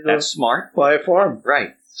raise money to That's smart. buy a farm?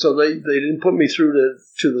 Right. So they didn't put me through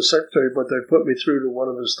to the secretary, but they put me through to one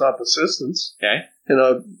of his top assistants. Okay. And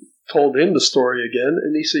I told him the story again,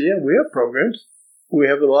 and he said, yeah, we have programs. We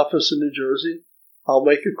have an office in New Jersey. I'll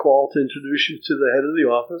make a call to introduce you to the head of the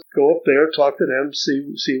office. Go up there, talk to them,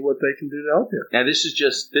 see what they can do to help you. Now, this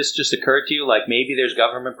just occurred to you, like maybe there's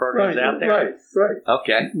government programs out there? Right.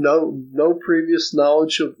 Okay. No previous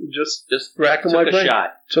knowledge of just racking my brain.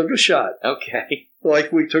 Took a shot. Okay.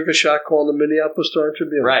 Like we took a shot calling the Minneapolis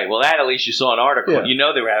Star-Tribune. Right. Well, that at least you saw an article. Yeah. You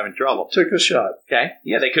know they were having trouble. Took a shot. Okay.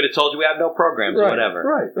 Yeah, they could have told you we have no programs or whatever.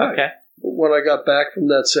 Right. Okay. When I got back from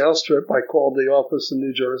that sales trip, I called the office in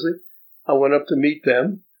New Jersey. I went up to meet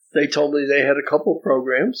them. They told me they had a couple of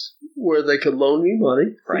programs where they could loan me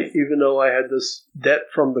money, even though I had this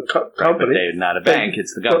debt from the company. But they're not a bank;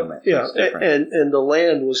 it's the government. Yeah, and the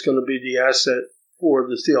land was going to be the asset for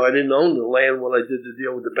this deal. I didn't own the land when I did the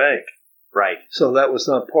deal with the bank. Right. So that was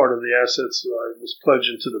not part of the assets I was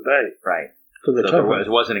pledging to the bank. Right. For the company. It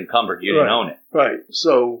wasn't encumbered. You didn't own it. Right.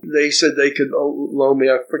 So they said they could loan me,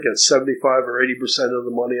 I forget, 75 or 80% of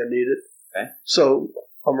the money I needed. Okay. So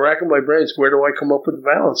I'm racking my brains. Where do I come up with the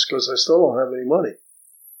balance? Because I still don't have any money.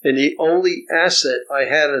 And the only asset I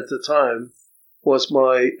had at the time was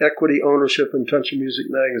my equity ownership in Country Music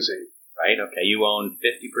Magazine. Right. Okay. You owned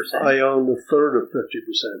 50%? I owned a third of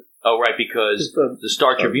 50%. Oh, right. Because the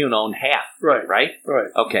Star Tribune owned half. Right. Right?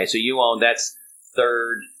 Right. Okay. So you owned, that's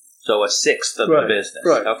third, so a sixth of the business.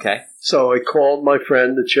 Right. Okay. So I called my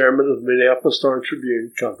friend, the chairman of the Minneapolis Star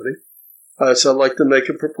Tribune Company. I said, I'd like to make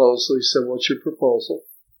a proposal. He said, what's your proposal?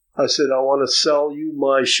 I said, I want to sell you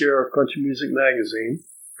my share of Country Music Magazine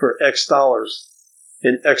for X dollars.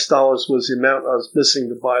 And X dollars was the amount I was missing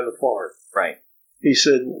to buy the farm. Right. He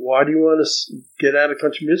said, why do you want to get out of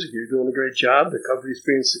country music? You're doing a great job. The company's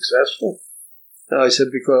being successful. And I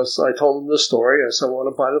said, because I told him the story. I said, I want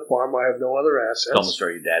to buy the farm. I have no other assets. Told him the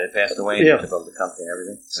story. Your dad had passed away and you took over the company and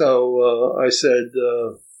everything. So I said,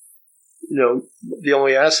 the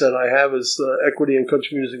only asset I have is equity in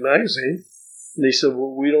Country Music Magazine. And he said,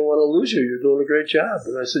 well, we don't want to lose you. You're doing a great job.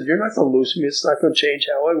 And I said, you're not going to lose me. It's not going to change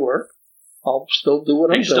how I work. I'll still do what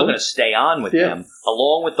I'm doing. You're still going to stay on with them,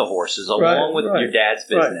 along with the horses, along with your dad's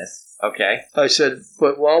business. Right. Okay. I said,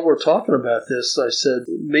 but while we're talking about this, I said,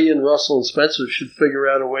 me and Russell and Spencer should figure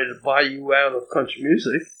out a way to buy you out of country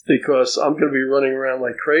music because I'm going to be running around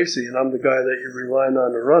like crazy and I'm the guy that you're relying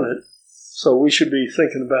on to run it. So we should be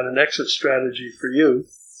thinking about an exit strategy for you.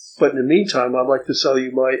 But in the meantime, I'd like to sell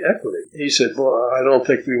you my equity. He said, well, I don't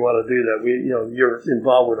think we want to do that. You're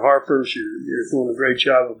involved with Harper's. You're doing a great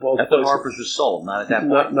job of both. I thought Harper's was sold, not at that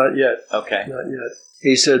point? Not yet. Okay. Not yet.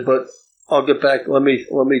 He said, but I'll get back. Let me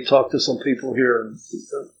talk to some people here.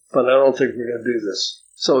 But I don't think we're going to do this.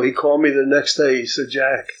 So he called me the next day. He said,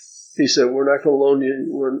 Jack, he said, we're not going to loan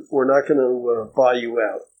you. We're not going to buy you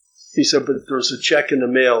out. He said, but there's a check in the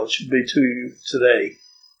mail. It should be to you today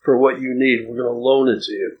for what you need. We're going to loan it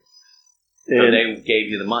to you. And so they gave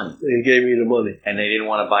you the money. They gave me the money. And they didn't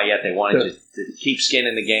want to buy yet. They wanted to keep skin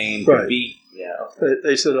in the game. Right. To be,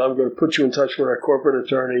 They said, I'm going to put you in touch with our corporate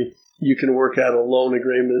attorney. You can work out a loan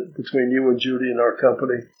agreement between you and Judy and our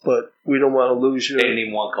company, but we don't want to lose you. They didn't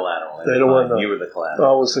even want collateral. They don't want You were the collateral.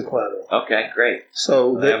 I was the collateral. Okay, great.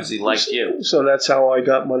 So they obviously liked you. So that's how I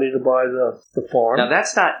got money to buy the farm. Now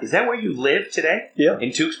that's not, is that where you live today? Yeah.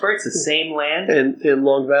 In Tewksbury? It's the same land? In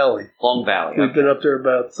Long Valley. Long Valley. We've been up there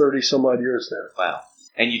about 30 some odd years now. Wow.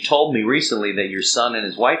 And you told me recently that your son and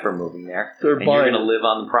his wife are moving there. They're and buying. You're going to live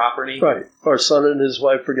on the property? Right. Our son and his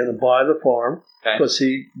wife are going to buy the farm because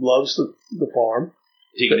he loves the farm.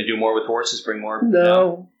 Is he going to do more with horses, bring more?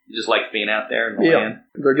 No. He just likes being out there in the land?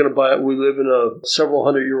 They're going to buy it. We live in a several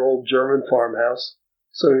hundred-year-old German farmhouse.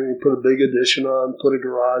 So you put a big addition on, put a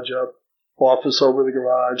garage up, office over the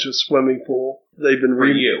garage, a swimming pool. They've been for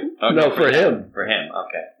you? Oh, no, for him. For him,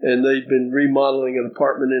 okay. And they've been remodeling an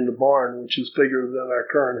apartment in the barn, which is bigger than our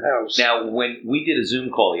current house. Now, when we did a Zoom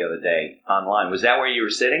call the other day online, was that where you were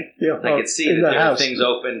sitting? Yeah. I could see that there were things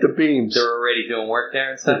open. The beams. They were already doing work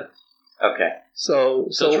there and stuff? Okay. So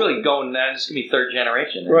it's really going, it's going to be third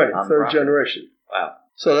generation. Right, third generation. Wow.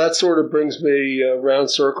 So that sort of brings me round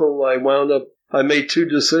circle. I made two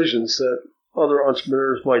decisions that other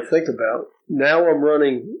entrepreneurs might think about. Now I'm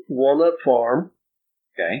running Walnut Farm.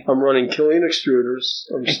 Okay. I'm running Killion Extruders.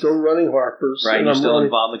 I'm still running Harper's. Right, and you're still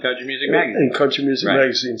involved in Country Music Magazine. In Country Music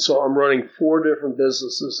Magazine. So I'm running 4 different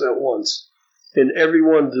businesses at once. And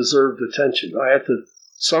everyone deserved attention. I had to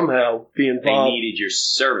somehow be involved. They needed your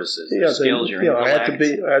services, your skills, your intellect. I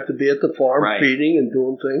had to be at the farm feeding and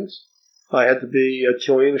doing things. I had to be at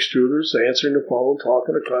Killion Extruders, answering the phone,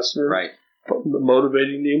 talking to customers. Right.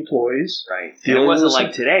 Motivating the employees. Right. And it wasn't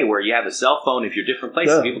like today where you have a cell phone. If you're different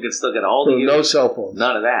places, people can still get a hold of you. No cell phones.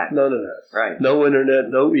 None of that. None of that. Right. No internet,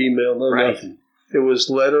 no email, no nothing. It was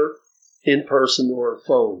letter, in person, or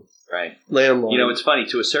phone. Right. Landline. You know, it's funny.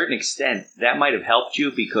 To a certain extent, that might have helped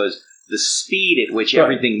you because the speed at which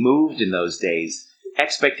everything moved in those days,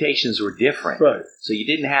 expectations were different. Right. So you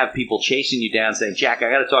didn't have people chasing you down saying, Jack, I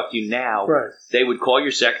got to talk to you now. Right. They would call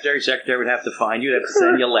your secretary. Secretary would have to find you. They'd have to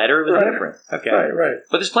send you a letter. It was different. Okay. Right.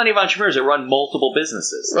 But there's plenty of entrepreneurs that run multiple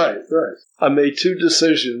businesses. Right. I made 2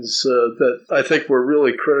 decisions that I think were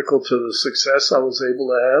really critical to the success I was able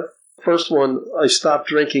to have. First one, I stopped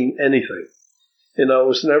drinking anything. And I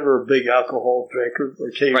was never a big alcohol drinker.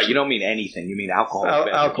 Right, you don't mean anything. You mean alcohol.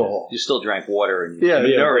 Alcohol. You still drank water and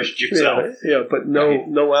you nourished yourself. Yeah, but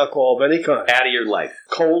no alcohol of any kind. Out of your life.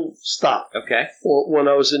 Cold stop. Okay. Well, when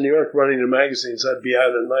I was in New York running the magazines, I'd be out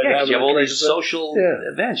at night. Yeah, you have all these social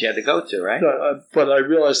events you had to go to, right? But I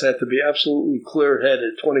realized I had to be absolutely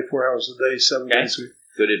clear-headed 24 hours a day, 7 days a week.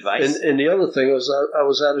 Good advice. And the other thing was I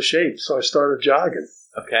was out of shape, so I started jogging.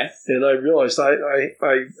 Okay. And I realized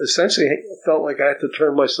I essentially felt like I had to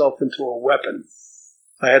turn myself into a weapon.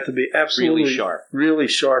 I had to be absolutely really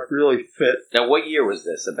sharp, really fit. Now, what year was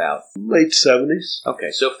this about? Late 70s.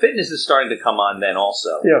 Okay, so fitness is starting to come on then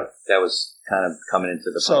also. Yeah. That was kind of coming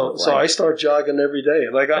into the public life. So I start jogging every day,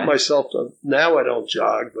 and I got myself to, now I don't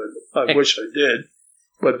jog, but I wish I did.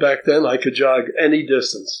 But back then I could jog any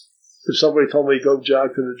distance. If somebody told me to go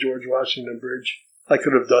jog to the George Washington Bridge, I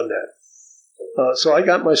could have done that. So I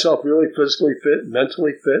got myself really physically fit,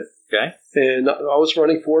 mentally fit. Okay. And I was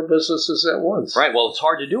running 4 businesses at once. Right. Well, it's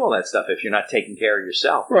hard to do all that stuff if you're not taking care of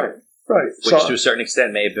yourself. Right. Which to a certain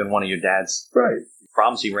extent may have been one of your dad's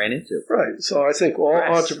problems he ran into. Right. So I think all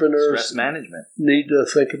entrepreneurs stress management need to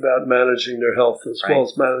think about managing their health as well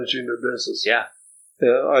as managing their business. Yeah.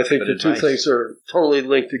 I think the two things are totally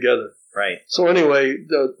linked together. Right. So anyway,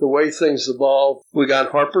 the way things evolved, we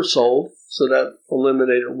got Harper sold. So that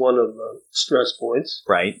eliminated one of the stress points.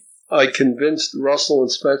 Right. I convinced Russell and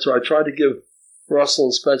Spencer. I tried to give Russell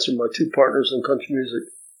and Spencer, my 2 partners in country music,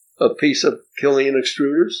 a piece of Killion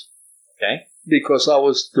extruders. Okay. Because I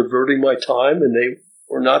was diverting my time and they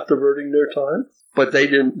were not diverting their time. But they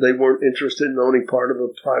weren't interested in owning part of a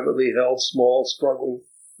privately held, small, struggling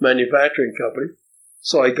manufacturing company.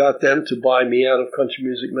 So I got them to buy me out of Country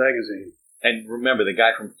Music Magazine. And remember, the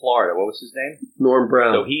guy from Florida, what was his name? Norm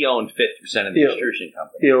Brown. So he owned 50% of the extrusion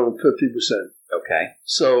company. He owned 50%. Okay.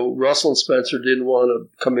 So Russell and Spencer didn't want to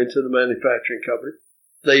come into the manufacturing company.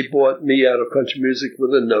 They bought me out of country music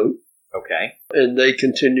with a note. Okay. And they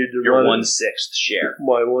continued to run Your 1/6 share.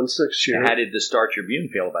 My 1/6 share. And how did the Star Tribune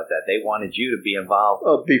feel about that? They wanted you to be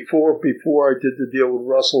involved. Before I did the deal with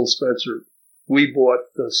Russell and Spencer, we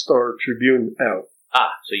bought the Star Tribune out.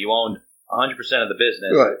 So you owned 100% of the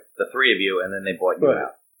business, the 3 of you, and then they bought you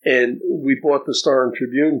out. And we bought the Star and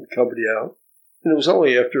Tribune company out, and it was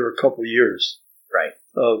only after a couple of years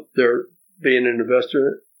of their being an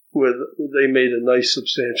investor in it, they made a nice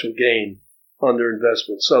substantial gain on their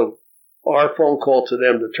investment. So our phone call to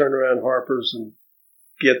them to turn around Harper's and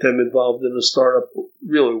get them involved in a startup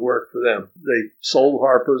really worked for them. They sold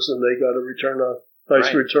Harper's and they got a return on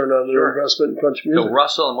their investment in country music. So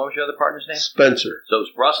Russell, and what was your other partner's name? Spencer. So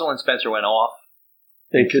Russell and Spencer went off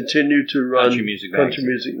and continued to run Country Music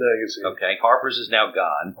Magazine. Okay, Harper's is now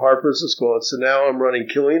gone. Harper's is gone. So now I'm running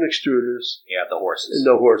Killion Extruders. You got the horses. And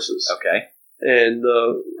the horses. Okay. And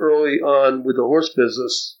early on with the horse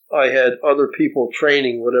business, I had other people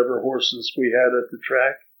training whatever horses we had at the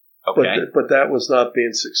track. Okay. But that was not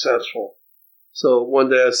being successful. So one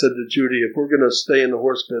day I said to Judy, if we're going to stay in the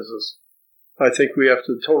horse business, I think we have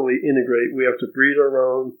to totally integrate. We have to breed our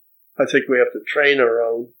own. I think we have to train our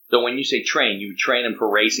own. So when you say train, you train them for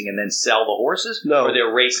racing and then sell the horses? No. Or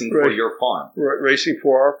they're racing for your farm? Racing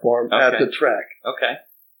for our farm at the track. Okay.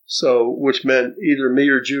 So, which meant either me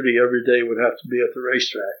or Judy every day would have to be at the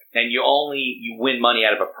racetrack. And you win money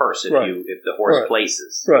out of a purse if the horse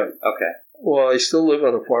places. Right. Okay. Well, I still live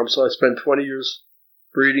on a farm, so I spent 20 years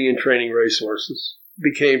breeding and training racehorses.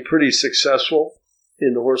 Became pretty successful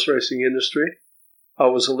in the horse racing industry. I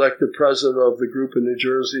was elected president of the group in New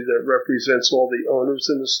Jersey that represents all the owners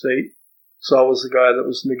in the state. So I was the guy that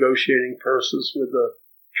was negotiating purses with the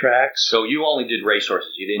tracks. So you only did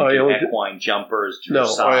racehorses. You didn't do equine jumpers,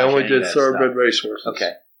 dressage. No, I only did thoroughbred racehorses.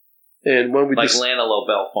 Okay. And when we Lana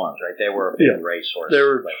Lobel Farms, right? They were a big racehorse. They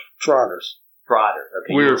were trotters. Trotters.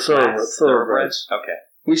 Okay. We were thoroughbreds. Okay.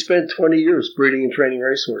 We spent 20 years breeding and training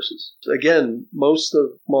racehorses. Again, most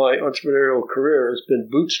of my entrepreneurial career has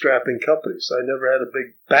been bootstrapping companies. I never had a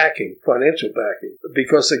big financial backing.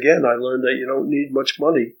 Because, again, I learned that you don't need much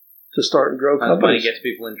money to start and grow companies. Money gets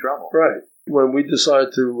people in trouble. Right. When we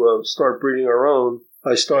decided to start breeding our own,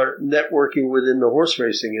 I started networking within the horse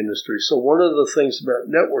racing industry. So one of the things about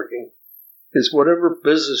networking is whatever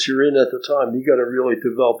business you're in at the time, you got to really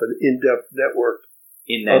develop an in-depth network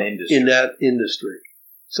in that industry.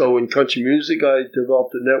 So in country music, I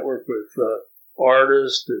developed a network with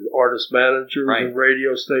artists and artist managers and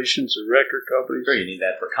radio stations and record companies. Sure, you need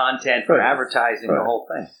that for content, for advertising, the whole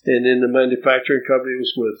thing. And in the manufacturing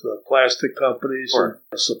companies with plastic companies and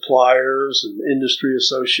suppliers and industry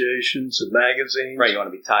associations and magazines. Right, you want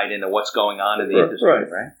to be tied into what's going on in the industry,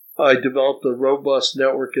 right? I developed a robust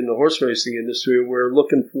network in the horse racing industry. We're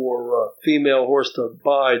looking for a female horse to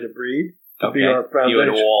buy to breed. To be our foundation. You had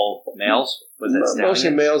all males? Was that stallions? Mostly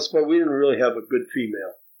males, but we didn't really have a good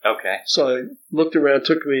female. Okay. So I looked around. It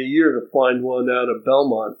took me a year to find one out of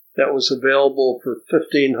Belmont that was available for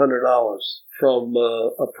 $1,500 from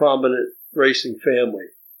a prominent racing family.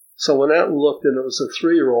 So I went out and looked, and it was a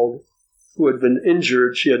 3-year-old who had been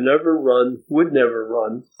injured. She had never run, would never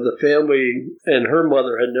run. The family and her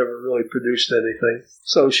mother had never really produced anything.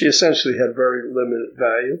 So she essentially had very limited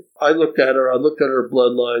value. I looked at her. I looked at her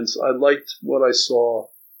bloodlines. I liked what I saw.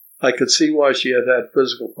 I could see why she had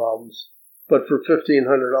physical problems. But for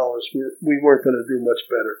 $1,500, we weren't going to do much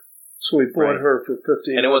better. So we bought her for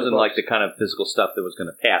 $1,500. And it wasn't like the kind of physical stuff that was going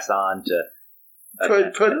to pass on to...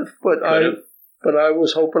 Could have, but I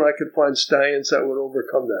was hoping I could find stallions that would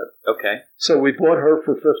overcome that. Okay. So we bought her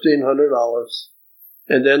for $1,500.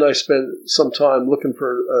 And then I spent some time looking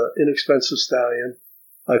for an inexpensive stallion.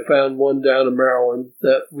 I found one down in Maryland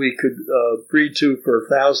that we could breed to for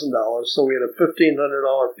 $1,000. So we had a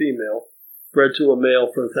 $1,500 female bred to a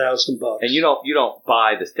male for $1,000. And you don't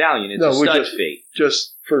buy the stallion; it's a stud fee,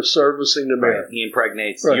 just for servicing the male. He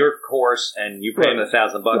impregnates your horse, and you pay him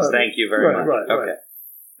 $1,000. Thank you very much.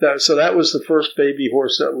 Okay. So that was the first baby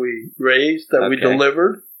horse that we raised, that we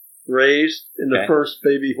delivered, raised, and the first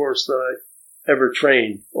baby horse that I ever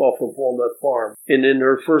trained off of Walnut Farm. And in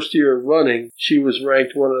her first year of running, she was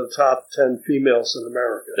ranked one of the top 10 females in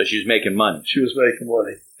America. So she was making money. She was making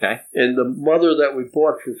money. Okay. And the mother that we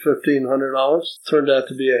bought for $1,500 turned out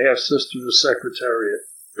to be a half-sister to Secretariat.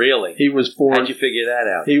 Really? He was born... How'd you figure that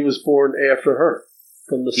out? He was born after her,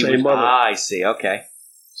 from the same mother. Ah, I see. Okay.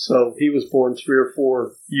 So he was born 3 or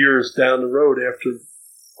 4 years down the road after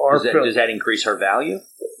our... Does that increase her value?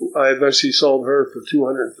 I eventually sold her for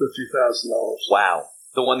 $250,000. Wow.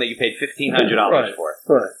 The one that you paid $1,500 for.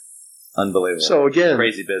 Right. Unbelievable. So again,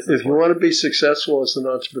 crazy business. If you want to be successful as an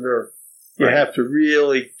entrepreneur, you have to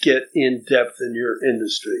really get in depth in your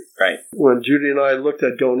industry. Right. When Judy and I looked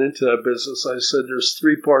at going into that business, I said there's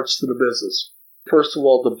 3 parts to the business. First of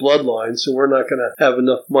all, the bloodline. So we're not going to have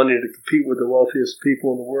enough money to compete with the wealthiest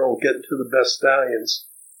people in the world getting to the best stallions.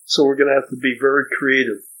 So we're going to have to be very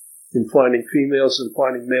creative in finding females and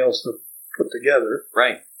finding males to put together.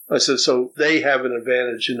 Right. I said, so they have an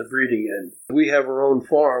advantage in the breeding end. We have our own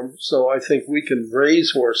farm, so I think we can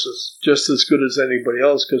raise horses just as good as anybody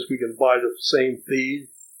else because we can buy the same feed.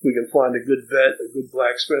 We can find a good vet, a good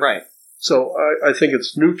blacksmith. Right. So I think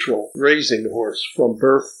it's neutral raising the horse from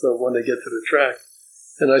birth to when they get to the track.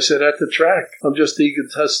 And I said, at the track, I'm just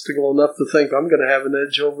egotistical enough to think I'm going to have an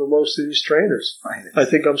edge over most of these trainers. Right. I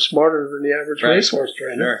think I'm smarter than the average racehorse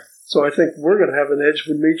trainer. Sure. So I think we're going to have an edge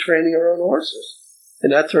with me training our own horses.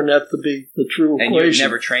 And that turned out to be the true equation. And you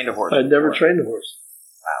never trained a horse? I never trained a horse.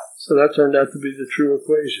 Wow. So that turned out to be the true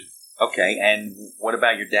equation. Okay, and what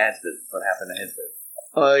about your dad's business? What happened to his business?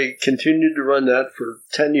 I continued to run that for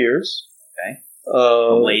 10 years. Okay.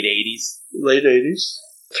 Late 80s? Late 80s.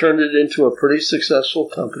 Turned it into a pretty successful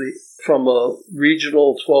company, from a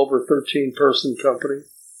regional 12 or 13 person company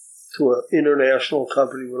to an international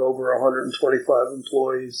company with over 125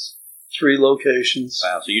 employees. 3 locations.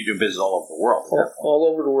 Wow, so you're doing business all over the world.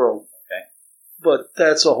 All over the world. Okay. But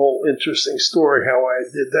that's a whole interesting story how I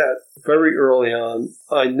did that. Very early on,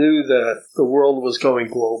 I knew that the world was going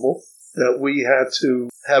global, that we had to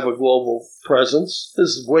have a global presence. This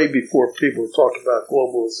is way before people were talking about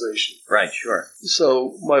globalization. Right, sure.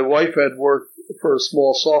 So my wife had worked for a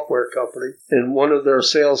small software company, and one of their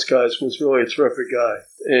sales guys was really a terrific guy.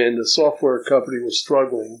 And the software company was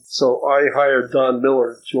struggling. So I hired Don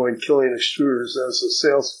Miller to join Killion Extruders as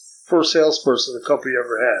the first salesperson the company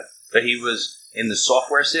ever had. But he was in the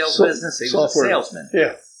software sales business? He was a salesman?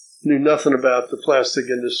 Yeah. Knew nothing about the plastic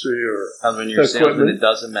industry or when you're a salesman, it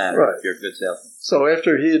doesn't matter if you're a good salesman. So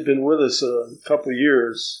after he had been with us a couple of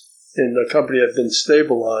years and the company had been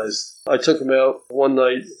stabilized, I took him out one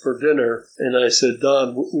night for dinner and I said,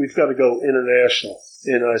 Don, we've got to go international.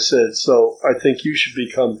 And I said, so I think you should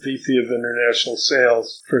become VP of International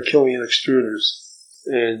Sales for Killion Extruders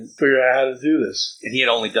and figure out how to do this. And he had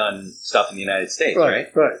only done stuff in the United States, right?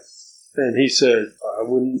 Right. And he said, I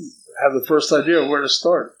wouldn't have the first idea where to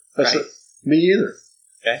start. I said, me either.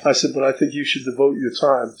 Okay. I said, but I think you should devote your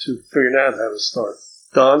time to figuring out how to start.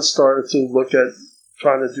 Don started to look at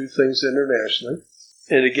trying to do things internationally.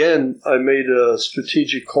 And again, I made a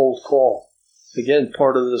strategic cold call. Again,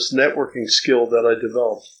 part of this networking skill that I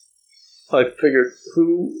developed. I figured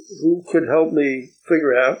who could help me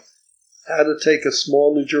figure out how to take a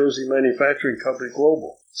small New Jersey manufacturing company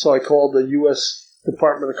global. So I called the U.S.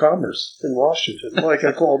 Department of Commerce in Washington, like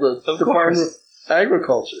I called the Department of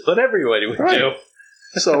Agriculture. But everybody would do.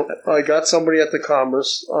 So I got somebody at the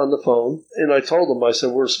Commerce on the phone, and I told them, I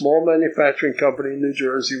said, we're a small manufacturing company in New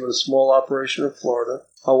Jersey with a small operation in Florida.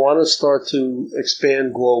 I want to start to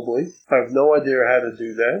expand globally. I have no idea how to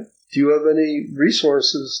do that. Do you have any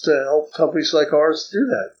resources to help companies like ours do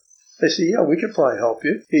that? I said, yeah, we could probably help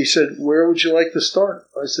you. He said, where would you like to start?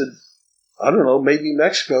 I said, I don't know, maybe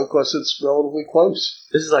Mexico, because it's relatively close.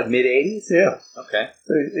 This is like mid-'80s? Yeah. Okay.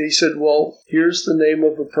 He said, well, here's the name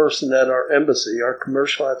of a person at our embassy, our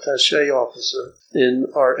commercial attaché officer in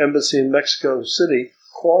our embassy in Mexico City.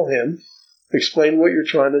 Call him, explain what you're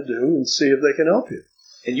trying to do, and see if they can help you.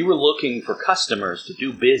 And you were looking for customers to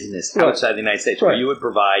do business outside the United States, where you would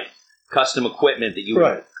provide custom equipment that you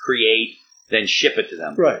would create, then ship it to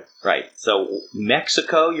them. Right. Right. So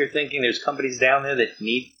Mexico, you're thinking there's companies down there that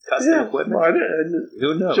need custom equipment? Well,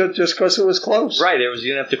 who knows? Just because it was close. Right. You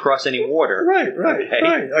didn't have to cross any water. Right.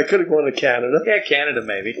 I could have gone to Canada. Yeah, Canada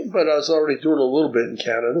maybe. But I was already doing a little bit in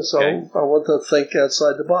Canada, so I want to think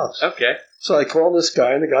outside the box. Okay. So I called this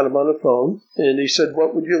guy and I got him on the phone, and he said,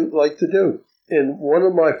 what would you like to do? And one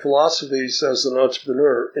of my philosophies as an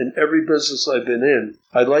entrepreneur, in every business I've been in,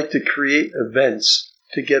 I like to create events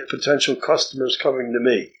to get potential customers coming to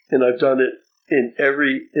me. And I've done it in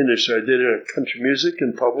every industry. I did it in country music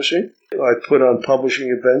and publishing. I put on publishing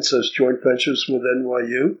events as joint ventures with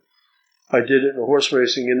NYU. I did it in the horse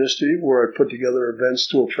racing industry, where I put together events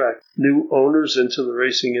to attract new owners into the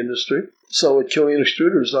racing industry. So at Killion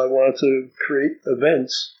Extruders, I wanted to create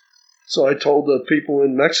events. So I told the people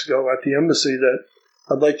in Mexico at the embassy that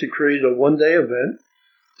I'd like to create a one-day event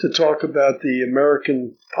to talk about the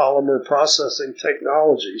American polymer processing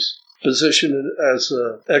technologies, positioned as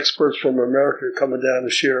experts from America coming down to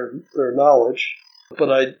share their knowledge.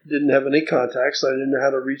 But I didn't have any contacts. I didn't know how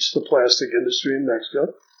to reach the plastic industry in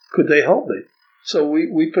Mexico. Could they help me? So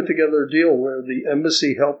we put together a deal where the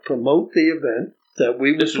embassy helped promote the event that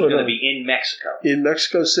we would put on. This was going to be in Mexico? In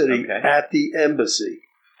Mexico City, at the embassy.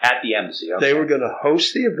 At the embassy, okay. They were going to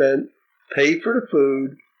host the event, pay for the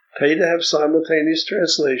food, pay to have simultaneous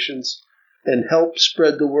translations, and help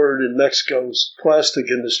spread the word in Mexico's plastic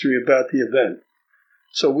industry about the event.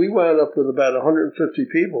 So we wound up with about 150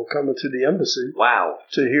 people coming to the embassy. Wow.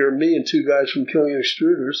 To hear me and two guys from Killion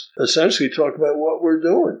Extruders essentially talk about what we're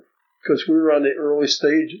doing. Because we were on the early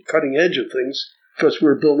stage, cutting edge of things, because we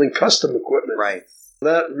were building custom equipment. Right.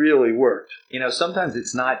 That really worked. You know, sometimes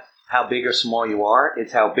it's not how big or small you are,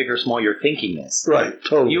 it's how big or small your thinking is. Right,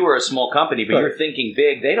 totally. You were a small company, but you're thinking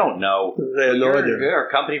big. They don't know. They have no idea. You're a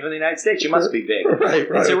company from the United States. You must be big. Right.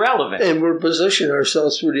 It's irrelevant. And we're positioning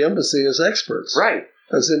ourselves through the embassy as experts. Right.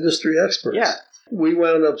 As industry experts. Yeah. We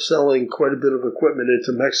wound up selling quite a bit of equipment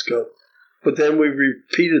into Mexico, but then we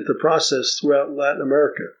repeated the process throughout Latin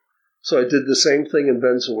America. So I did the same thing in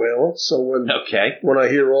Venezuela. So when I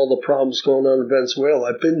hear all the problems going on in Venezuela,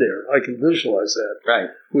 I've been there. I can visualize that. Right.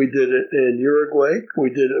 We did it in Uruguay. We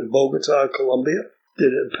did it in Bogota, Colombia.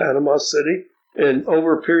 Did it in Panama City. And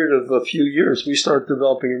over a period of a few years, we started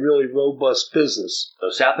developing a really robust business. So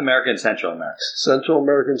South America and Central America. Central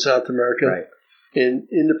America and South America. Right. And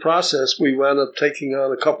in the process, we wound up taking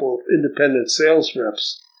on a couple of independent sales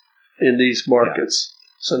reps in these markets. Yeah.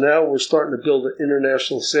 So now we're starting to build an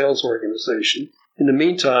international sales organization. In the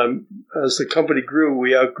meantime, as the company grew,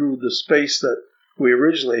 we outgrew the space that we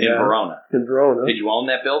originally had. In Verona. Did you own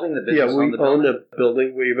that building? We owned the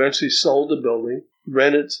building. We eventually sold the building,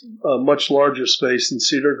 rented a much larger space in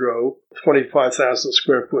Cedar Grove, 25,000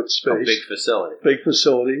 square foot space. A big facility. Big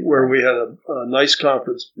facility where we had a nice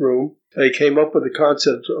conference room. They came up with the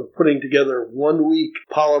concept of putting together 1 week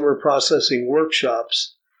polymer processing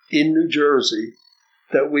workshops in New Jersey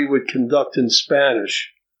that we would conduct in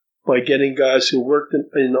Spanish by getting guys who worked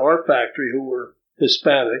in our factory who were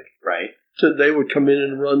Hispanic. Right. So they would come in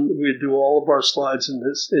and we'd do all of our slides in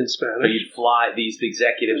Spanish. So you'd fly, these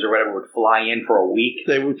executives or whatever would fly in for a week?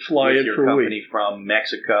 They would fly in for a week. With your company from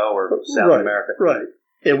Mexico or South America? Right.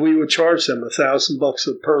 And we would charge them $1,000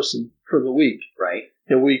 a person for the week. Right.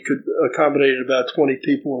 And we could accommodate about 20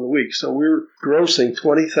 people in a week. So we were grossing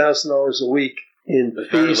 $20,000 a week in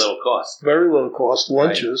fees. Very little cost. Very little cost.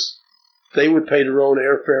 Lunches. Right. They would pay their own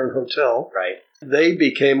airfare and hotel. Right. They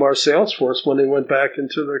became our sales force when they went back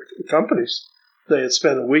into their companies. They had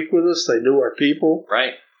spent a week with us. They knew our people.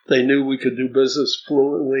 Right. They knew we could do business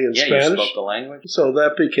fluently in Spanish. Yeah, you spoke the language. So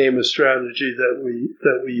that became a strategy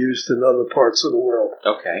that we used in other parts of the world.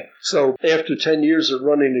 Okay. So after 10 years of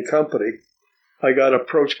running the company, I got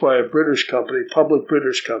approached by a British company, public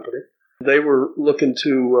British company. They were looking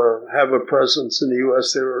to have a presence in the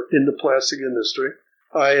U.S. They were in the plastic industry.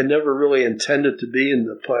 I had never really intended to be in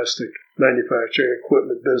the plastic manufacturing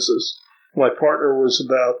equipment business. My partner was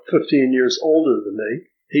about 15 years older than me.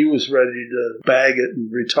 He was ready to bag it and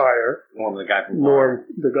retire. Norm,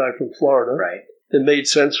 the guy from Florida. Right. It made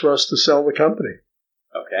sense for us to sell the company.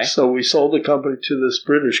 Okay. So we sold the company to this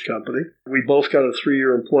British company. We both got a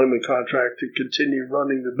 3-year employment contract to continue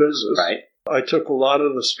running the business. Right. I took a lot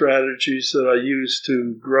of the strategies that I used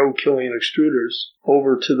to grow Killion Extruders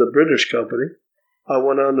over to the British company. I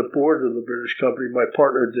went on the board of the British company. My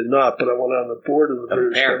partner did not, but I went on the board of the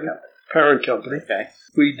British parent company. Okay.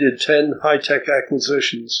 We did 10 high-tech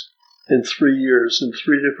acquisitions in 3 years in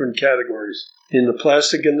 3 different categories. In the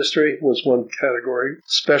plastic industry was one category.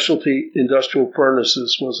 Specialty industrial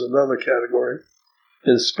furnaces was another category.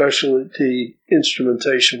 And specialty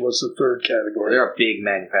instrumentation was the third category. They're a big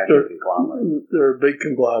manufacturing conglomerate. They're a big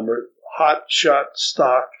conglomerate. Hot shot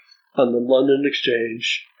stock on the London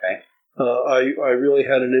Exchange. Okay. I really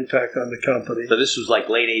had an impact on the company. So this was like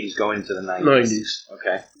late 80s going into the 90s. 90s.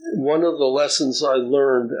 Okay. One of the lessons I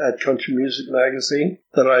learned at Country Music Magazine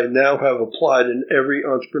that I now have applied in every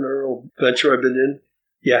entrepreneurial venture I've been in,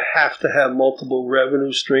 you have to have multiple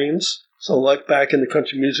revenue streams. So like back in the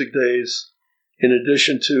country music days, in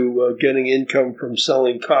addition to getting income from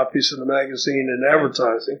selling copies of the magazine and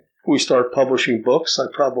advertising, we started publishing books. I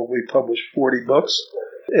probably published 40 books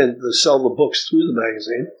and to sell the books through the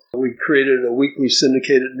magazine. We created a weekly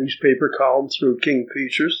syndicated newspaper column through King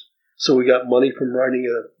Features. So we got money from writing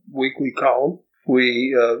a weekly column.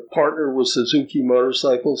 We partnered with Suzuki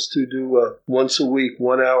Motorcycles to do a once-a-week,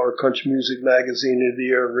 1-hour country music magazine of the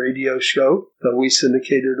air radio show that we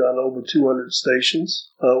syndicated on over 200 stations.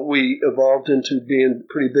 We evolved into being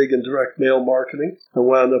pretty big in direct mail marketing and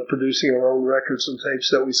wound up producing our own records and tapes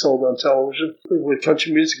that we sold on television. With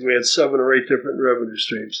country music, we had 7 or 8 different revenue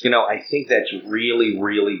streams. You know, I think that's really,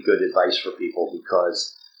 really good advice for people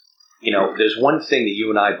because there's one thing that you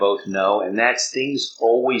and I both know, and that's things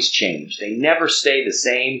always change. They never stay the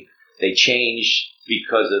same. They change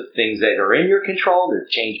because of things that are in your control. They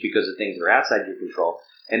change because of things that are outside your control.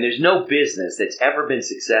 And there's no business that's ever been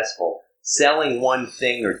successful selling one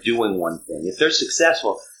thing or doing one thing. If they're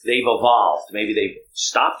successful, they've evolved. Maybe they've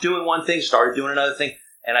stopped doing one thing, started doing another thing.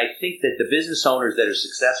 And I think that the business owners that are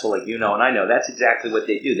successful, like you know and I know, that's exactly what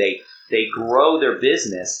they do. They grow their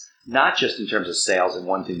business, not just in terms of sales and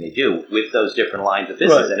one thing they do, with those different lines of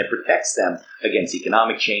business, and it protects them against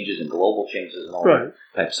economic changes and global changes and all that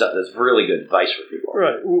type of stuff. That's really good advice for people.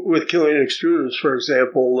 Right. With Killion Extruders, for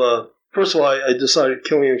example, first of all, I decided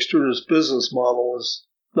Killion Extruders' business model was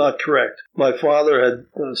not correct. My father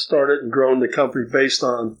had started and grown the company based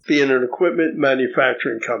on being an equipment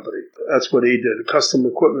manufacturing company. That's what he did, a custom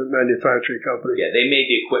equipment manufacturing company. Yeah, they made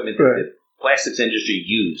the equipment that the plastics industry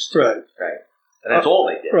used. Right. And that's all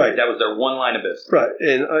they did. Right. That was their one line of business. Right.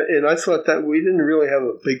 And I thought that we didn't really have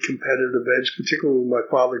a big competitive edge, particularly with my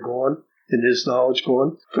father gone and his knowledge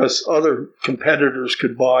gone, because other competitors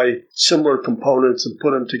could buy similar components and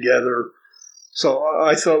put them together. So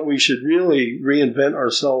I thought we should really reinvent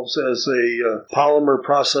ourselves as a polymer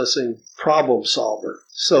processing problem solver.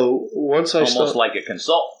 So once I almost like a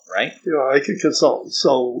consultant, right? I could consult.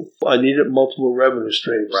 So I needed multiple revenue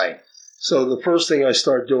streams. Right. So the first thing I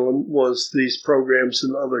started doing was these programs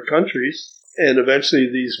in other countries, and eventually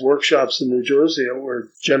these workshops in New Jersey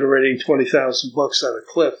were generating $20,000 at a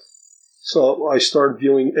clip. So I started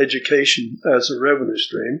viewing education as a revenue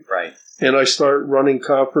stream. Right. And I started running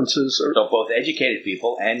conferences. So both educated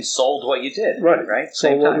people and sold what you did. Right.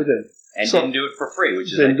 Sold what we did. And didn't do it for free,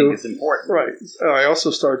 which is, I think, is important. Right. I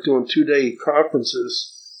also started doing 2-day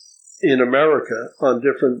conferences in America on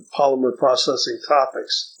different polymer processing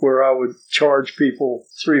topics, where I would charge people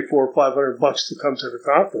 $300, $400, $500 to come to the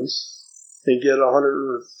conference and get 100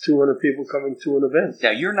 or 200 people coming to an event. Now,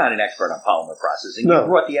 you're not an expert on polymer processing. No. You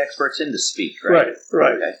brought the experts in to speak, right?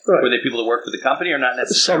 Right. Were they people that work for the company or not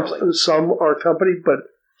necessarily? Some are company, but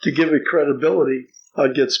to give it credibility,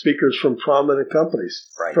 I'd get speakers from prominent companies,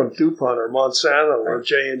 from DuPont or Monsanto or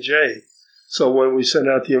J&J. So when we sent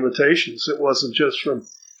out the invitations, it wasn't just from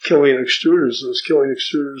Killion Extruders. It was Killion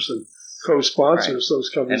Extruders and co-sponsors, those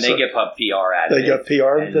companies. And they get PR out of it. They get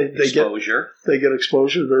PR. They exposure. They get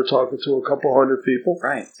exposure. They're talking to a couple hundred people.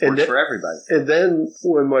 Right. Works for everybody. And then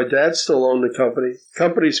when my dad still owned the company,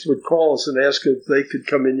 companies would call us and ask if they could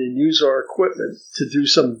come in and use our equipment to do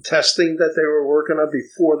some testing that they were working on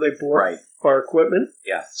before they bought our equipment.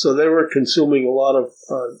 Yeah. So they were consuming a lot of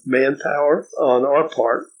manpower on our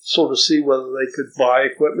part, sort of see whether they could buy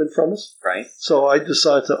equipment from us. Right. So I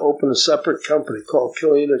decided to open a separate company called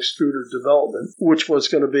Killion Extruder Development, which was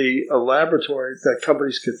going to be a laboratory that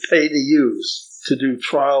companies could pay to use to do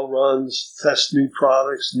trial runs, test new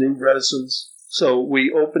products, new resins. So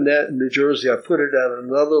we opened that in New Jersey. I put it at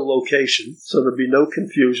another location so there'd be no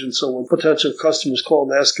confusion. So when potential customers called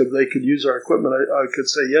and asked if they could use our equipment, I could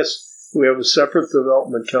say, yes, we have a separate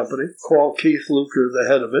development company. Call Keith Luker, the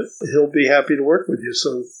head of it. He'll be happy to work with you.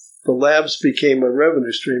 So the labs became a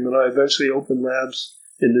revenue stream, and I eventually opened labs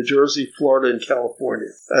in New Jersey, Florida, and California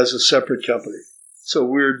as a separate company. So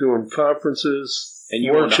we were doing conferences. And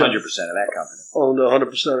you owned 100% of that company. Owned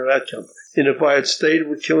 100% of that company. And if I had stayed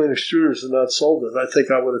with Killion Extruders and not sold it, I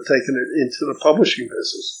think I would have taken it into the publishing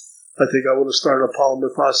business. I think I would have started a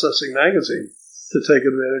polymer processing magazine to take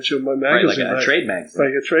advantage of my magazine. Right, like a trade magazine.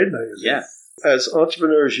 Like a trade magazine. Yeah. As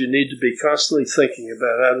entrepreneurs, you need to be constantly thinking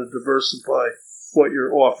about how to diversify what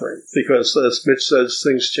you're offering. Because as Mitch says,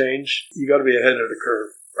 things change. You got to be ahead of the curve.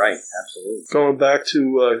 Right, absolutely. Going back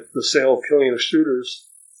to the sale of Killion Extruders,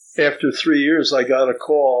 after 3 years, I got a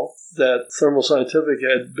call that Thermal Scientific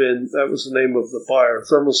that was the name of the buyer.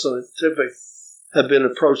 Thermal Scientific had been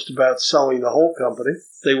approached about selling the whole company.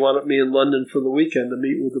 They wanted me in London for the weekend to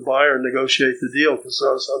meet with the buyer and negotiate the deal because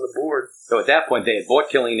I was on the board. So at that point, they had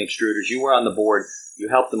bought Killion Extruders. You were on the board. You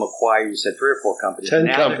helped them acquire, you said, 3 or 4 companies. 10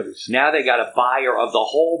 companies. Now they got a buyer of the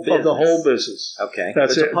whole business. Of the whole business. Okay.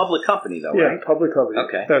 It's a public company, though, right? Yeah, public company.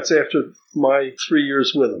 Okay. That's after my 3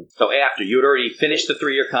 years with them. So after, you had already finished the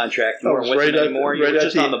 3-year contract. You weren't with them anymore. You were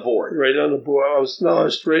just on the board. Right on the board. I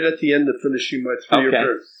was right at the end of finishing my 3-year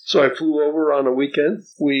period. So I flew over on a weekend.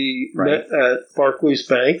 We met at Barclays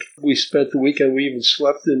Bank. We spent the weekend. We even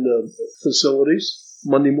slept in the facilities.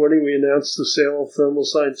 Monday morning, we announced the sale of Thermal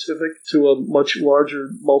Scientific to a much larger,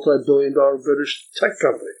 multi-billion-dollar British tech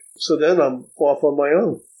company. So then I'm off on my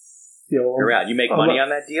own. You're out. You make money on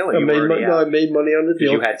that deal? Or I made money on the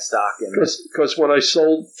deal. You had stock in it? Because when I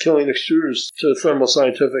sold Killion Extruders to Thermal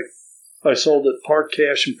Scientific, I sold it part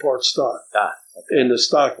cash and part stock. Okay. And the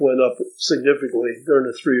stock went up significantly during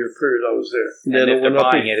the 3-year period I was there. And if they're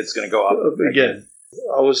buying it, it's going to go up again.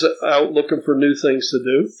 I was out looking for new things to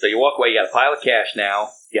do. So you walk away, you got a pile of cash now,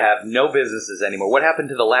 you have no businesses anymore. What happened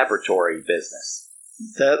to the laboratory business?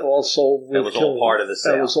 That all sold. That was all part of the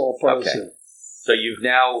sale? That was all part of the sale. So you've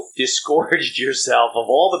now disgorged yourself of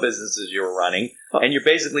all the businesses you were running, and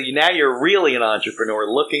you're really an entrepreneur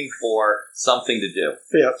looking for something to do.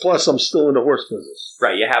 Yeah, plus I'm still in the horse business.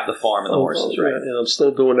 Right, you have the farm and the horses, right? Yeah, and I'm still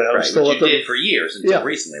doing that. Right, which you did for years until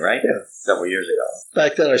recently, right? Yeah. Several years ago.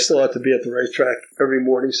 Back then, I still had to be at the racetrack every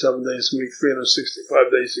morning, 7 days a week,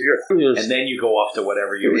 365 days a year. And then you go off to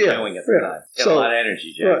whatever you were doing at the time. You got a lot of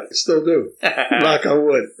energy, Jack. Right, still do. Knock on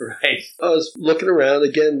wood. Right. I was looking around,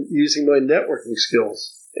 again, using my networking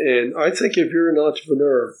skills. And I think if you're an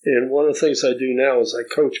entrepreneur, and one of the things I do now is I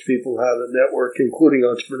coach people how to network, including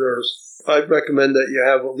entrepreneurs. I'd recommend that you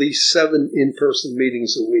have at least 7 in-person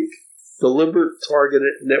meetings a week. Deliberate,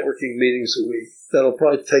 targeted networking meetings a week. That'll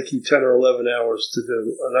probably take you 10 or 11 hours to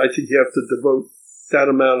do. And I think you have to devote that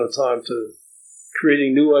amount of time to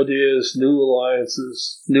creating new ideas, new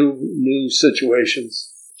alliances, new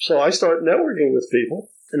situations. So I started networking with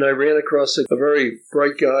people. And I ran across a very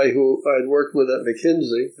bright guy who I'd worked with at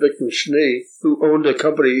McKinsey, Victor Schnee, who owned a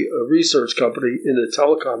research company in the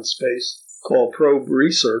telecom space called Probe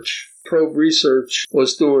Research. Probe Research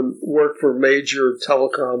was doing work for major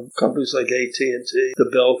telecom companies like AT&T, the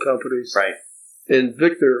Bell companies. Right. And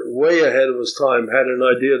Victor, way ahead of his time, had an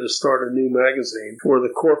idea to start a new magazine for the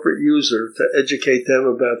corporate user to educate them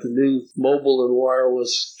about the new mobile and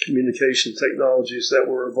wireless communication technologies that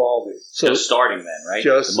were evolving. So just starting then, right?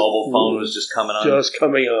 The mobile phone was just coming on? Just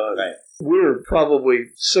coming on. Right. We were probably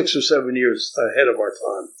 6 or 7 years ahead of our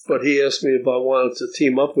time. But he asked me if I wanted to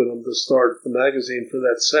team up with him to start the magazine for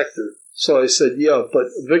that sector. So I said, yeah, but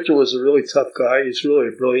Victor was a really tough guy. He's really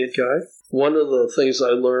a brilliant guy. One of the things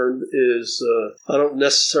I learned is I don't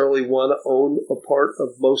necessarily want to own a part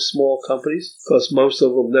of most small companies because most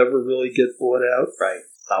of them never really get bought out. Right.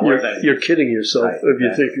 You're kidding yourself if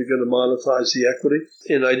you think you're going to monetize the equity.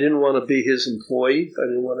 And I didn't want to be his employee. I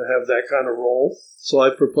didn't want to have that kind of role. So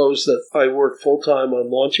I proposed that I work full-time on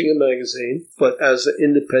launching a magazine, but as an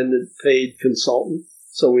independent paid consultant.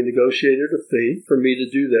 So we negotiated a fee for me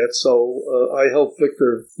to do that. So I helped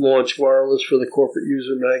Victor launch Wireless for the Corporate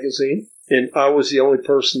User magazine. And I was the only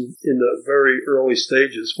person in the very early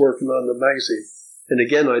stages working on the magazine. And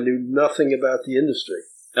again, I knew nothing about the industry.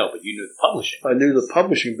 No, but you knew the publishing. I knew the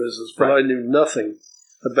publishing business, but I knew nothing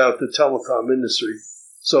about the telecom industry.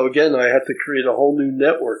 So again, I had to create a whole new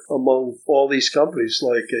network among all these companies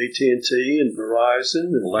like AT&T and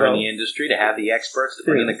Verizon. And learn the industry, to have the experts, to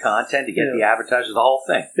bring in the content, to get the advertisers, the whole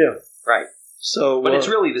thing. Yeah. Right. So, but it's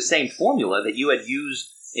really the same formula that you had used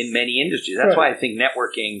in many industries. That's why I think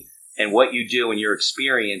networking and what you do and your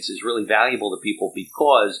experience is really valuable to people,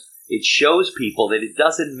 because it shows people that it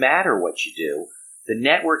doesn't matter what you do. The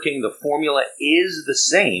networking, the formula is the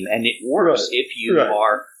same, and it works if you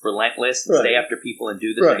are relentless and stay after people and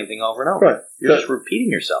do the same thing over and over. Right. You're just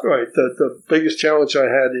repeating yourself. Right. The biggest challenge I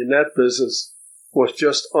had in that business was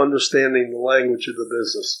just understanding the language of the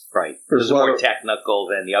business. Right. It's more technical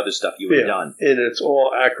than the other stuff you had done. And it's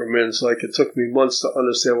all acronyms. Like, it took me months to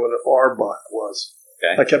understand what an RBOC was.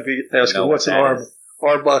 Okay. I kept asking, what's an RBOC?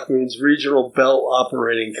 RBOC means Regional Bell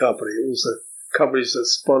Operating Company. It was the companies that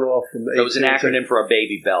spun off from AT&T. It was an acronym for a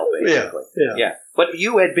baby bell, basically. Yeah. But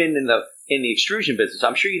you had been in the extrusion business.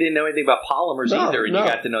 I'm sure you didn't know anything about polymers either, and you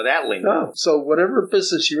got to know that lingo. No. So whatever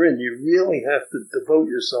business you're in, you really have to devote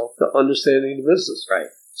yourself to understanding the business. Right.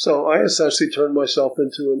 So I essentially turned myself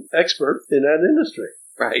into an expert in that industry.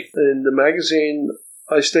 Right. In the magazine,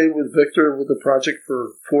 I stayed with Victor with the project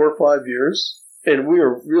for 4 or 5 years, and we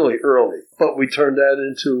were really early. But we turned that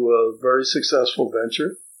into a very successful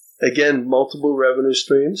venture. Again, multiple revenue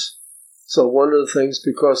streams. So one of the things,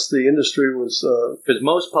 because the industry was... Because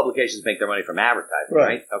most publications make their money from advertising,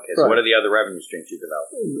 right? Okay, so what are the other revenue streams you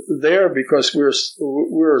developed? There, because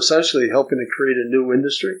we're essentially helping to create a new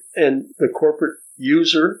industry, and the corporate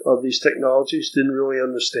user of these technologies didn't really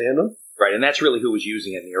understand them. Right, and that's really who was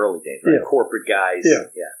using it in the early days, right? Corporate guys. Yeah.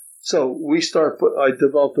 So I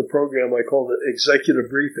developed a program I called it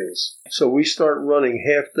Executive Briefings. So we start running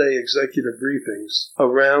half-day executive briefings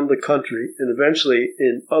around the country and eventually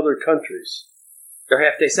in other countries. They're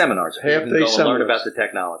half-day seminars. Half-day seminars. Learn about the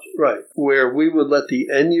technology. Right, where we would let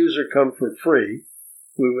the end user come for free.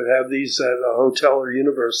 We would have these at a hotel or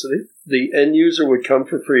university. The end user would come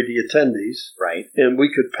for free, the attendees. Right. And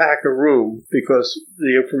we could pack a room because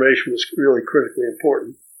the information was really critically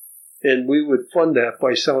important. And we would fund that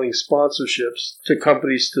by selling sponsorships to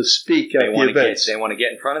companies to speak at the events. They want to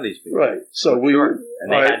get in front of these people. Right. So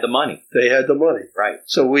And they had the money. They had the money. Right.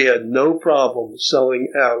 So we had no problem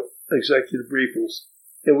selling out executive briefings.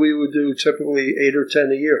 And we would do typically 8 or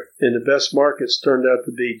 10 a year. And the best markets turned out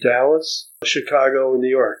to be Dallas, Chicago, and New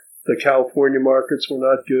York. The California markets were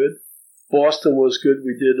not good. Boston was good.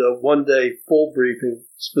 We did a one-day full briefing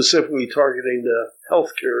specifically targeting the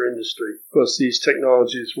healthcare industry because these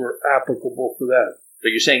technologies were applicable for that. So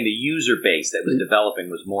you're saying the user base that was developing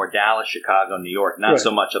was more Dallas, Chicago, New York, not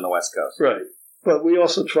so much on the West Coast. Right. But we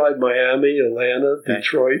also tried Miami, Atlanta,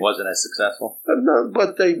 Detroit. Wasn't as successful? No,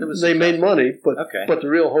 but they made money. But the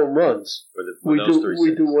real home runs, we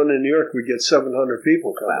do one in New York. We get 700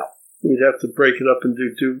 people coming. Wow. We'd have to break it up and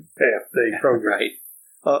do 2 half-day programs. Right.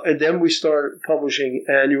 And then we started publishing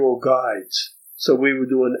annual guides. So we would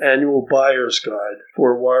do an annual buyer's guide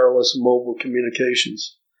for wireless and mobile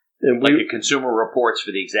communications. And like a consumer reports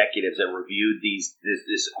for the executives that reviewed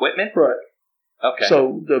this equipment? Right. Okay.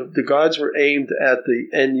 So the guides were aimed at the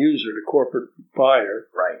end user, the corporate buyer.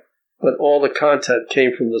 Right. But all the content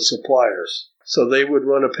came from the suppliers. So they would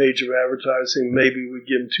run a page of advertising. Maybe we'd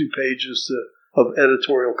give them 2 pages of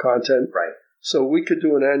editorial content. Right. So we could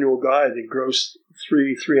do an annual guide and gross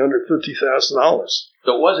 $350,000.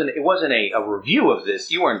 So it wasn't a review of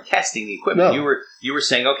this. You weren't testing the equipment. No. You were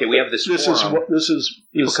saying, okay, we have this forum.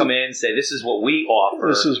 People come in and say, this is what we offer.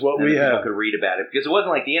 This is what we have. People could read about it because it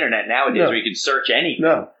wasn't like the internet nowadays where you can search anything.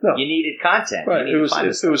 No. You needed content. Right. It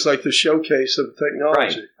was like the showcase of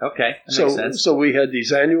technology. Right. Okay. That makes sense. So we had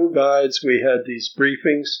these annual guides. We had these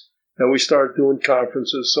briefings, and we started doing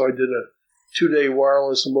conferences. So I did a 2-day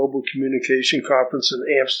wireless and mobile communication conference in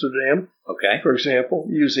Amsterdam. Okay. For example,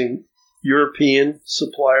 using European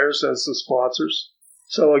suppliers as the sponsors.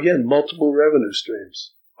 So again, multiple revenue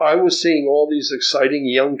streams. I was seeing all these exciting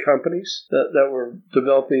young companies that were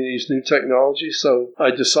developing these new technologies. So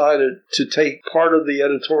I decided to take part of the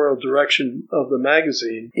editorial direction of the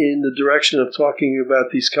magazine in the direction of talking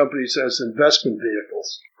about these companies as investment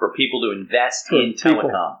vehicles. For people to invest in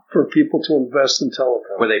telecom. For people to invest in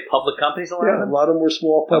telecom. Were they public companies, a lot of them? Yeah, a lot of them were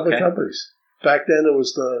small public companies. Back then, it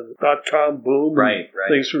was the .com boom. Right.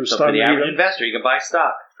 Things were so starting for the average investor, you can buy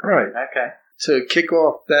stock. Right. Okay. to kick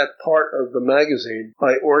off that part of the magazine,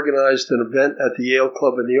 I organized an event at the Yale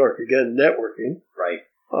Club in New York. Again, networking. Right.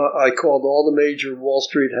 I called all the major Wall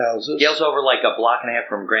Street houses. Yale's over like a block and a half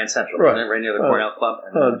from Grand Central, right, isn't it? Right near the Cornell Club?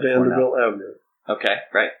 On Vanderbilt Avenue. Okay,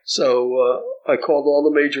 right. So I called all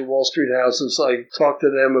the major Wall Street houses. I talked to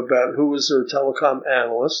them about who was their telecom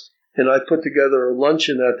analyst, and I put together a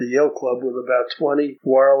luncheon at the Yale Club with about 20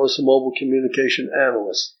 wireless and mobile communication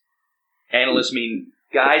analysts. Analysts mean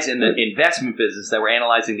guys in the investment business that were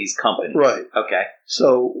analyzing these companies. Right. Okay.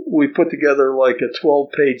 So we put together like a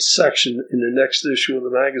 12-page section in the next issue of the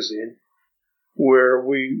magazine where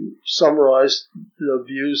we summarized the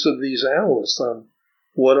views of these analysts on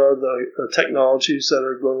what are the technologies that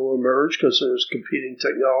are going to emerge because there's competing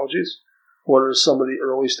technologies. What are some of the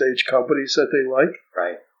early stage companies that they like?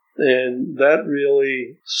 Right. And that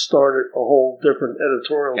really started a whole different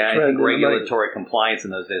editorial trend. I think regulatory compliance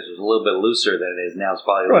in those days was a little bit looser than it is now. It's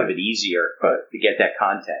probably a little bit easier to get that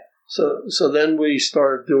content. So then we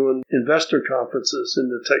started doing investor conferences in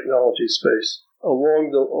the technology space.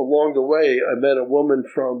 Along the way, I met a woman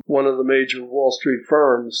from one of the major Wall Street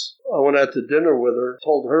firms. I went out to dinner with her,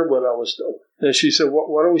 told her what I was doing. And she said,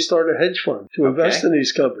 why don't we start a hedge fund to invest in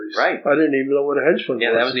these companies? Right. I didn't even know what a hedge fund was.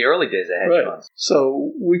 Yeah, that was the early days of hedge funds.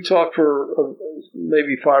 So we talked for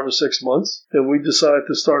maybe 5 or 6 months, and we decided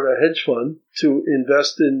to start a hedge fund to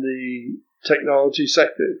invest in the technology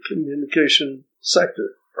sector, communication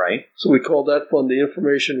sector. Right. So we called that fund the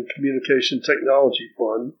Information and Communication Technology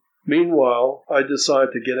Fund. Meanwhile, I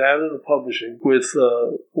decided to get out of the publishing with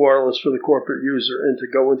wireless for the corporate user and to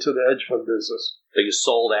go into the hedge fund business. So you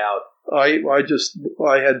sold out.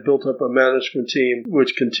 I had built up a management team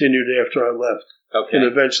which continued after I left. Okay. And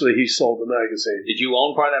eventually he sold the magazine. Did you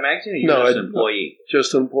own part of that magazine or you were just an employee?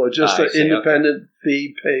 Just an employee. Just an independent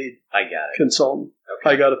fee-paid consultant.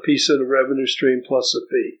 Okay. I got a piece of the revenue stream plus a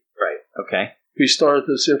fee. Right. Okay. We started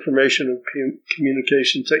this Information and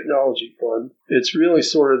Communication Technology Fund. It's really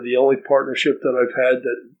sort of the only partnership that I've had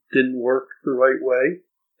that didn't work the right way.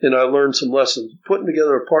 And I learned some lessons. Putting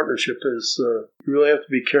together a partnership is, you really have to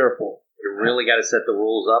be careful. You really got to set the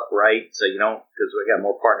rules up right so you don't, because we got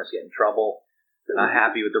more partners get in trouble. They're not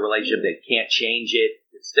happy with the relationship. They can't change it.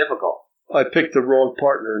 It's difficult. I picked the wrong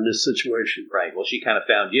partner in this situation. Right. Well, she kind of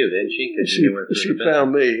found you, didn't she? She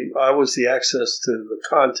found me. I was the access to the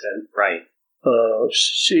content. Right.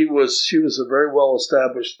 She was a very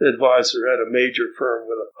well-established advisor at a major firm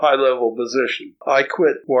with a high-level position. I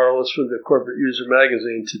quit Wireless for the Corporate User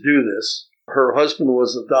magazine to do this. Her husband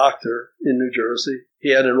was a doctor in New Jersey.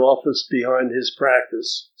 He had an office behind his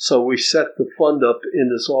practice. So we set the fund up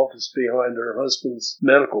in this office behind her husband's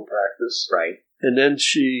medical practice. Right. And then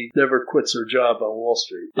she never quits her job on Wall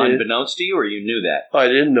Street. Unbeknownst to you, or you knew that? I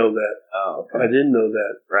didn't know that. Oh, okay. I didn't know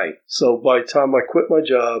that. Right. So by the time I quit my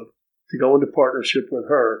job to go into partnership with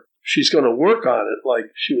her, she's going to work on it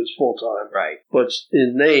like she was full-time. Right. But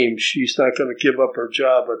in name, she's not going to give up her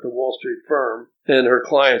job at the Wall Street firm and her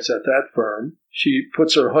clients at that firm. She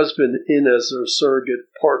puts her husband in as her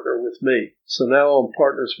surrogate partner with me. So now I'm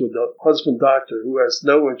partners with the husband doctor who has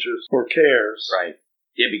no interest or cares. Right.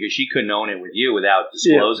 Yeah, because she couldn't own it with you without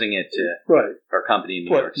disclosing it to her company in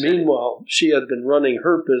New York City. Meanwhile, she had been running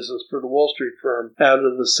her business for the Wall Street firm out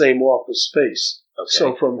of the same office space. Okay.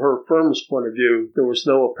 So from her firm's point of view, there was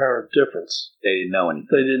no apparent difference. They didn't know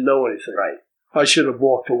anything. Right. I should have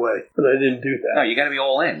walked away, but I didn't do that. No, you got to be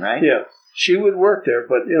all in, right? Yeah. She would work there,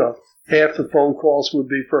 but, half the phone calls would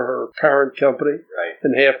be for her parent company. Right.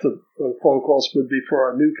 And half the phone calls would be for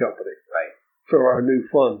our new company. Right. For our new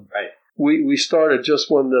fund. Right. We started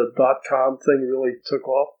just when the .com thing really took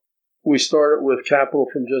off. We started with capital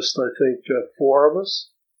from just, I think, 4 of us.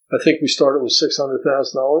 I think we started with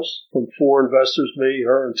 $600,000 from 4 investors, me,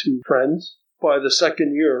 her, and 2 friends. By the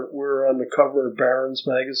second year, we were on the cover of Barron's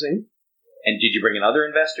magazine. And did you bring in other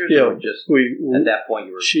investors? Yeah. Or just at that point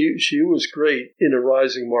you were... She was great in a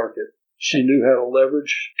rising market. She knew how to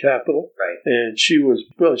leverage capital. Right. And she was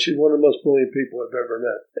brilliant. She's one of the most brilliant people I've ever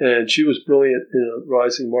met. And she was brilliant in a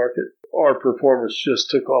rising market. Our performance just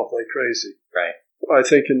took off like crazy. Right. I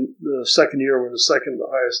think in the second year, we're the second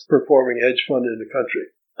highest performing hedge fund in the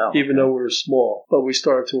country. Even though we were small. But we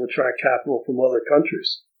started to attract capital from other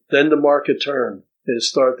countries. Then the market turned. And it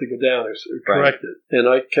started to go down. It corrected. Right. And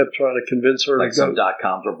I kept trying to convince her like to go. Some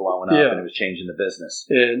 .coms were blowing up and it was changing the business.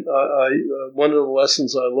 And one of the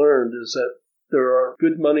lessons I learned is that there are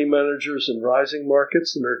good money managers in rising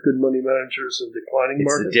markets and there are good money managers in declining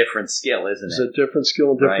markets. It's a different skill, isn't it? It's a different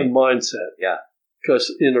skill and different mindset. Yeah. Because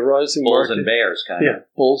in a rising bulls market... Bulls and bears, kind of. Yeah,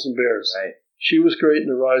 bulls and bears. Right. She was great in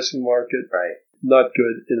a rising market. Right. Not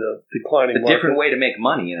good in a declining market. A different way to make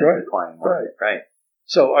money in a declining market. Right.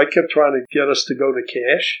 So I kept trying to get us to go to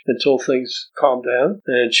cash until things calmed down.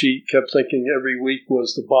 And she kept thinking every week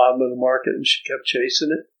was the bottom of the market, and she kept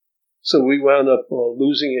chasing it. So we wound up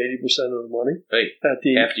losing 80% of the money. Right.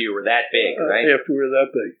 After you were that big, right? After we were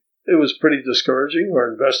that big. It was pretty discouraging.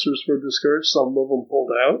 Our investors were discouraged. Some of them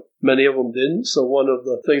pulled out. Many of them didn't. So one of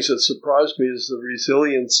the things that surprised me is the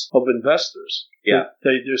resilience of investors. Yeah.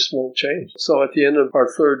 They just won't change. So at the end of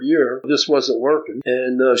our third year, this wasn't working.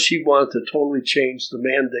 And she wanted to totally change the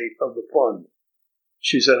mandate of the fund.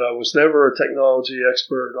 She said, I was never a technology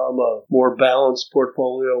expert. I'm a more balanced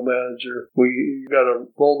portfolio manager. We got to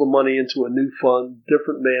roll the money into a new fund,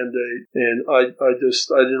 different mandate. And I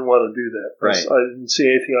didn't want to do that. Right. I didn't see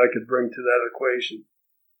anything I could bring to that equation.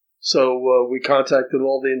 So we contacted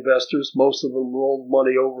all the investors. Most of them rolled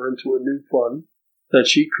money over into a new fund that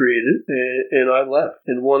she created, and I left.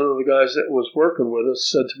 And one of the guys that was working with us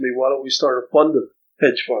said to me, why don't we start a fund of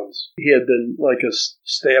hedge funds? He had been like a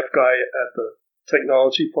staff guy at the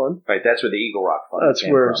technology fund. Right, that's where the Eagle Rock Fund That's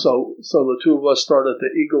came where, from. So the two of us started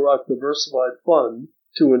the Eagle Rock Diversified Fund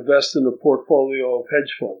to invest in a portfolio of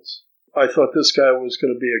hedge funds. I thought this guy was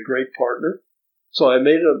going to be a great partner. So I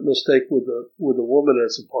made a mistake with a woman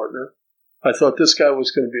as a partner. I thought this guy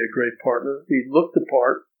was going to be a great partner. He looked the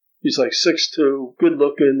part. He's like 6'2",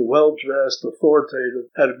 good-looking, well-dressed,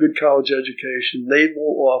 authoritative, had a good college education,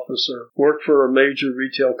 naval officer, worked for a major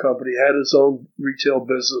retail company, had his own retail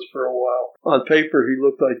business for a while. On paper, he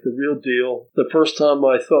looked like the real deal. The first time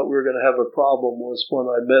I thought we were going to have a problem was when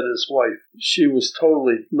I met his wife. She was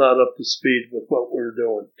totally not up to speed with what we were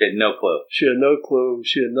doing. She had no clue. She had no clue.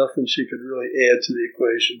 She had nothing she could really add to the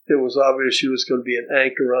equation. It was obvious she was going to be an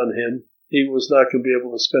anchor on him. He was not going to be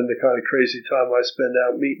able to spend the kind of crazy time I spend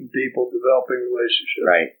out meeting people, developing relationships.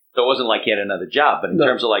 Right. So it wasn't like he had another job, but in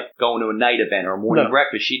terms of like going to a night event or a morning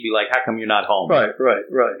breakfast, she'd be like, how come you're not home? Right.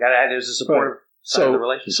 There's a supportive side of the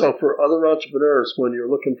relationship. So for other entrepreneurs, when you're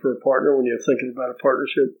looking for a partner, when you're thinking about a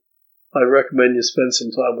partnership, I recommend you spend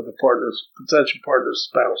some time with a potential partner's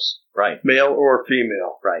spouse. Right. Male or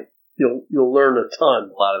female. Right. You'll learn a ton.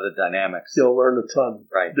 A lot of the dynamics. You'll learn a ton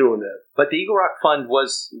doing that. But the Eagle Rock Fund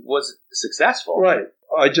was successful. Right.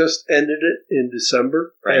 I just ended it in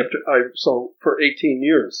December. Right. So for 18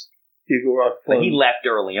 years, Eagle Rock Fund. But he left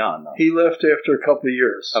early on, though. He left after a couple of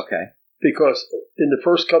years. Okay. Because in the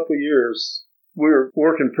first couple of years, we were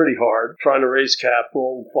working pretty hard, trying to raise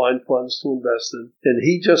capital and find funds to invest in. And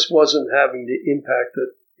he just wasn't having the impact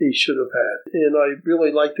that he should have had. And I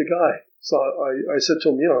really liked the guy. So I said to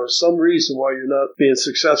him, there's some reason why you're not being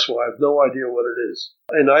successful. I have no idea what it is.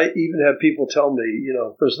 And I even had people tell me,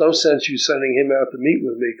 there's no sense you sending him out to meet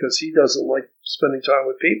with me because he doesn't like spending time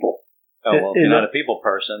with people. Oh, well, if you're not a people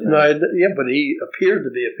person. But he appeared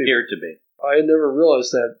to be a people. Appeared to be. I had never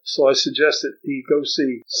realized that, so I suggested he go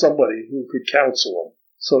see somebody who could counsel him.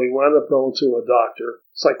 So he wound up going to a doctor,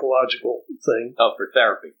 psychological thing. Oh, for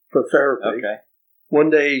therapy. For therapy. Okay. One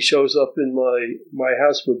day he shows up in my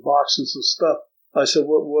house with boxes of stuff. I said,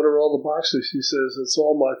 what are all the boxes? He says, it's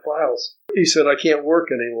all my files. He said, I can't work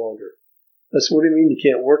any longer. I said, what do you mean you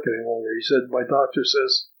can't work any longer? He said, my doctor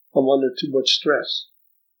says I'm under too much stress.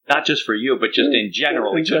 Not just for you, but just in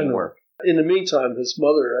general, it couldn't work. In the meantime, his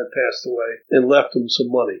mother had passed away and left him some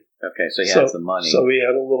money. Okay, so he had some money. So he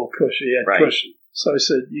had a little cushion. He had cushion. So I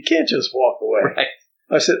said, you can't just walk away. Right.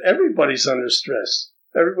 I said, everybody's under stress.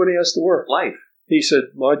 Everybody has to work. Life. He said,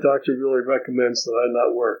 my doctor really recommends that I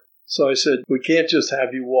not work. So I said, we can't just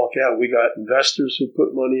have you walk out. We got investors who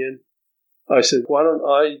put money in. I said, why don't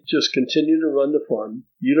I just continue to run the fund?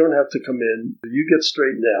 You don't have to come in. You get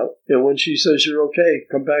straightened out. And when she says you're okay,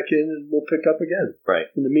 come back in and we'll pick up again. Right.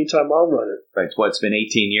 In the meantime, I'll run it. Right. So it's been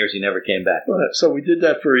 18 years. He never came back. Right. So we did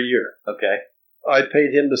that for a year. Okay. I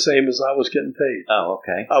paid him the same as I was getting paid. Oh,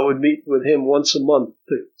 okay. I would meet with him once a month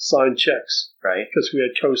to sign checks. Right. Because we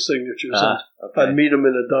had co-signatures. Okay. I'd meet him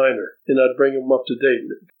in a diner, and I'd bring him up to date.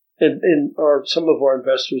 And some of our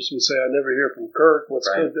investors would say, I never hear from Kirk. What's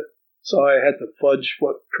Kirk doing? So I had to fudge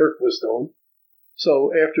what Kirk was doing.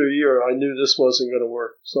 So after a year, I knew this wasn't going to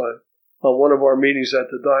work. So on one of our meetings at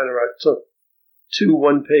the diner, I took 2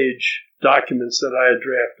 one-page documents that I had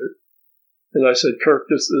drafted. And I said, Kirk,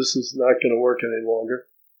 this is not going to work any longer.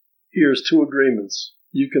 Here's 2 agreements.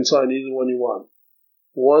 You can sign either one you want.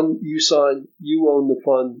 One, you sign, you own the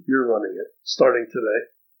fund, you're running it, starting today.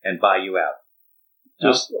 And buy you out.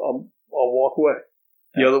 Just, I'll walk away.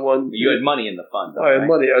 The other one... You had money in the fund, though, I had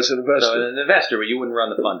money as an investor. So an investor, but you wouldn't run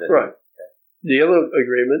the fund. Right. Okay. The other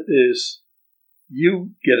agreement is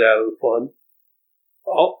you get out of the fund,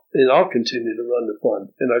 I'll continue to run the fund.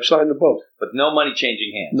 And I've signed them both. But no money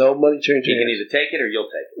changing hands. No money changing hands. You can either take it or you'll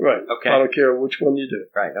take it. Right. Okay. I don't care which one you do.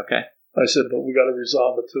 Right, okay. I said, but we got to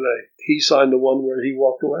resolve it today. He signed the one where he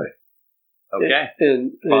walked away. Okay.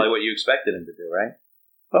 And probably what you expected him to do, right?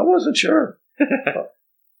 I wasn't sure. I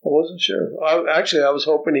wasn't sure. I was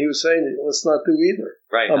hoping he was saying, let's not do either.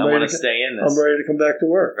 Right. I want to stay in this. I'm ready to come back to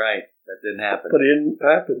work. Right. That didn't happen. But it didn't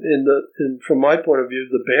happen. And from my point of view,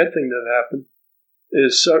 the bad thing that happened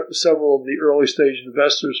is several of the early stage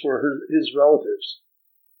investors were his relatives.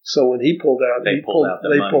 So when he pulled out, they pulled out.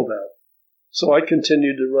 So I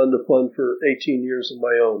continued to run the fund for 18 years of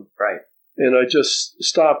my own. Right. And I just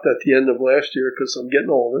stopped at the end of last year because I'm getting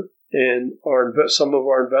older. And some of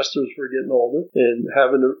our investors were getting older and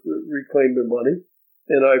having to reclaim their money.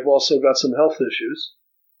 And I've also got some health issues.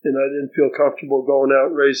 And I didn't feel comfortable going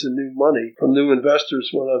out raising new money from new investors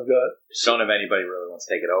when I've got... You don't have anybody really wants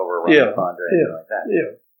to take it over or run the fund or anything like that.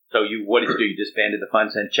 Yeah. So what did you do? You disbanded the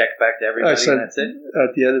fund, sent checks back to everybody, and that's it?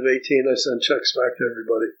 At the end of 18, I sent checks back to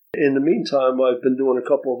everybody. In the meantime, I've been doing a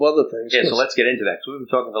couple of other things. Yeah, so let's get into that. So we've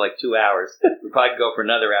been talking for like 2 hours. We'll probably go for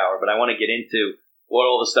another hour, but I want to get into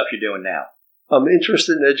all the stuff you're doing now. I'm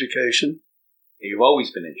interested in education. You've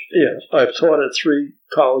always been interested in education. I've taught at 3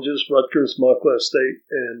 colleges, Rutgers, Montclair State,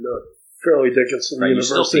 and Fairleigh Dickinson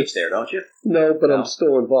University. You still teach there, don't you? No, but I'm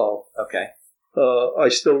still involved. Okay. I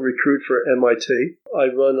still recruit for MIT. I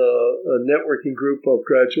run a networking group of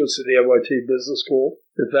graduates at the MIT Business School.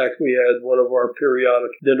 In fact, we had one of our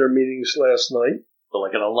periodic dinner meetings last night. So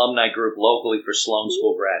like an alumni group locally for Sloan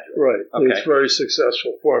School graduates. Right. Okay. It's a very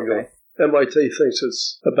successful formula. Okay. MIT thinks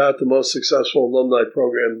it's about the most successful alumni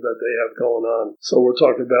program that they have going on. So we're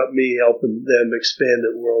talking about me helping them expand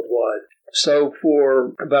it worldwide. So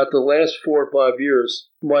for about the last 4 or 5 years,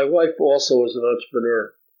 my wife also is an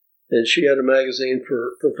entrepreneur. And she had a magazine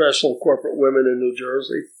for professional corporate women in New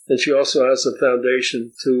Jersey. And she also has a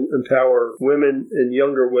foundation to empower women and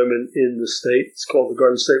younger women in the state. It's called the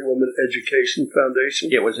Garden State Women Education Foundation.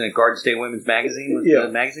 Yeah, wasn't it Garden State Women's Magazine? The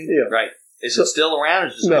magazine? Yeah. Right. Is it still around?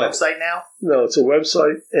 Is it a website now? No, it's a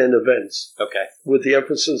website and events. Okay. With the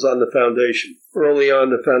emphasis on the foundation. Early on,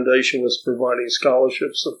 the foundation was providing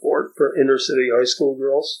scholarship support for inner-city high school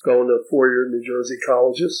girls going to 4-year New Jersey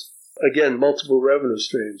colleges. Again, multiple revenue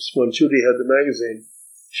streams. When Judy had the magazine,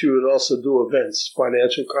 she would also do events,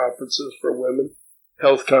 financial conferences for women,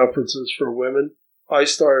 health conferences for women. I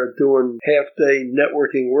started doing half-day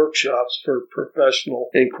networking workshops for professional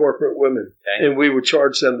and corporate women. Okay. And we would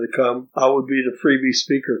charge them to come. I would be the freebie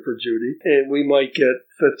speaker for Judy. And we might get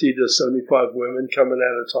 50 to 75 women coming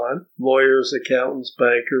at a time. Lawyers, accountants,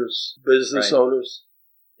 bankers, business owners.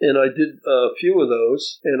 And I did a few of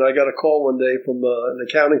those, and I got a call one day from an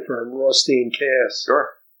accounting firm, Rothstein Cass,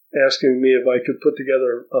 asking me if I could put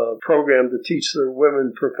together a program to teach their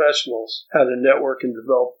women professionals how to network and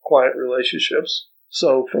develop client relationships.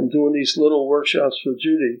 So from doing these little workshops for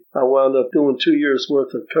Judy, I wound up doing 2 years'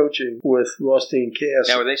 worth of coaching with Rothstein Cass.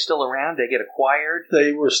 Now, were they still around? Did they get acquired?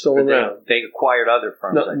 They were still around. They acquired other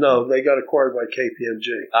firms? No, they got acquired by KPMG.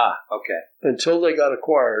 Ah, okay. Until they got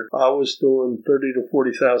acquired, I was doing $30,000 to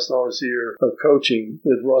 $40,000 a year of coaching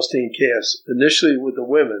with Rothstein Cass, initially with the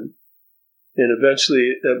women, and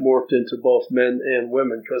eventually it morphed into both men and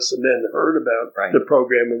women because the men heard about the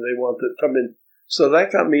program and they wanted to come in. So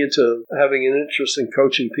that got me into having an interest in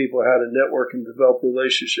coaching people how to network and develop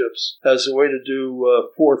relationships as a way to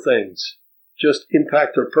do 4 things. Just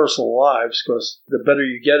impact their personal lives, because the better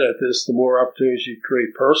you get at this, the more opportunities you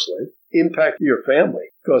create personally. Impact your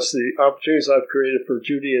family, because the opportunities I've created for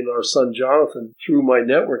Judy and our son Jonathan through my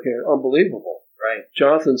networking are unbelievable. Right.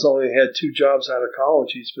 Jonathan's only had 2 jobs out of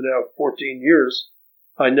college. He's been out 14 years.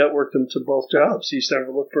 I networked him to both jobs. He's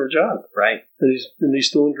never looked for a job. Right. And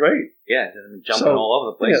he's doing great. Yeah, jumping all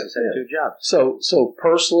over the place. He's had 2 jobs. So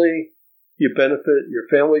personally, you benefit, your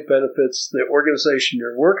family benefits, the organization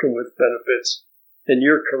you're working with benefits, and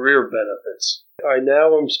your career benefits. I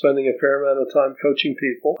now am spending a fair amount of time coaching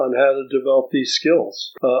people on how to develop these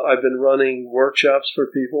skills. I've been running workshops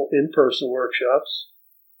for people, in-person workshops.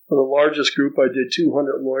 For the largest group, I did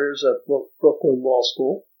 200 lawyers at Brooklyn Law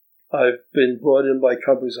School. I've been brought in by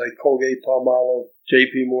companies like Colgate-Palmolive,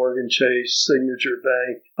 J.P. Morgan Chase, Signature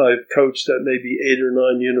Bank. I've coached at maybe 8 or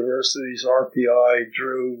 9 universities, RPI,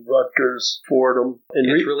 Drew, Rutgers, Fordham. And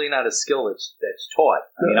it's really not a skill that's taught.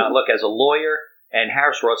 I mean, look, as a lawyer, and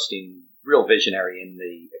Harris Rothstein, real visionary in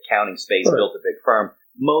the accounting space, built a big firm.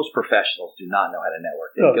 Most professionals do not know how to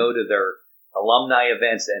network. They go to their alumni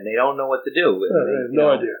events and they don't know what to do. They have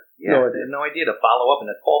no idea. Yeah, they have no idea to follow up and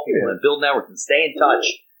to call people and build networks and stay in touch.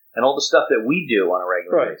 And all the stuff that we do on a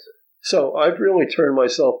regular basis. So I've really turned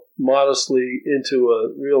myself modestly into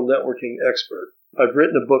a real networking expert. I've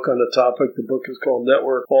written a book on the topic. The book is called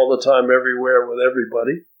Network All the Time, Everywhere, with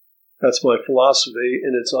Everybody. That's my philosophy,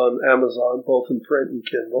 and it's on Amazon, both in print and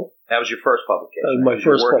Kindle. That was your first publication. My first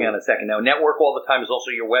You're working on a second. Now, Network All the Time is also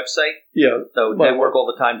your website? Yeah. So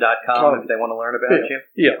networkallthetime.com if they want to learn about you?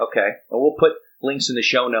 Yeah. Okay. Well, we'll put links in the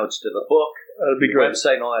show notes to the book, that'd be great.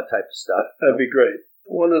 Website, and all that type of stuff. That'd be great.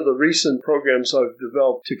 One of the recent programs I've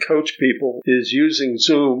developed to coach people is using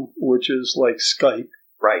Zoom, which is like Skype.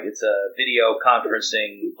 Right. It's a video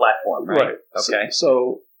conferencing platform, right? Okay.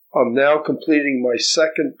 So I'm now completing my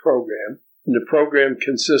second program, and the program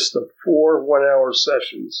consists of 4 one-hour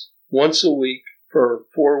sessions once a week for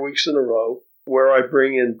 4 weeks in a row, where I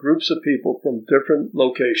bring in groups of people from different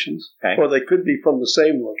locations, or they could be from the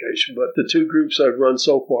same location, but the 2 groups I've run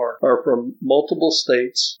so far are from multiple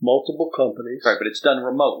states, multiple companies. Right, but it's done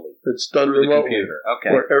remotely. It's done through remotely. The computer.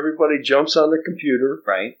 Okay. Where everybody jumps on the computer.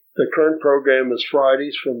 Right. The current program is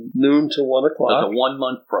Fridays from noon to 1 o'clock. So it's a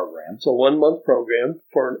 1-month program. It's a 1-month program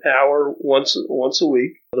for an hour once a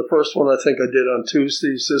week. The first one I think I did on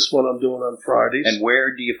Tuesdays. This one I'm doing on Fridays. And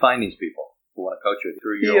where do you find these people who want to coach you?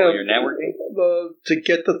 Through your networking? To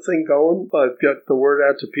get the thing going, I've got the word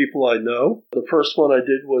out to people I know. The first one I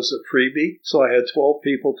did was a freebie. So I had 12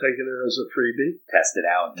 people taking it as a freebie. Test it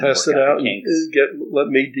out. And let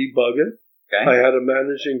me debug it. Okay. I had a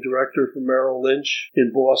managing director from Merrill Lynch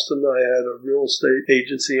in Boston. I had a real estate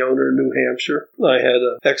agency owner in New Hampshire. I had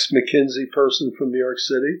an ex-McKinsey person from New York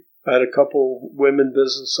City. I had a couple women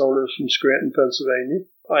business owners from Scranton, Pennsylvania.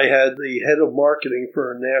 I had the head of marketing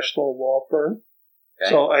for a national law firm. Okay.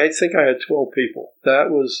 So I think I had 12 people. That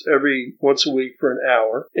was every once a week for an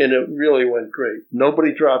hour, and it really went great.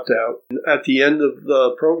 Nobody dropped out. At the end of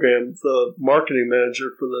the program, the marketing manager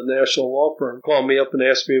for the national law firm called me up and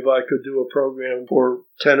asked me if I could do a program for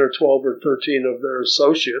 10 or 12 or 13 of their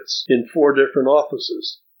associates in 4 different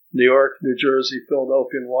offices: New York, New Jersey,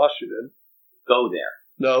 Philadelphia, and Washington. Go there.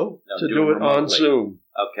 No, to do it on Zoom.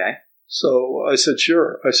 Okay. So I said,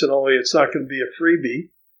 sure. I said, only it's not going to be a freebie.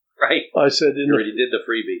 Right. I said, you already did the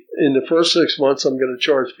freebie. In the first 6 months, I'm going to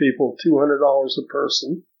charge people $200 a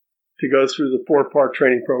person to go through the 4-part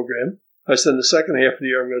training program. I said, in the second half of the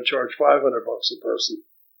year, I'm going to charge $500 a person.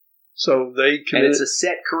 So they can. And it's a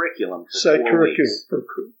set curriculum.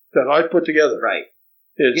 That I put together. Right.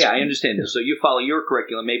 I understand this. So you follow your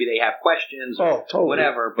curriculum. Maybe they have questions or totally.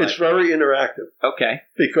 Whatever. But it's very interactive. Okay.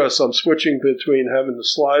 Because I'm switching between having the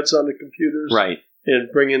slides on the computers. Right.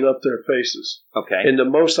 And bringing up their faces. Okay. And the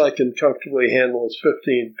most I can comfortably handle is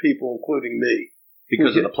 15 people, including me.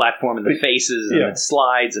 Because of the platform and the faces and the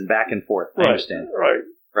slides and back and forth. I understand.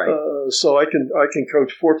 Right. So I can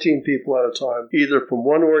coach 14 people at a time, either from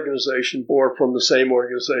one organization or from the same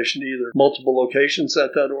organization, either multiple locations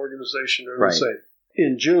at that organization or the same.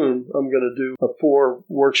 In June, I'm going to do a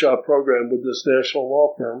 4-workshop program with this national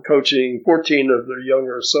law firm, coaching 14 of their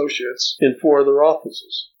younger associates in 4 of their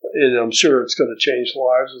offices. And I'm sure it's going to change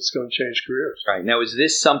lives. It's going to change careers. Right. Now, is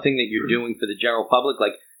this something that you're doing for the general public?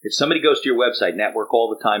 Like, if somebody goes to your website,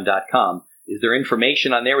 networkallthetime.com, is there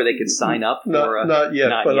information on there where they can sign up for? Not yet.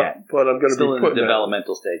 But I'm going to still be putting in the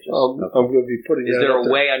developmental stages. I'm going to be putting. Is there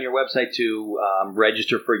a way on your website to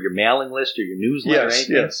register for your mailing list or your newsletter?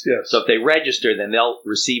 Yes. So if they register, then they'll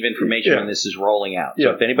receive information when this is rolling out. So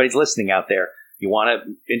if anybody's listening out there, you want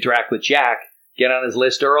to interact with Jack, get on his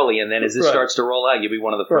list early, and then as this starts to roll out, you'll be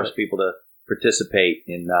one of the first people to participate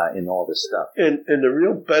in all this stuff. And the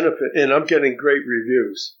real benefit, and I'm getting great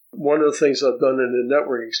reviews. One of the things I've done in the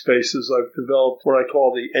networking space is I've developed what I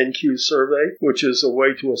call the NQ survey, which is a way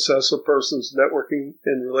to assess a person's networking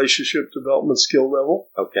and relationship development skill level.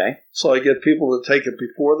 Okay. So I get people to take it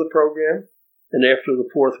before the program and after the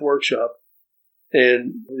 4th workshop.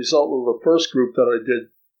 And the result of the first group that I did,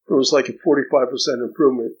 it was like a 45%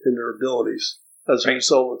 improvement in their abilities as a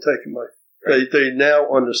result of taking my... They now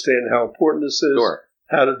understand how important this is,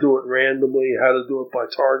 how to do it randomly, how to do it by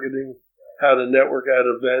targeting, how to network at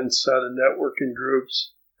events, how to network in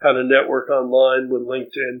groups, how to network online with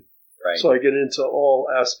LinkedIn. Right. So I get into all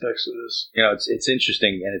aspects of this. You know, it's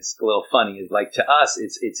interesting and it's a little funny. It's like, to us,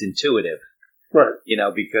 it's intuitive. Right. You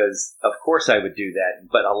know, because of course I would do that,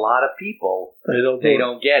 but a lot of people, they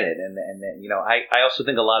don't get it. And you know, I also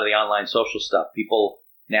think a lot of the online social stuff, people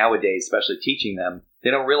nowadays, especially teaching them, they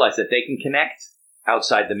don't realize that they can connect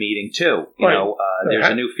outside the meeting too. You know, there's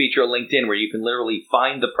a new feature on LinkedIn where you can literally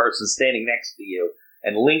find the person standing next to you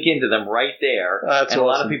and link into them right there. That's and a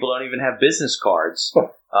lot of people don't even have business cards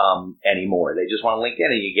anymore. They just want to link in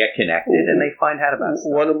and you get connected and they find out about stuff.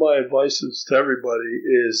 One of my advices to everybody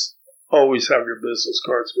is always have your business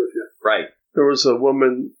cards with you. Right. There was a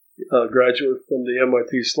woman, graduate from the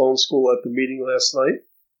MIT Sloan School at the meeting last night.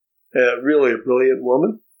 Really a brilliant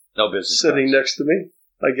woman. No business sitting cards. next to me.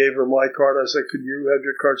 I gave her my card. I said, could you have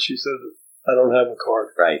your card? She said, I don't have a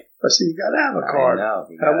card. Right. I said, you got to have a card. How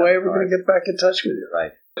am I ever going to get back in touch with you?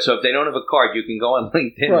 Right. So if they don't have a card, you can go on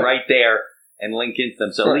LinkedIn right there and link into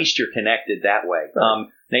them. So at least you're connected that way. Right.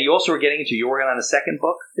 Now, you also were getting into, you're working on a second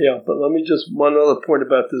book? Yeah, but let me just, one other point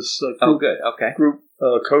about this group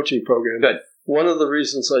coaching program. Good. One of the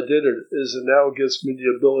reasons I did it is it now gives me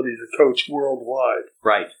the ability to coach worldwide.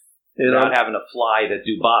 Right. And not having to fly to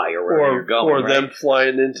Dubai or wherever you're going. Or them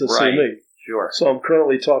flying in to see me. Sure. So I'm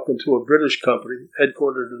currently talking to a British company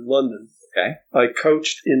headquartered in London. Okay. I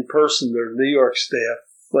coached in person their New York staff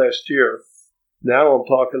last year. Now I'm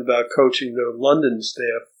talking about coaching their London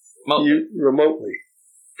staff remotely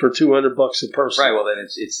for $200 a person. Right. Well, then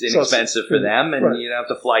it's inexpensive for them, and you don't have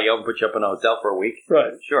to fly you over and put you up in a hotel for a week.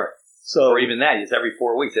 Right. Sure. So, or even that, it's every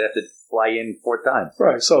 4 weeks. They have to fly in 4 times.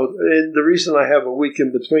 Right. So the reason I have a week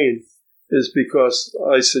in between is because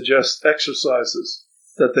I suggest exercises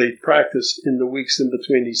that they practice in the weeks in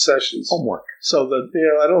between these sessions. Homework. So that,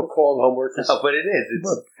 I don't call it homework. No, but it is.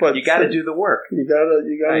 But you got to do the work. You got to,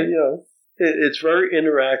 it's very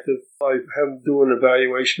interactive. I have them do an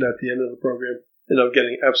evaluation at the end of the program, and I'm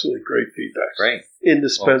getting absolutely great feedback. Great.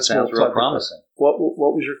 Indispensable. Well, sounds real promising. What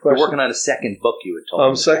was your question? You're working on a second book, you had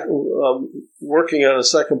told me. I'm working on a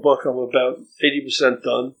second book. I'm about 80%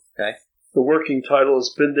 done. Okay. The working title is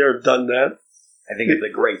Been There, Done That. I think it's a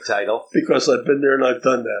great title. Because I've been there and I've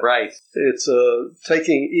done that. Right. It's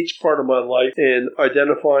taking each part of my life and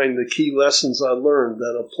identifying the key lessons I learned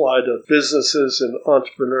that apply to businesses and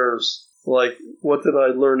entrepreneurs. Like, what did I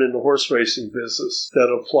learn in the horse racing business that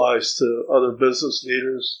applies to other business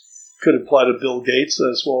leaders? Could apply to Bill Gates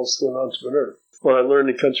as well as to an entrepreneur. What I learned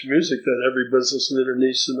in country music that every business leader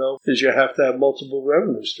needs to know is you have to have multiple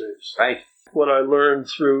revenue streams. Right. What I learned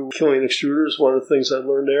through Killion Extruders, one of the things I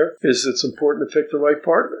learned there is it's important to pick the right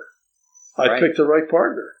partner. I picked the right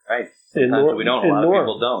partner. Right. Sometimes we don't. A lot of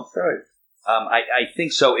people don't. Right. I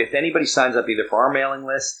think so. If anybody signs up either for our mailing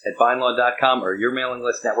list at BindLaw.com or your mailing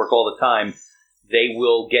list network all the time, they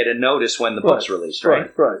will get a notice when the book's released,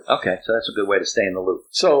 right? Right. Okay, so that's a good way to stay in the loop.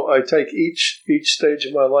 So I take each stage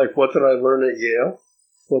of my life. What did I learn at Yale?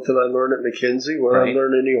 What did I learn at McKinsey? What did I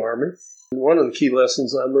learn in the Army? And one of the key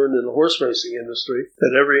lessons I learned in the horse racing industry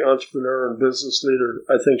that every entrepreneur and business leader,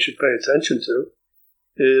 I think, should pay attention to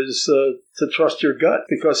is to trust your gut.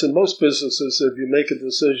 Because in most businesses, if you make a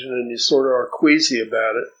decision and you sort of are queasy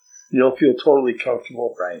about it, you don't feel totally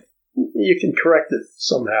comfortable. Right. You can correct it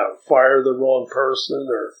somehow. Fire the wrong person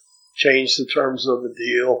or change the terms of the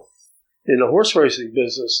deal. In the horse racing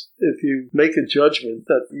business, if you make a judgment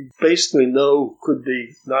that you basically know could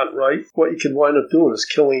be not right, what you can wind up doing is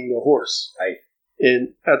killing the horse. Right.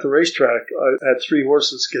 And at the racetrack, I had 3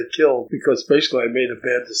 horses get killed because basically I made a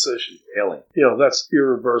bad decision. Really? That's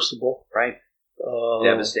irreversible. Right.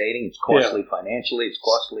 Devastating. It's costly financially. It's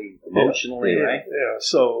costly emotionally, right? Yeah.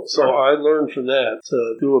 So I learned from that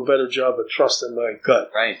to do a better job of trusting my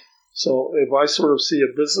gut. Right. So if I sort of see a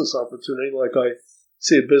business opportunity, like I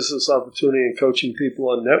see a business opportunity in coaching people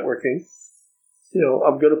on networking,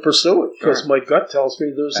 I'm going to pursue it because my gut tells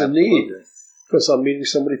me there's a need. Because I'm meeting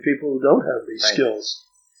so many people who don't have these skills.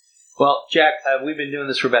 Well, Jack, we've been doing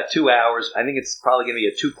this for about 2 hours. I think it's probably going to be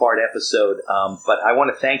a 2-part episode. But I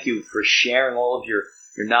want to thank you for sharing all of your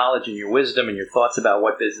knowledge and your wisdom and your thoughts about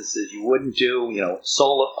what businesses you wouldn't do,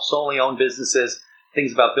 solely owned businesses,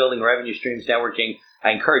 things about building revenue streams, networking.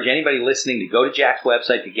 I encourage anybody listening to go to Jack's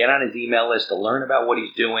website, to get on his email list, to learn about what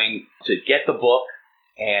he's doing, to get the book,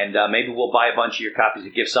 and maybe we'll buy a bunch of your copies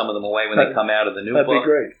and give some of them away when they come out of the new book. That'd be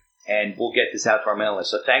great. And we'll get this out to our mailing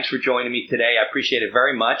list. So thanks for joining me today. I appreciate it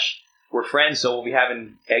very much. We're friends, so we'll be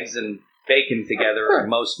having eggs and bacon together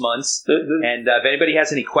most months. And if anybody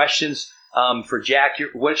has any questions for Jack,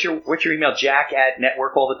 what's your email?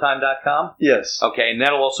 Jack@networkallthetime.com? Yes. Okay, and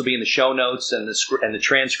that'll also be in the show notes and the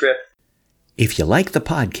transcript. If you like the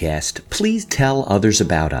podcast, please tell others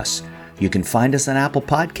about us. You can find us on Apple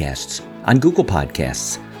Podcasts, on Google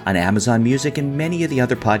Podcasts, on Amazon Music, and many of the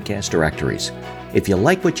other podcast directories. If you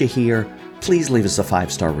like what you hear, please leave us a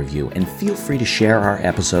 5-star review and feel free to share our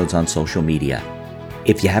episodes on social media.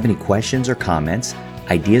 If you have any questions or comments,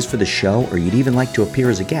 ideas for the show, or you'd even like to appear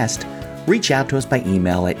as a guest, reach out to us by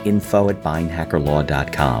email at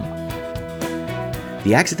info@bindhackerlaw.com.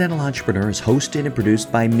 The Accidental Entrepreneur is hosted and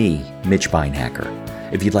produced by me, Mitch Bindhacker.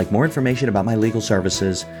 If you'd like more information about my legal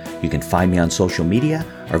services, you can find me on social media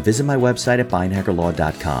or visit my website at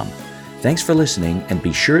bindhackerlaw.com. Thanks for listening, and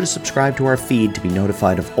be sure to subscribe to our feed to be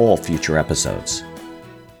notified of all future episodes.